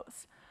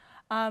propose.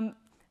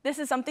 This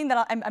is something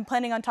that I'm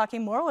planning on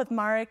talking more with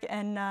Marek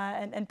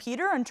and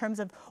Peter in terms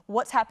of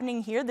what's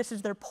happening here. This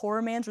is their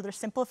poor man's or their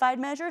simplified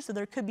measure, so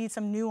there could be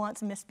some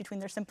nuance missed between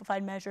their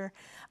simplified measure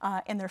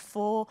and their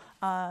full,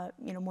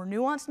 more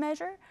nuanced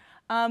measure.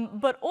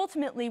 But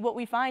ultimately, what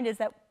we find is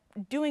that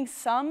doing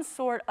some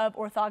sort of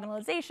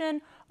orthogonalization,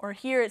 or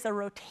here it's a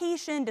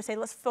rotation to say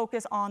let's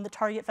focus on the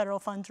target federal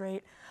funds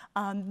rate,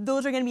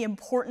 those are going to be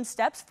important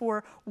steps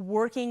for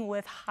working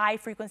with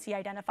high-frequency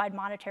identified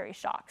monetary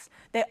shocks.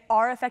 They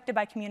are affected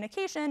by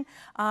communication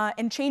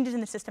and changes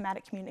in the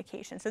systematic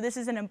communication. So this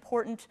is an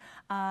important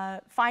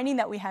finding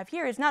that we have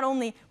here, is not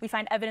only we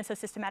find evidence of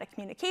systematic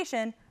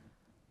communication,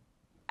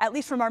 at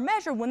least from our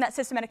measure, when that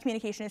systematic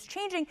communication is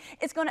changing,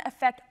 it's going to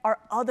affect our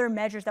other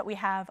measures that we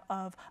have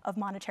of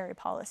monetary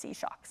policy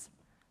shocks.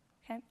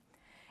 Okay?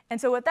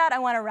 And so with that, I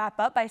want to wrap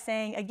up by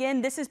saying,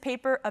 again, this is a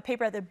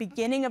paper at the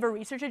beginning of a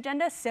research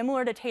agenda,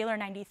 similar to Taylor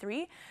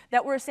 93,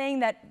 that we're saying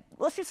that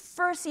let's just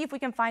first see if we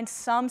can find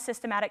some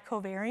systematic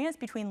covariance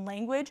between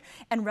language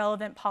and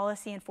relevant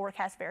policy and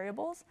forecast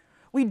variables.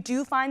 We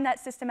do find that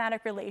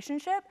systematic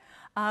relationship.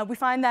 We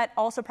find that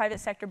also private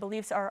sector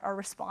beliefs are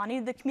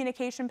responding to the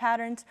communication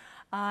patterns.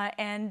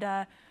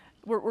 And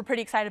we're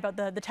pretty excited about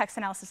the text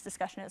analysis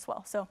discussion as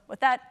well. So with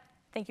that,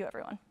 thank you,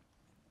 everyone.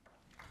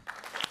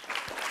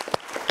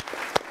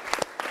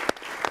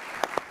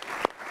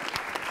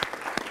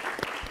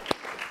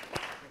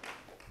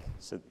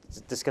 So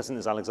discussant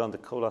is Alexandre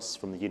Kohlhas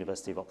from the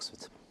University of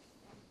Oxford.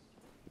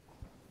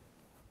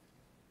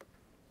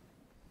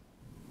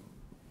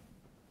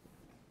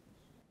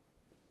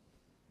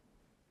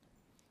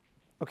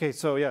 Okay,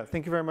 so yeah,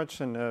 thank you very much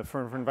and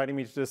for inviting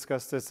me to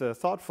discuss this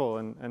thoughtful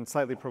and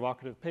slightly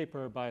provocative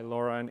paper by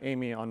Laura and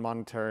Amy on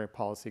monetary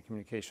policy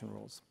communication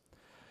rules.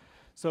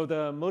 So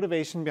the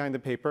motivation behind the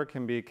paper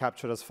can be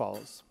captured as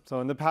follows. So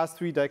in the past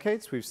 3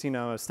 decades, we've seen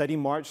a steady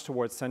march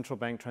towards central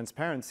bank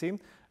transparency,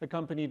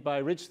 accompanied by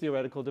rich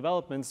theoretical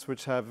developments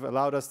which have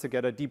allowed us to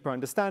get a deeper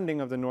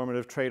understanding of the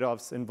normative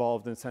trade-offs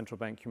involved in central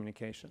bank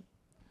communication.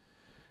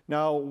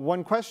 Now,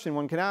 one question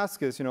one can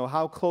ask is,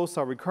 how close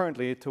are we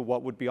currently to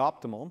what would be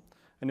optimal?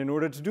 And in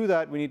order to do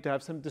that, we need to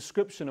have some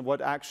description of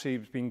what actually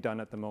is being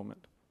done at the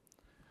moment.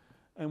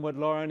 And what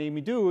Laura and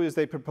Amy do is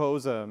they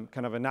propose a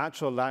kind of a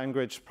natural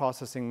language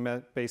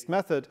processing-based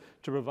method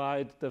to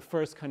provide the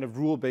first kind of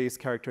rule-based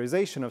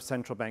characterization of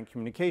central bank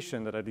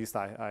communication that at least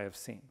I have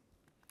seen.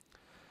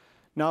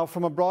 Now,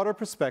 from a broader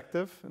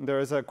perspective, there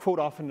is a quote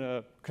often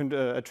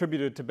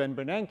attributed to Ben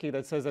Bernanke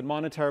that says that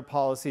monetary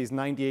policy is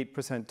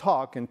 98%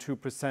 talk and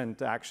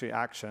 2% actually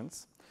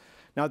actions.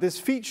 Now, this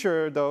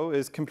feature, though,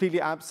 is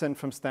completely absent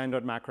from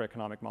standard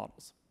macroeconomic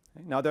models.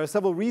 Now, there are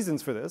several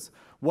reasons for this.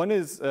 One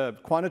is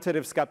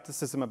quantitative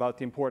skepticism about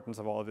the importance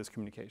of all of this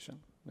communication.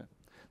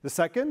 The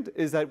second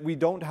is that we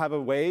don't have a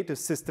way to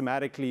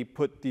systematically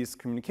put this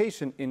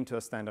communication into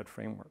a standard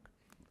framework.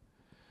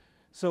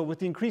 So with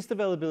the increased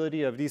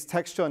availability of these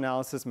textual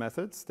analysis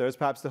methods, there's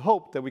perhaps the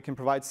hope that we can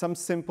provide some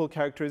simple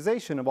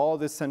characterization of all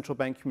this central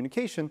bank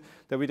communication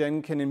that we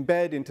then can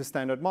embed into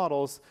standard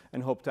models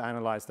and hope to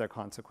analyze their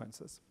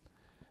consequences.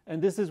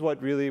 And this is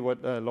what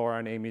Laura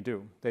and Amy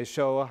do. They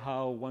show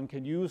how one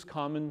can use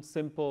common,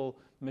 simple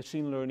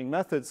machine learning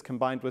methods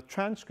combined with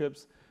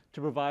transcripts to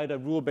provide a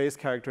rule-based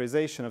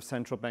characterization of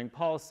central bank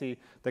policy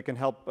that can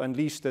help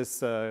unleash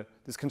this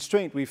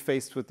constraint we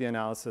faced with the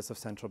analysis of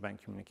central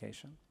bank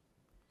communication.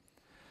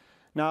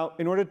 Now,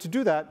 in order to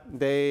do that,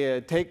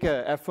 they take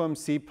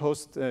FOMC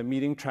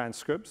post-meeting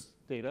transcripts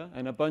data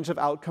and a bunch of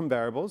outcome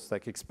variables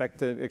like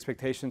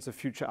expectations of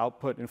future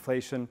output,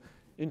 inflation,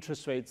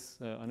 interest rates,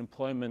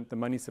 unemployment, the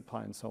money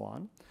supply, and so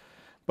on.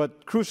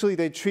 But crucially,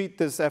 they treat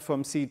this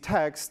FOMC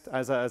text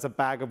as a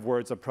bag of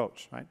words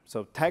approach, right?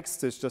 So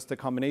text is just a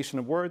combination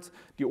of words.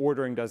 The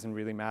ordering doesn't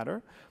really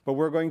matter. But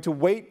we're going to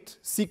weight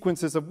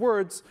sequences of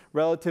words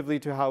relatively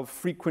to how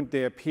frequent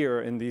they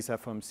appear in these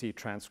FOMC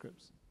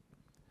transcripts.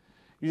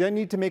 You then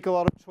need to make a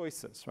lot of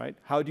choices, right?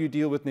 How do you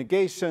deal with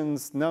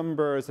negations,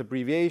 numbers,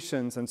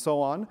 abbreviations, and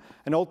so on?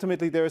 And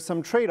ultimately, there is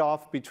some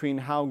trade-off between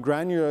how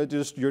granular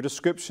your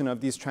description of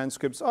these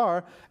transcripts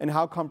are and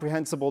how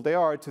comprehensible they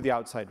are to the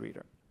outside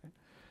reader.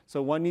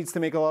 So one needs to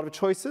make a lot of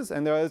choices,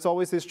 and there is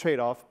always this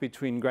trade-off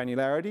between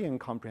granularity and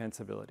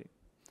comprehensibility.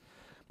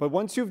 But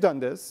once you've done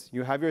this,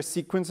 you have your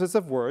sequences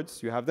of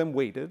words, you have them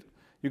weighted.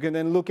 You can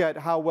then look at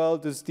how well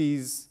does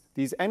these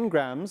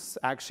n-grams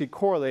actually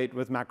correlate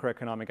with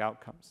macroeconomic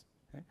outcomes.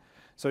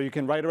 So you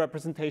can write a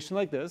representation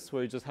like this,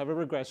 where you just have a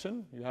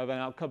regression. You have an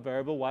outcome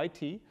variable,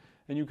 yt,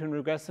 and you can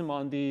regress them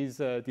on these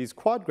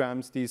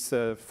quadgrams, these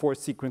 4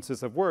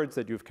 sequences of words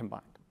that you've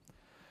combined.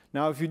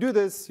 Now, if you do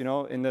this,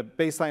 in the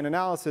baseline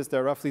analysis, there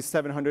are roughly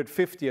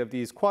 750 of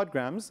these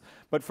quadgrams.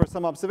 But for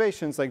some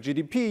observations, like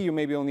GDP, you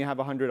maybe only have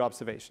 100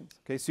 observations.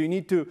 Okay, so you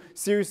need to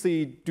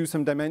seriously do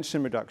some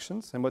dimension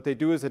reductions. And what they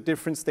do is at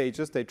different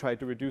stages, they try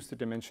to reduce the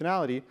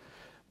dimensionality.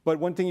 But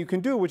one thing you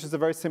can do, which is a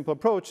very simple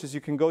approach, is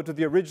you can go to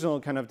the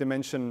original kind of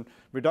dimension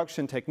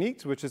reduction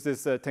techniques, which is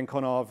this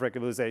Tenkonov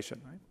regularization,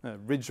 right?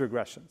 Ridge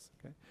regressions.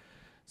 Okay?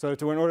 So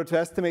in order to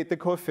estimate the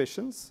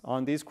coefficients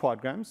on these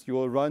quadgrams, you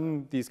will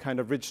run these kind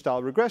of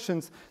ridge-style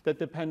regressions that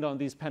depend on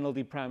these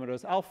penalty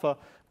parameters alpha,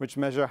 which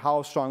measure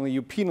how strongly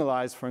you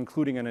penalize for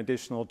including an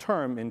additional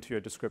term into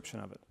your description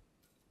of it.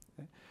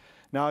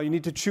 Now, you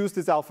need to choose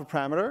this alpha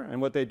parameter,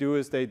 and what they do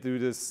is they do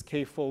this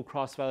k-fold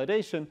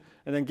cross-validation,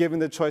 and then given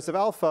the choice of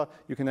alpha,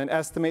 you can then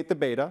estimate the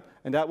beta,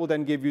 and that will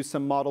then give you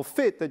some model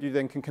fit that you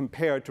then can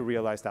compare to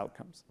realized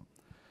outcomes.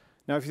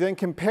 Now, if you then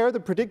compare the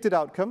predicted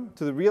outcome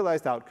to the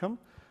realized outcome,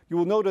 you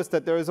will notice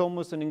that there is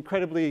almost an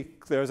incredibly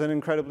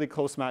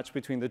close match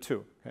between the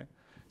two. Okay?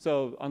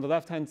 So on the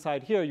left-hand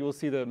side here, you will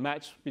see the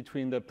match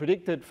between the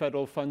predicted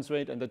federal funds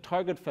rate and the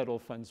target federal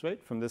funds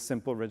rate from this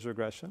simple ridge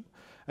regression.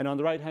 And on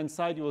the right-hand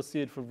side, you will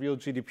see it for real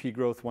GDP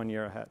growth 1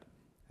 year ahead.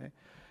 Okay?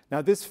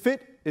 Now, this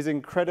fit is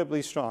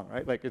incredibly strong,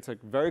 right? Like, it's a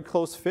very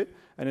close fit,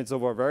 and it's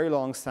over a very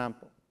long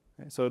sample.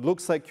 Okay? So it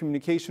looks like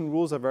communication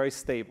rules are very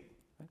stable.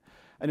 Okay?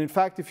 And in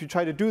fact, if you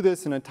try to do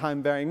this in a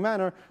time-varying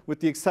manner, with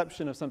the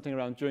exception of something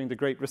around during the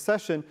Great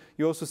Recession,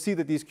 you also see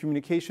that these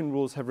communication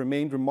rules have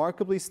remained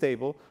remarkably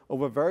stable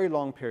over very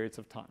long periods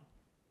of time.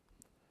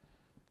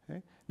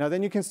 Okay? Now,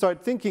 then you can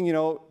start thinking,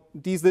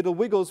 these little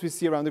wiggles we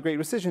see around the Great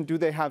Recession, do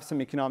they have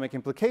some economic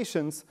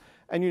implications?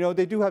 And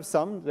they do have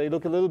some. They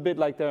look a little bit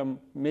like there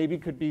maybe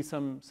could be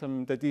some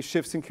that these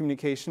shifts in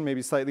communication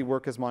maybe slightly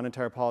work as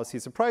monetary policy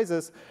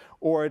surprises,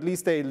 or at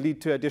least they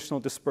lead to additional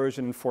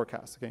dispersion in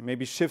forecasts. Okay?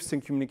 Maybe shifts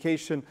in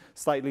communication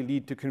slightly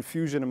lead to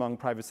confusion among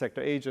private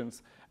sector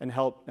agents and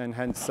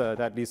hence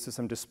that leads to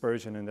some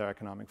dispersion in their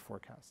economic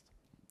forecast.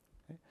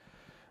 Okay?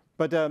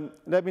 But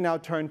let me now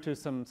turn to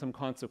some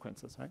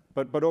consequences. Right?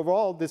 But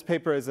overall, this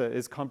paper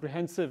is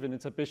comprehensive in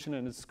its ambition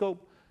and its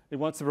scope. It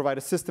wants to provide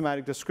a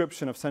systematic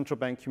description of central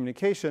bank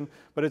communication,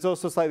 but it's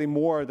also slightly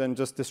more than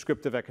just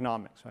descriptive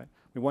economics. Right?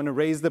 We want to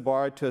raise the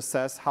bar to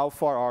assess how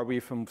far are we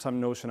from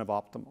some notion of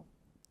optimal.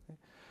 Okay?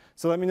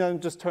 So let me now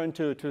just turn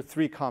to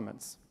 3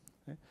 comments.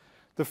 Okay?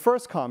 The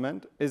first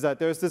comment is that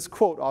there's this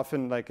quote,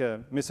 often like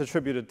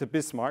misattributed to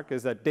Bismarck,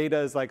 is that data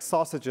is like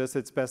sausages,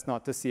 it's best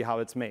not to see how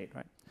it's made.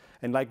 Right?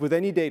 And like with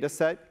any data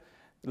set,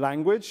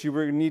 language, you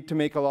will need to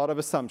make a lot of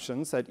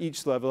assumptions at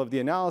each level of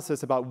the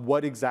analysis about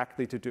what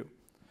exactly to do.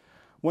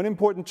 One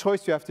important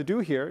choice you have to do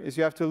here is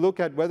you have to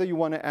look at whether you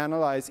want to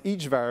analyze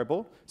each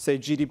variable, say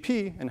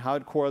GDP, and how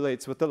it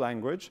correlates with the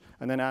language,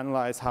 and then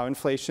analyze how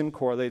inflation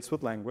correlates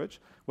with language,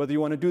 whether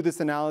you want to do this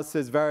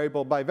analysis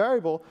variable by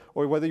variable,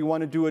 or whether you want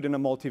to do it in a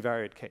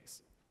multivariate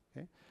case.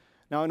 Okay?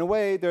 Now, in a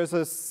way, there's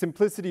a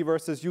simplicity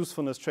versus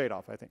usefulness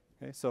trade-off, I think.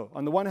 Okay? So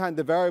on the one hand,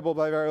 the variable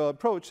by variable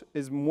approach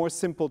is more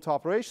simple to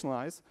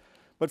operationalize,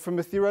 but from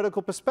a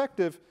theoretical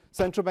perspective,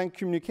 central bank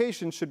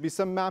communication should be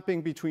some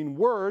mapping between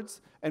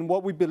words and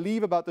what we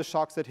believe about the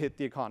shocks that hit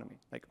the economy.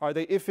 Like, are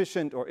they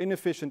efficient or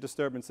inefficient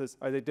disturbances?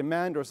 Are they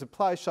demand or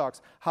supply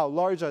shocks? How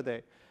large are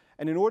they?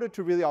 And in order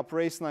to really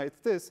operationalize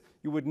this,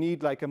 you would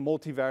need like a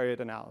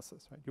multivariate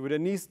analysis. Right? You would at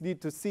least need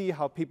to see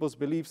how people's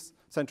beliefs,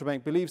 central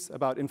bank beliefs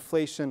about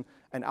inflation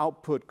and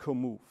output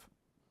co-move.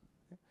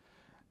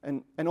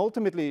 Okay? And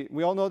ultimately,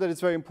 we all know that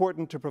it's very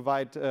important to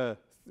provide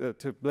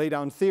to lay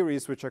down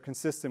theories which are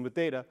consistent with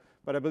data,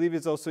 but I believe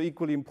it's also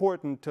equally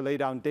important to lay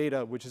down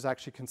data which is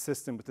actually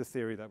consistent with the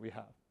theory that we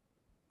have.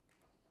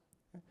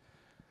 Okay.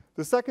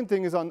 The second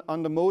thing is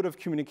on the mode of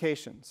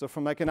communication. So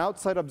from like an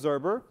outside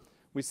observer,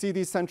 we see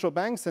these central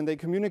banks and they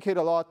communicate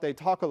a lot, they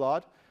talk a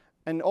lot,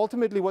 and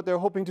ultimately what they're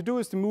hoping to do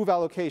is to move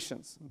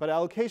allocations. But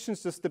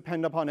allocations just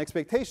depend upon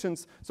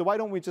expectations, so why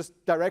don't we just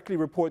directly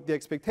report the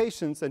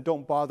expectations and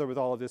don't bother with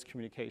all of this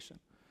communication?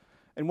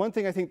 And one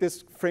thing I think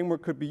this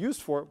framework could be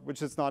used for,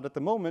 which it's not at the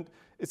moment,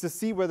 is to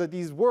see whether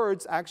these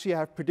words actually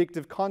have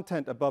predictive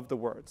content above the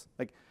words.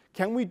 Like,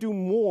 can we do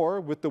more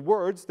with the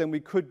words than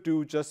we could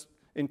do just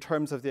in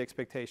terms of the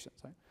expectations?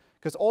 Right?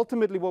 Because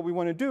ultimately what we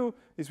want to do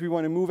is we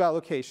want to move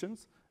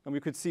allocations, and we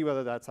could see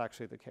whether that's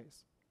actually the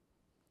case.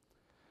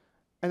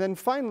 And then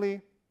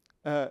finally,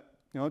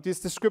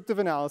 this descriptive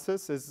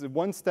analysis is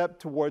one step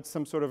towards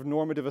some sort of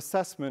normative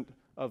assessment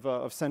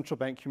of central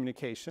bank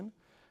communication.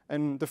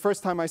 And the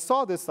first time I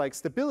saw this like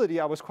stability,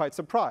 I was quite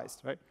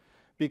surprised, right?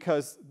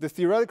 Because the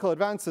theoretical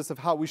advances of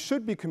how we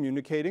should be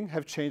communicating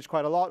have changed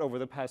quite a lot over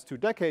the past 2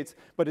 decades,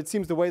 but it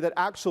seems the way that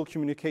actual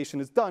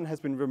communication is done has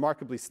been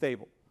remarkably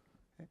stable.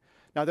 Okay?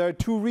 Now, there are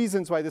 2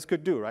 reasons why this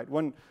could do, right?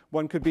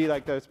 One could be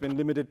like there's been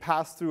limited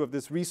pass-through of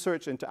this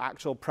research into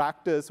actual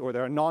practice, or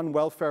there are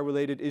non-welfare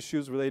related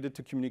issues related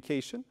to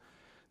communication.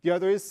 The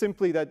other is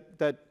simply that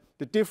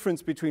the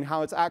difference between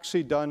how it's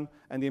actually done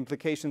and the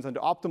implications under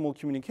optimal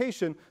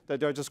communication, that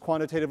there are just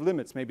quantitative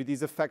limits. Maybe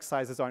these effect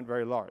sizes aren't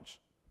very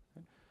large.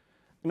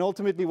 And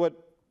ultimately, what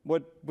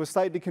was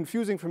slightly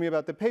confusing for me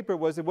about the paper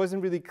was it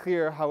wasn't really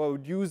clear how I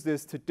would use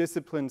this to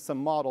discipline some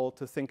model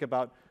to think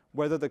about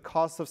whether the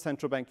costs of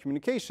central bank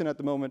communication at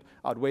the moment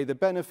outweigh the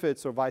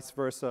benefits or vice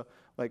versa.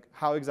 Like,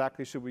 how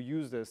exactly should we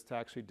use this to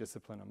actually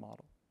discipline a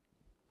model?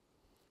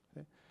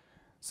 Okay.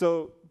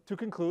 So to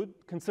conclude,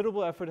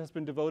 considerable effort has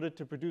been devoted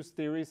to produce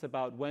theories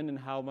about when and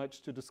how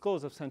much to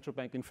disclose of central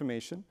bank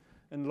information.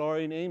 And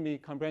Laurie and Amy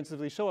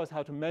comprehensively show us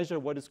how to measure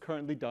what is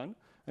currently done.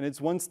 And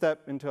it's one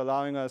step into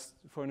allowing us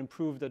for an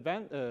improved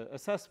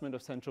assessment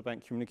of central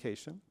bank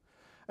communication.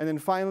 And then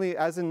finally,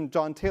 as in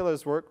John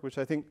Taylor's work, which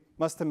I think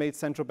must have made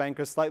central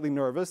bankers slightly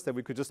nervous that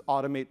we could just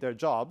automate their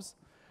jobs,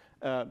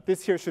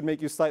 this here should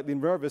make you slightly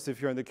nervous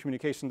if you're in the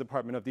communication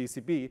department of the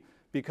ECB,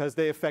 because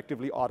they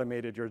effectively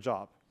automated your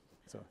job.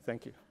 So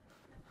thank you.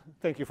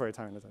 Thank you for your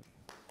time.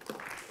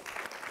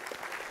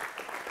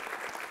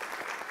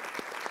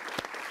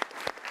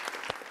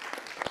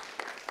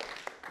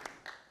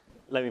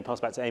 Let me pass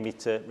back to Amy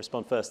to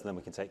respond first, and then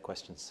we can take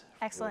questions.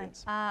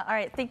 Excellent. All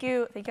right, thank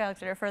you,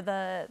 Alexandre, for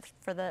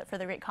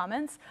the great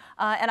comments.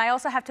 And I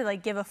also have to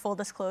give a full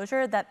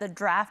disclosure that the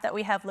draft that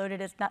we have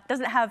loaded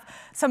doesn't have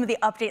some of the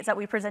updates that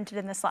we presented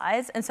in the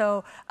slides, and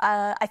so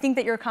I think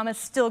that your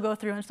comments still go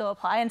through and still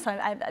apply. And so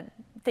I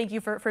thank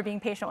you for being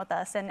patient with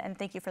us, and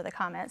thank you for the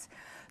comments.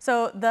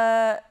 So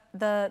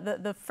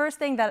the first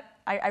thing that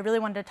I really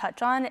wanted to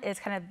touch on is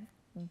kind of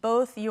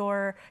both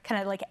your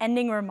kind of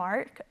ending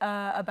remark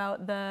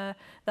about the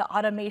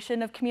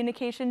automation of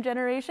communication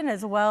generation,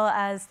 as well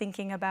as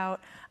thinking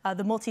about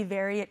the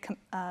multivariate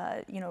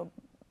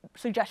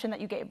suggestion that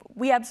you gave.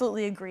 We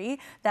absolutely agree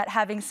that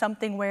having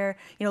something where,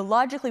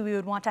 logically we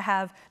would want to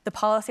have the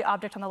policy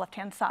object on the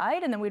left-hand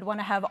side, and then we'd want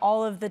to have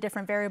all of the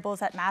different variables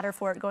that matter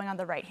for it going on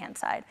the right-hand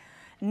side.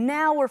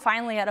 Now we're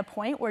finally at a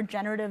point where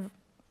generative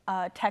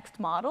text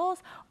models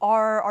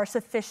are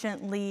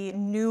sufficiently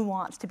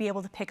nuanced to be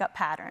able to pick up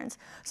patterns.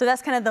 So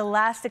that's kind of the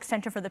last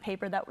extension for the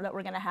paper that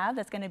we're going to have.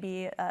 That's going to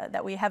be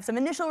that we have some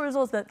initial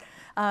results that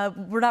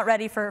we're not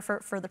ready for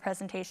the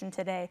presentation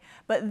today.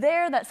 But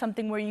that's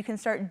something where you can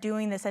start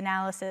doing this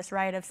analysis,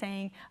 right, of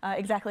saying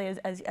exactly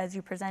as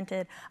you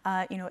presented,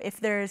 if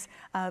there's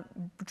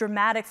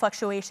dramatic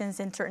fluctuations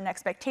in certain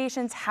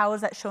expectations, how is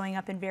that showing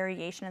up in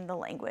variation in the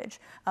language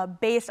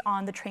based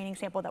on the training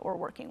sample that we're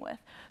working with.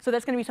 So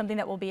that's going to be something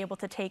that we'll be able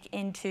to take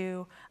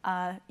into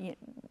the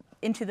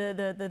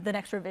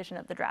next revision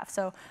of the draft.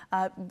 So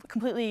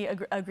completely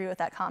agree with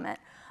that comment.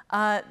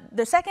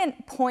 The second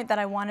point that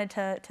I wanted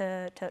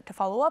to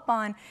follow up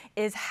on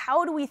is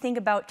how do we think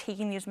about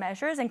taking these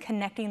measures and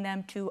connecting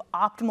them to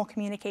optimal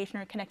communication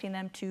or connecting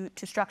them to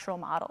structural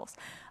models?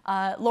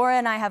 Laura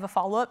and I have a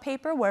follow-up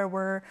paper where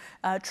we're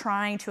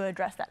trying to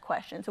address that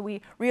question. So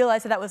we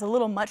realized that was a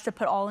little much to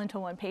put all into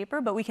one paper,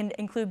 but we can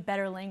include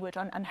better language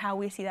on how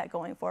we see that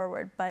going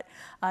forward. But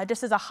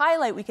just as a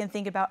highlight, we can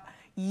think about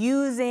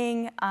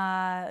using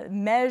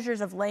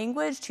measures of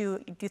language to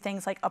do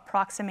things like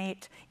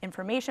approximate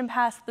information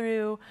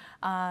pass-through,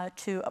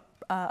 to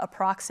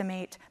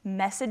approximate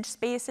message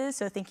spaces,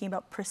 so thinking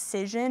about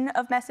precision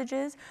of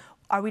messages.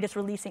 Should we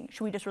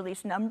just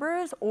release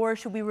numbers, or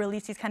should we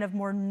release these kind of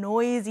more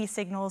noisy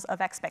signals of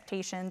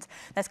expectations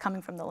that's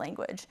coming from the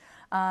language?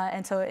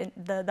 And so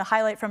the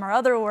highlight from our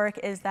other work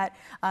is that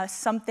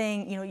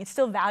it's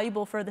still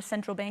valuable for the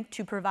central bank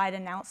to provide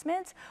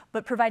announcements,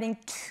 but providing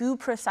too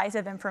precise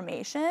of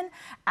information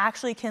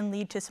actually can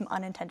lead to some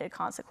unintended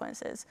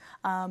consequences,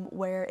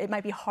 where it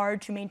might be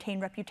hard to maintain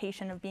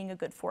reputation of being a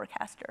good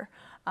forecaster.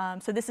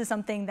 So this is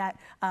something that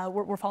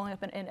we're following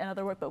up in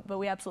other work, but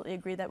we absolutely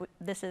agree that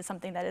this is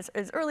something that is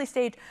early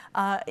stage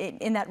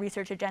in that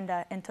research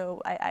agenda, and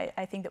so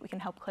I think that we can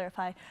help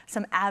clarify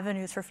some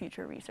avenues for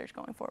future research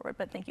going forward.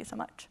 But thank you so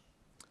much.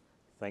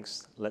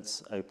 Thanks.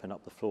 Let's open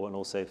up the floor, and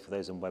also for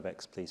those on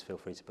WebEx, please feel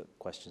free to put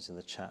questions in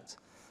the chat.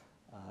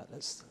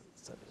 Let's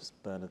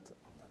Bernard.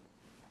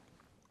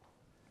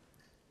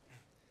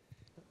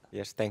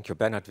 Yes, thank you.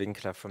 Bernhard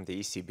Winkler from the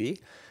ECB.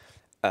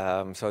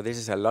 So this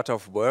is a lot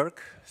of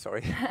work,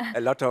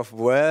 a lot of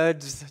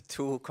words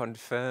to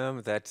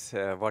confirm that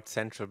what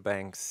central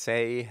banks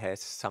say has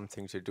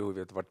something to do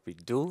with what we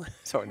do.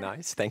 So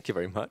nice, thank you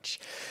very much.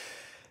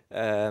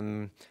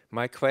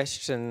 My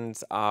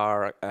questions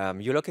are,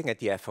 you're looking at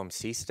the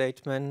FOMC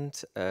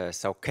statement,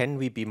 so can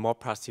we be more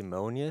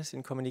parsimonious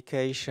in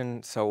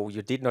communication? So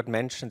you did not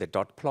mention the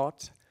dot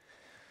plot.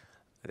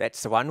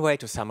 That's one way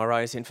to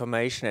summarize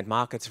information, and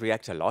markets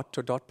react a lot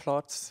to dot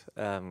plots.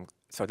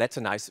 So that's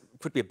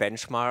could be a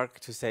benchmark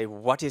to say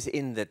what is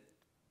in the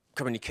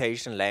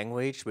communication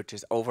language, which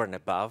is over and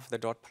above the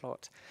dot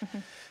plot. Mm-hmm.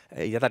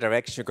 The other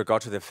direction, you could go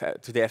to the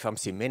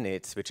FOMC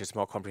minutes, which is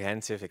more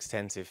comprehensive,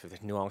 extensive,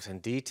 with nuance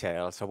and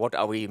detail. So what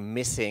are we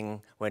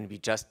missing when we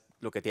just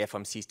look at the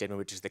FOMC statement,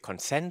 which is the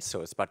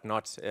consensus, but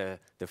not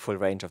the full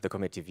range of the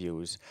committee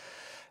views?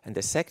 And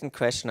the second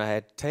question, I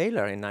had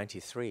Taylor in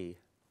 '93.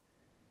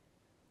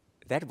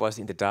 That was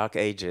in the dark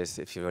ages,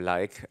 if you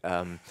like.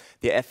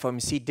 The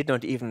FOMC did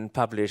not even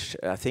publish,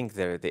 I think,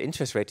 the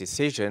interest rate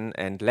decision,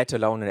 and let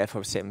alone an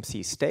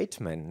FOMC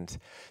statement.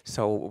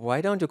 So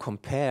why don't you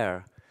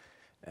compare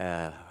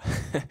to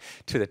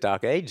the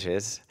dark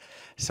ages?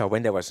 So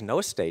when there was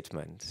no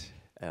statement,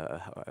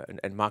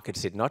 and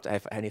markets did not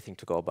have anything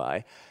to go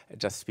by,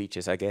 just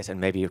speeches, I guess, and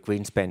maybe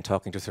Greenspan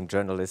talking to some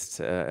journalists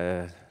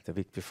the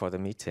week before the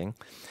meeting.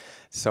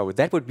 So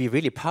that would be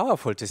really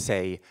powerful to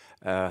say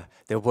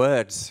the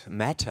words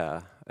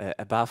matter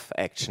above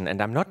action,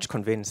 and I'm not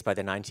convinced by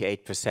the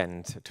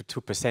 98%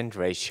 to 2%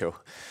 ratio.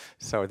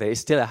 So there is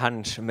still a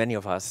hunch, many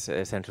of us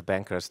central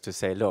bankers, to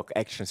say, look,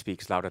 action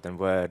speaks louder than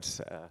words.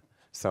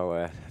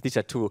 So these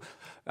are two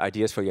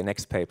ideas for your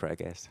next paper, I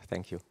guess.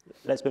 Thank you.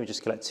 Let's maybe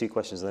just collect two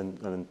questions and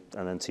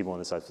then two more on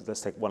the side. So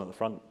let's take one at the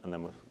front, and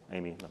then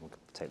Amy, and then we'll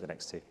take the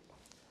next two.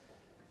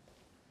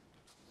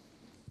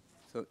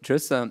 So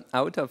just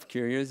out of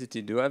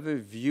curiosity, do you have a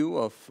view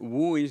of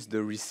who is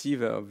the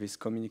receiver of this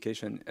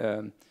communication?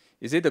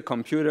 Is it a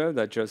computer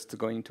that's just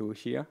going to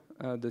hear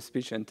the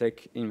speech and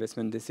take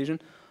investment decision,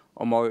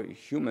 or more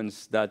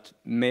humans that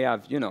may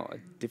have, a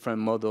different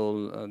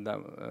model that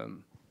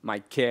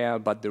might care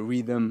about the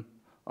rhythm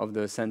of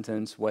the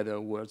sentence, whether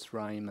words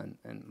rhyme,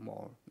 and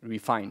more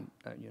refined,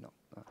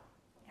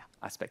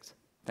 aspects?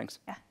 Thanks.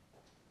 Yeah.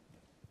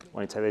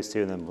 Why don't you take those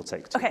two, and then we'll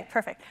take two. Okay,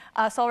 perfect.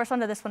 So I'll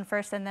respond to this one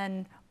first, and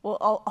then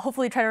I'll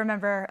hopefully try to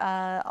remember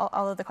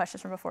all of the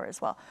questions from before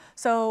as well.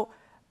 So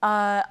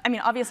I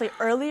mean, obviously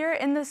earlier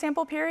in the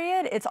sample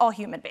period, it's all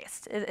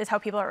human-based, is how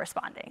people are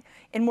responding.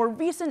 In more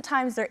recent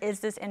times, there is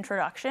this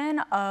introduction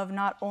of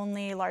not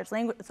only large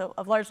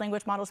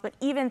language models, but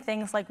even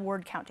things like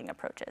word counting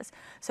approaches.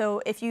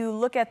 So if you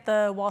look at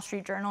the Wall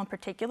Street Journal in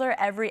particular,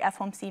 every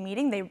FOMC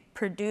meeting, they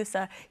produce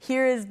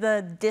here is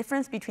the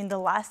difference between the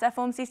last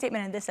FOMC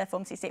statement and this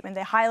FOMC statement.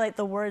 They highlight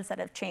the words that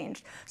have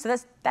changed. So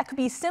that could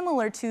be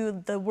similar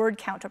to the word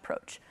count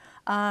approach.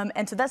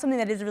 And so that's something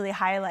that is really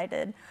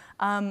highlighted.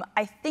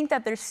 I think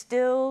that there's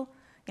still,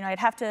 I'd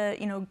have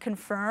to,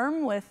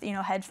 confirm with,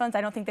 hedge funds.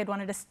 I don't think they'd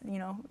want to just,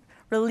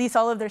 release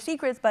all of their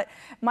secrets. But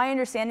my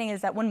understanding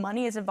is that when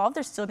money is involved,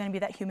 there's still going to be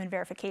that human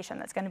verification.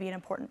 That's going to be an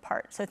important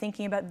part. So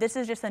thinking about this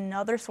is just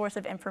another source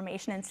of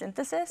information and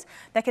synthesis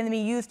that can be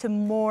used to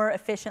more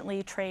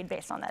efficiently trade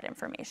based on that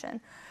information.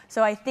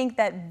 So I think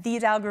that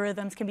these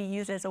algorithms can be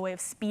used as a way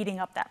of speeding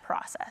up that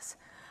process.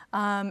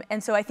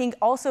 And so I think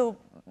also,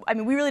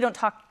 we really don't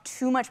talk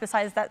too much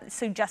besides that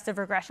suggestive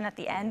regression at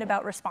the end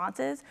about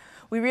responses.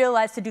 We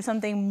realized to do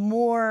something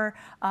more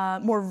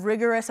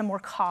rigorous and more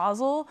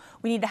causal,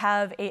 we need to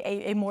have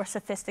a more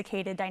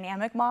sophisticated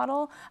dynamic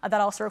model that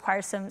also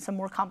requires some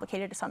more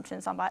complicated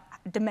assumptions on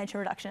dimension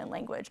reduction in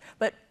language.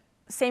 But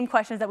same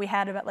questions that we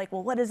had about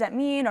well, what does that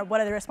mean, or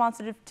what are they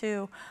responsive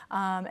to?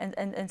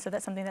 And so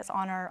that's something that's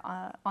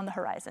on the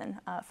horizon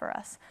for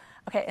us.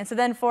 Okay, and so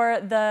then for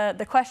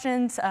the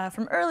questions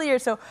from earlier,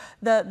 so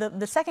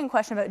the second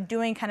question about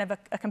doing kind of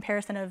a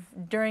comparison of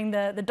during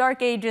the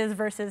dark ages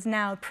versus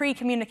now,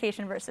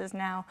 pre-communication versus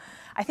now,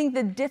 I think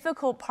the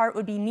difficult part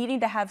would be needing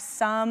to have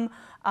some,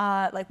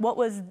 what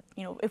was,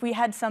 if we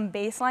had some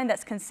baseline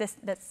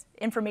that's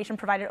information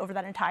provided over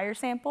that entire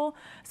sample,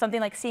 something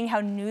like seeing how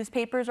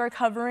newspapers are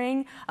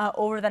covering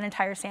over that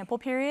entire sample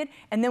period,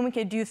 and then we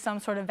could do some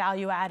sort of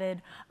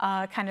value-added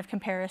kind of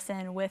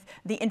comparison with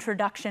the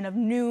introduction of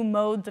new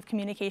modes of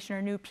communication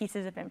or new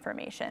pieces of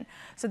information.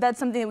 So that's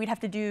something that we'd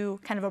have to do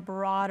kind of a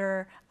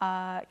broader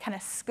kind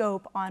of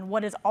scope on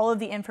what is all of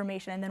the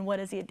information and then what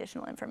is the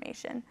additional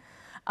information.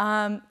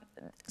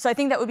 So I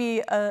think that would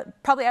be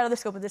probably out of the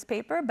scope of this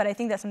paper, but I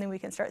think that's something we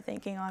can start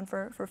thinking on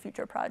for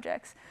future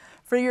projects.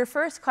 For your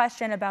first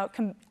question about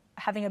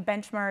having a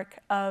benchmark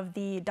of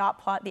the dot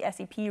plot, the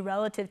SEP,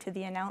 relative to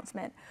the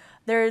announcement,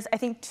 there's, I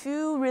think,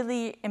 two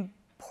really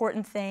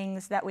important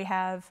things that we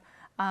have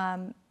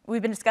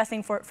we've been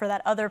discussing for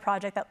that other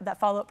project, that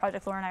follow-up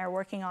project Laura and I are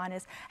working on,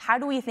 is how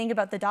do we think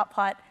about the dot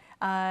plot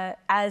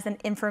as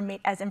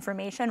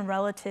information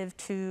relative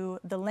to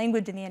the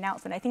language in the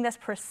announcement. I think that's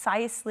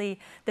precisely,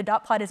 the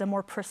dot plot is a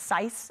more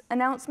precise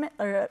announcement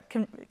or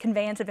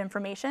conveyance of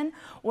information,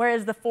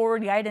 whereas the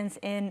forward guidance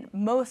in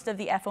most of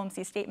the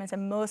FOMC statements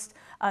and most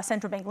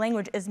central bank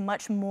language is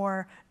much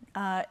more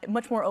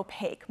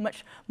opaque,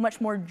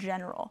 much more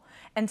general.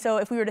 And so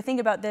if we were to think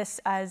about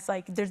this as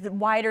there's the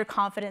wider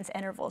confidence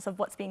intervals of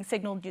what's being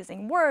signaled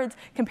using words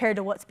compared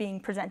to what's being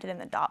presented in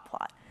the dot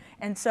plot.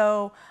 And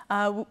so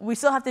we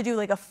still have to do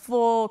a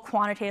full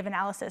quantitative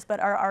analysis, but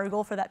our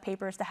goal for that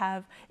paper is to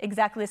have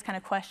exactly this kind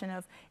of question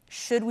of,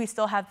 should we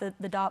still have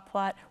the dot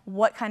plot?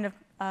 What kind of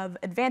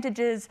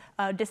advantages,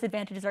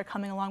 disadvantages are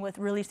coming along with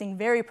releasing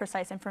very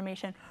precise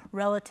information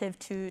relative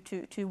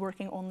to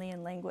working only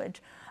in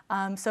language?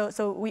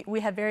 So we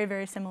have very,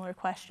 very similar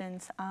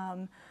questions,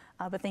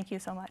 but thank you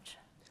so much.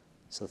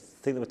 So I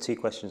think there were two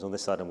questions on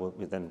this side, and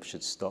we then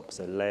should stop.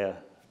 So Leah,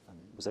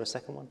 was there a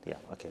second one? Yeah,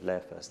 okay, Leah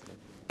first.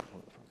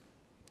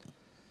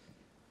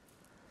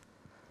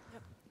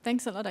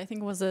 Thanks a lot. I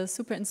think it was a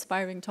super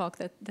inspiring talk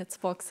that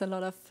sparks a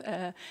lot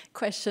of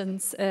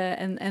questions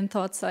and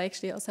thoughts. So I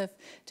actually also have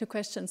two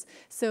questions.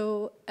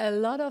 So a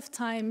lot of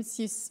times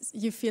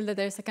you feel that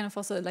there's a kind of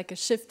also a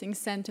shifting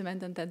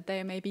sentiment and that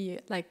there may be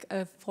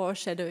a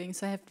foreshadowing.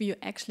 So have you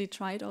actually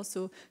tried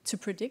also to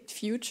predict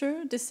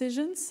future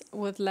decisions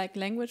with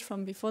language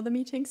from before the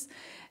meetings?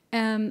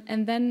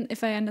 And then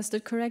if I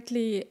understood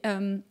correctly,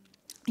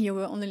 you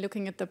were only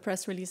looking at the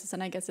press releases,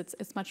 and I guess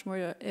it's much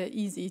more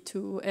easy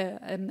to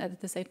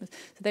edit the statements.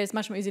 So there's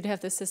much more easy to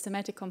have the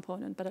systematic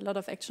component, but a lot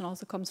of action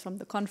also comes from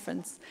the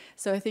conference.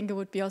 So I think it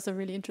would be also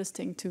really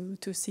interesting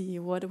to see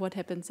what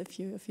happens if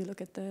you look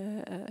at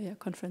the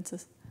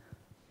conferences.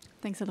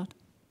 Thanks a lot.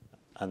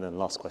 And then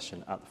last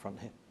question at the front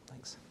here.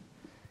 Thanks.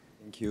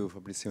 Thank you,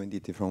 Fabrizio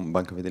Inditi from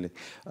Banca Fedele.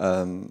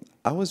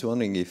 I was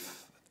wondering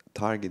if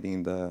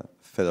targeting the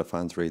federal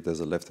funds rate as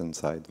a left-hand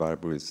side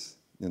variable is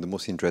the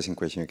most interesting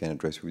question you can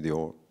address with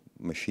your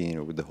machine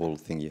or with the whole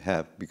thing you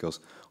have,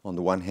 because on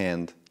the one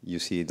hand, you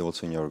see it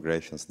also in your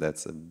regressions,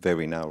 that's a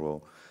very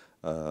narrow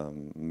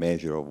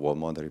measure of what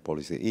monetary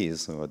policy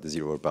is. So at the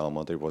zero bound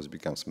monetary policy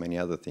becomes many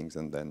other things,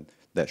 and then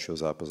that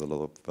shows up as a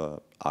lot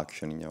of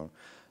action in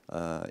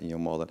your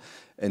model.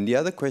 And the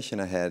other question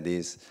I had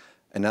is,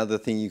 another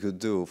thing you could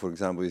do, for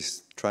example,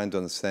 is trying to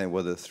understand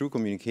whether through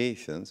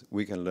communications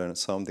we can learn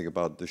something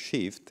about the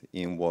shift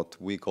in what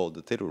we call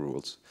the Taylor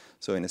rules.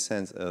 So in a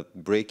sense, a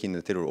break in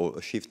the Taylor or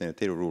a shift in the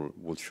Taylor rule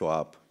would show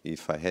up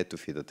if I had to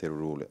fit the Taylor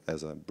rule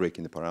as a break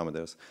in the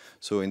parameters.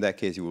 So in that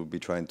case, you will be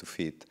trying to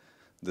fit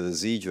the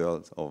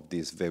residual of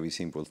these very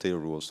simple Taylor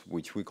rules,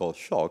 which we call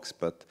shocks,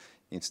 but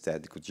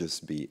instead it could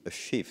just be a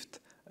shift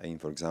in,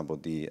 for example,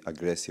 the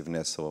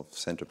aggressiveness of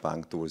central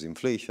bank towards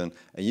inflation,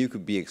 and you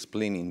could be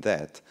explaining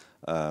that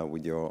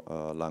with your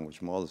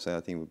language models. And I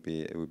think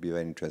it would be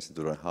very interesting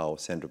to learn how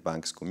central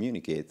banks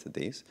communicate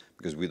this,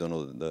 because we don't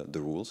know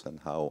the rules and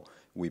how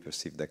we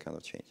perceive that kind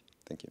of change.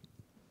 Thank you.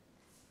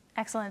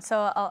 Excellent.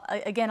 So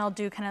I'll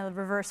do kind of the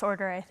reverse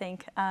order, I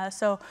think.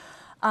 So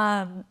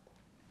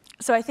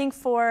I think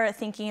for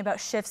thinking about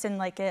shifts in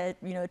like a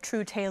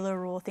true Taylor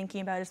rule,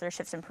 thinking about is there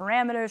shifts in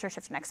parameters or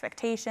shifts in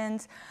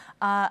expectations,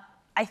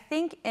 I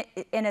think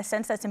in a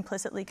sense that's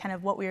implicitly kind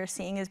of what we are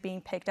seeing is being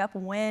picked up.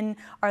 When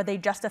are they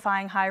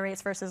justifying high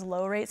rates versus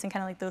low rates, and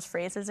kind of like those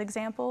phrases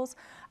examples.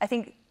 I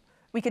think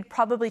we could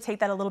probably take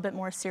that a little bit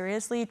more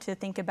seriously to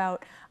think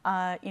about,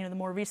 the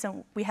more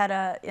recent, we had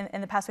in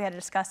the past we had a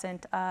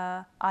discussant,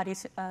 Adi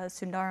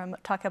Sundaram,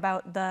 talk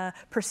about the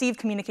perceived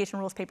communication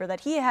rules paper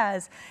that he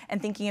has, and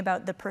thinking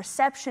about the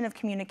perception of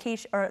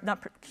communication, or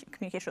not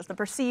communication rules, the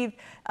perceived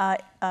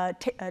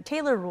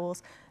Taylor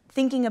rules,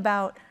 thinking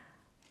about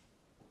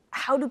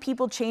how do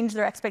people change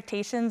their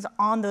expectations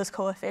on those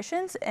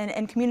coefficients,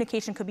 and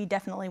communication could be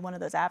definitely one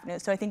of those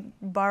avenues. So I think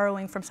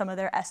borrowing from some of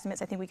their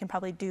estimates, I think we can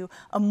probably do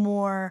a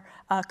more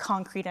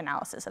concrete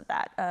analysis of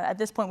that. At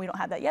this point, we don't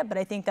have that yet, but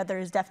I think that there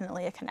is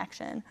definitely a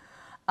connection.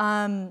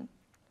 I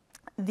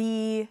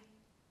think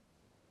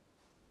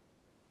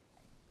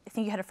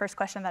you had a first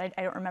question that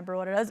I don't remember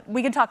what it was.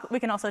 We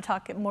can also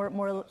talk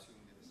more.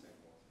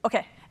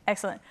 Okay.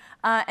 Excellent.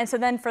 And so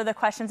then for the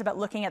questions about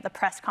looking at the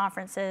press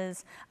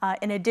conferences,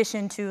 in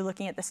addition to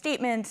looking at the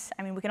statements,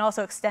 I mean, we can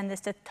also extend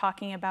this to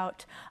talking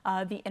about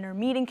the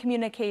intermeeting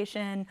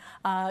communication,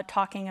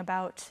 talking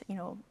about,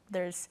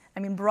 there's,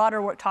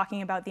 broader work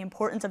talking about the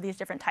importance of these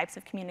different types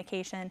of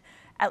communication.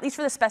 At least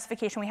for the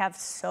specification we have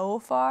so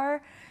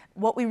far,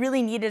 what we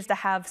really need is to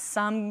have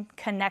some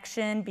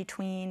connection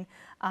between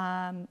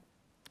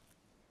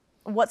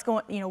what's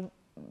going,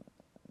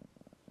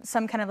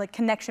 some kind of like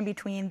connection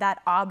between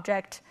that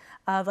object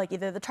of like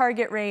either the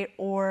target rate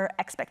or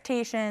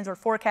expectations or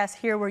forecasts.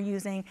 Here we're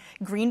using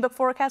Green Book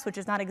forecast, which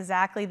is not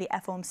exactly the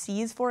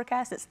FOMC's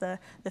forecast. It's the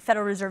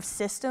Federal Reserve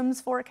System's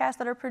forecast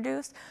that are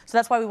produced. So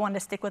that's why we wanted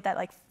to stick with that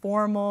like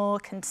formal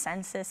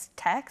consensus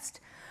text.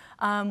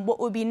 What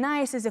would be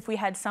nice is if we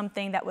had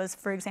something that was,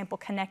 for example,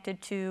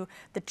 connected to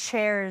the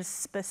chair's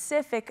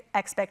specific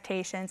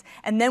expectations,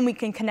 and then we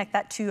can connect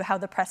that to how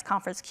the press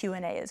conference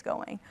Q&A is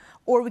going.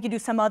 Or we could do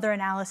some other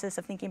analysis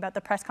of thinking about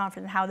the press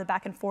conference and how the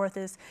back and forth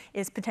is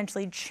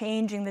potentially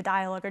changing the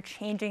dialogue or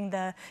changing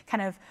the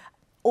kind of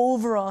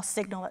overall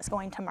signal that's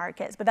going to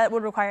markets. But that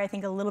would require, I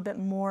think, a little bit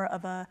more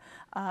of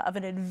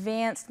an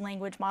advanced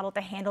language model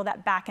to handle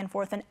that back and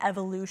forth and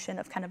evolution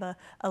of kind of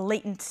a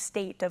latent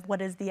state of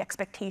what is the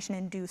expectation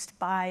induced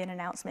by an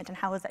announcement and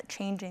how is that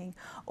changing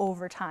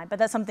over time. But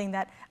that's something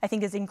that I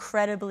think is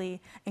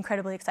incredibly,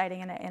 incredibly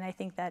exciting, and I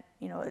think that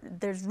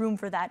there's room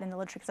for that in the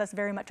literature, because that's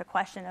very much a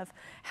question of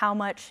how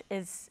much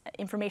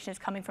information is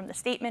coming from the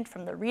statement,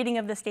 from the reading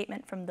of the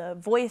statement, from the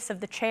voice of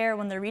the chair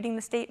when they're reading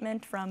the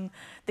statement, from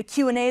the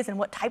Q&As and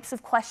what types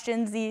of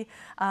questions the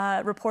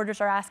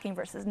reporters are asking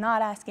versus not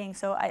asking.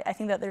 So I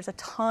think that there's a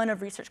ton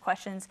of research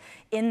questions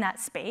in that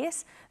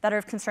space that are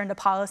of concern to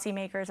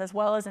policymakers as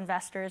well as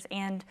investors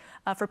and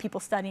for people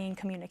studying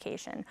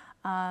communication.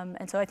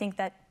 And so I think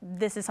that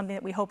this is something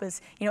that we hope is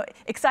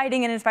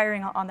exciting and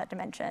inspiring on that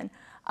dimension.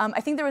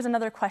 I think there was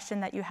another question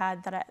that you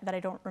had that I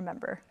don't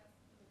remember.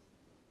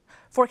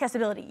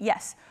 Forecastability,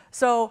 yes.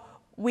 So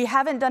we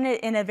haven't done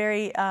it in a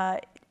very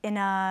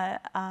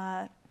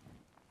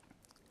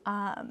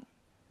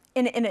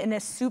in a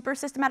super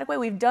systematic way.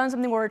 We've done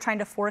something where we're trying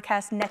to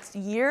forecast next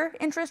year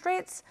interest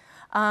rates,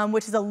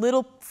 which is a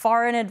little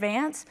far in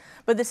advance.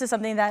 But this is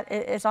something that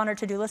is on our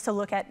to-do list to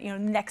look at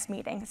next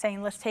meeting,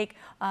 saying let's take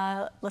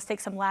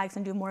some lags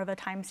and do more of a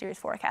time series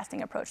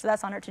forecasting approach. So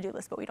that's on our to-do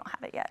list, but we don't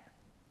have it yet.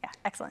 Yeah,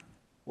 excellent.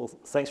 Well,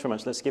 thanks very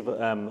much. Let's give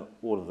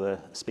all of the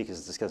speakers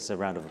and discussants a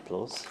round of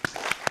applause.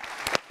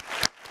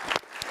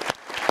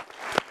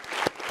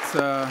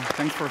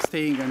 Thanks for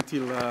staying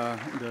until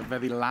the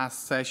very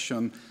last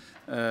session.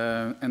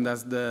 And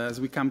as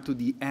we come to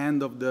the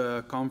end of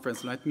the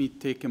conference, let me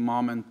take a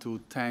moment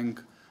to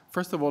thank,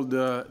 first of all,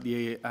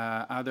 the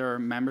other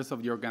members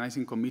of the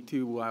organizing committee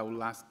who I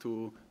will ask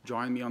to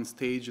join me on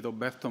stage: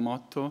 Roberto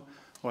Motto,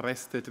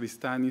 Oreste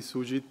Tristani,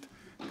 Sujit,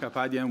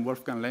 Kapadia, and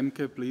Wolfgang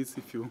Lemke. Please,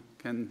 if you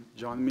can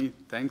join me.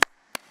 Thanks.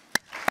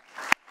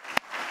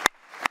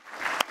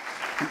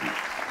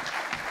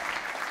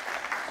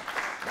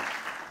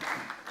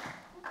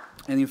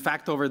 And in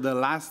fact, over the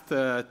last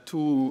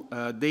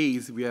 2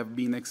 days, we have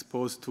been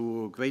exposed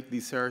to great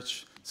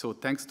research. So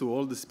thanks to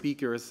all the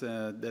speakers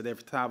that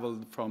have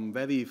traveled from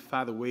very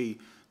far away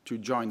to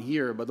join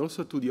here, but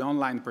also to the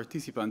online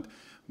participant.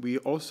 We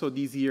also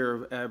this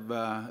year have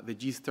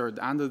registered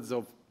hundreds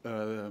of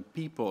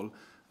people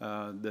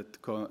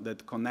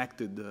that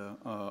connected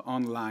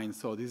online.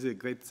 So this is a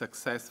great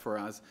success for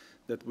us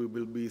that we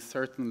will be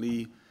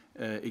certainly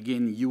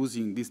again,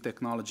 using this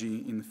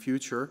technology in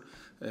future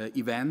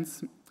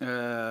events.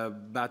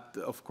 But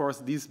of course,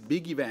 these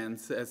big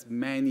events, as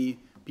many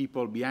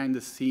people behind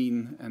the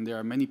scene, and there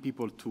are many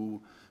people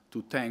to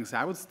thank. So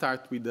I would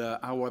start with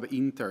our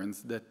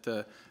interns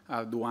that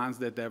are the ones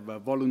that have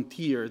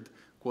volunteered,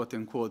 quote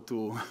unquote,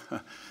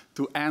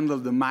 to handle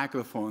the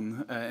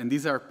microphone. And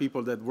these are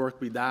people that work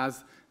with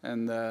us.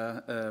 And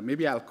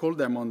maybe I'll call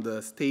them on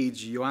the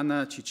stage: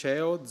 Joanna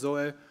Ciceo,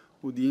 Zoe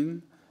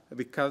Udin,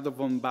 Ricardo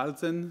von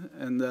Balzen,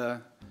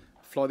 and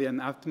Florian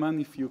Hartmann,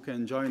 if you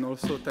can join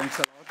also. Thanks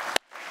a lot.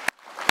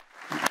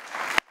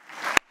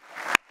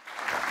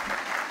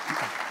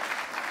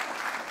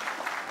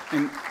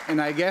 And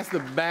I guess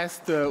the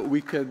best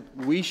we could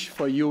wish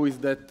for you is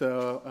that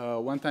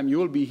one time you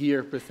will be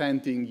here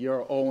presenting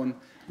your own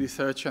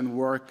research and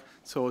work,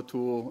 so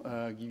to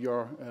give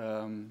your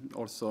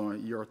also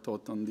your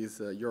thought on this,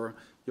 your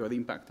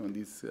impact on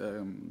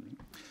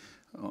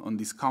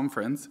this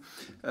conference,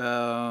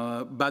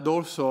 but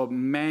also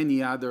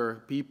many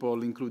other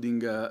people,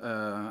 including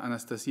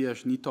Anastasia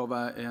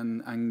Shnitova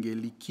and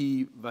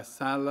Angeliki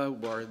Vassala,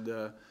 who are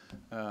the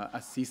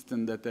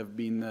assistants that have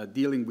been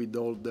dealing with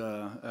all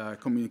the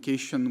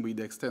communication with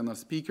the external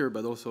speaker,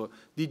 but also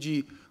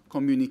DG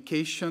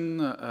Communication,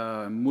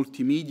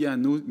 Multimedia,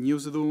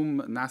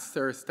 Newsroom,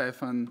 Nasser,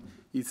 Stefan,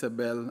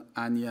 Isabel,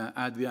 Anya,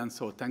 Adrian.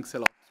 So thanks a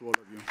lot to all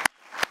of you.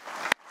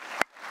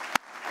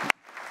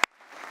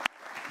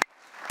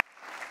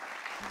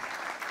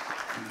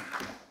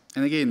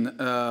 And again,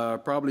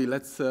 probably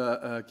let's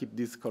keep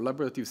this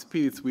collaborative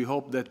spirits. We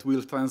hope that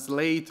we'll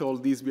translate all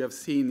this we have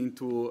seen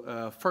into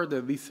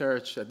further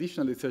research,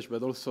 additional research,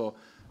 but also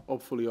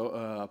hopefully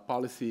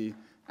policy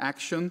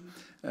action.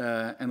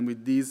 And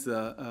with this,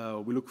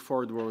 we look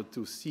forward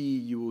to see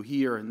you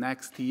here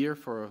next year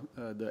for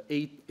the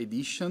 8th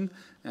edition.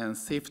 And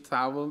safe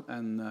travel,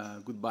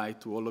 and goodbye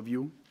to all of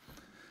you.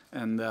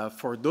 And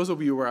for those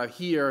of you who are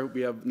here,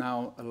 we have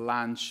now a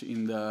lunch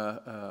in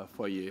the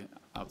foyer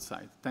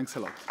outside. Thanks a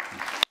lot.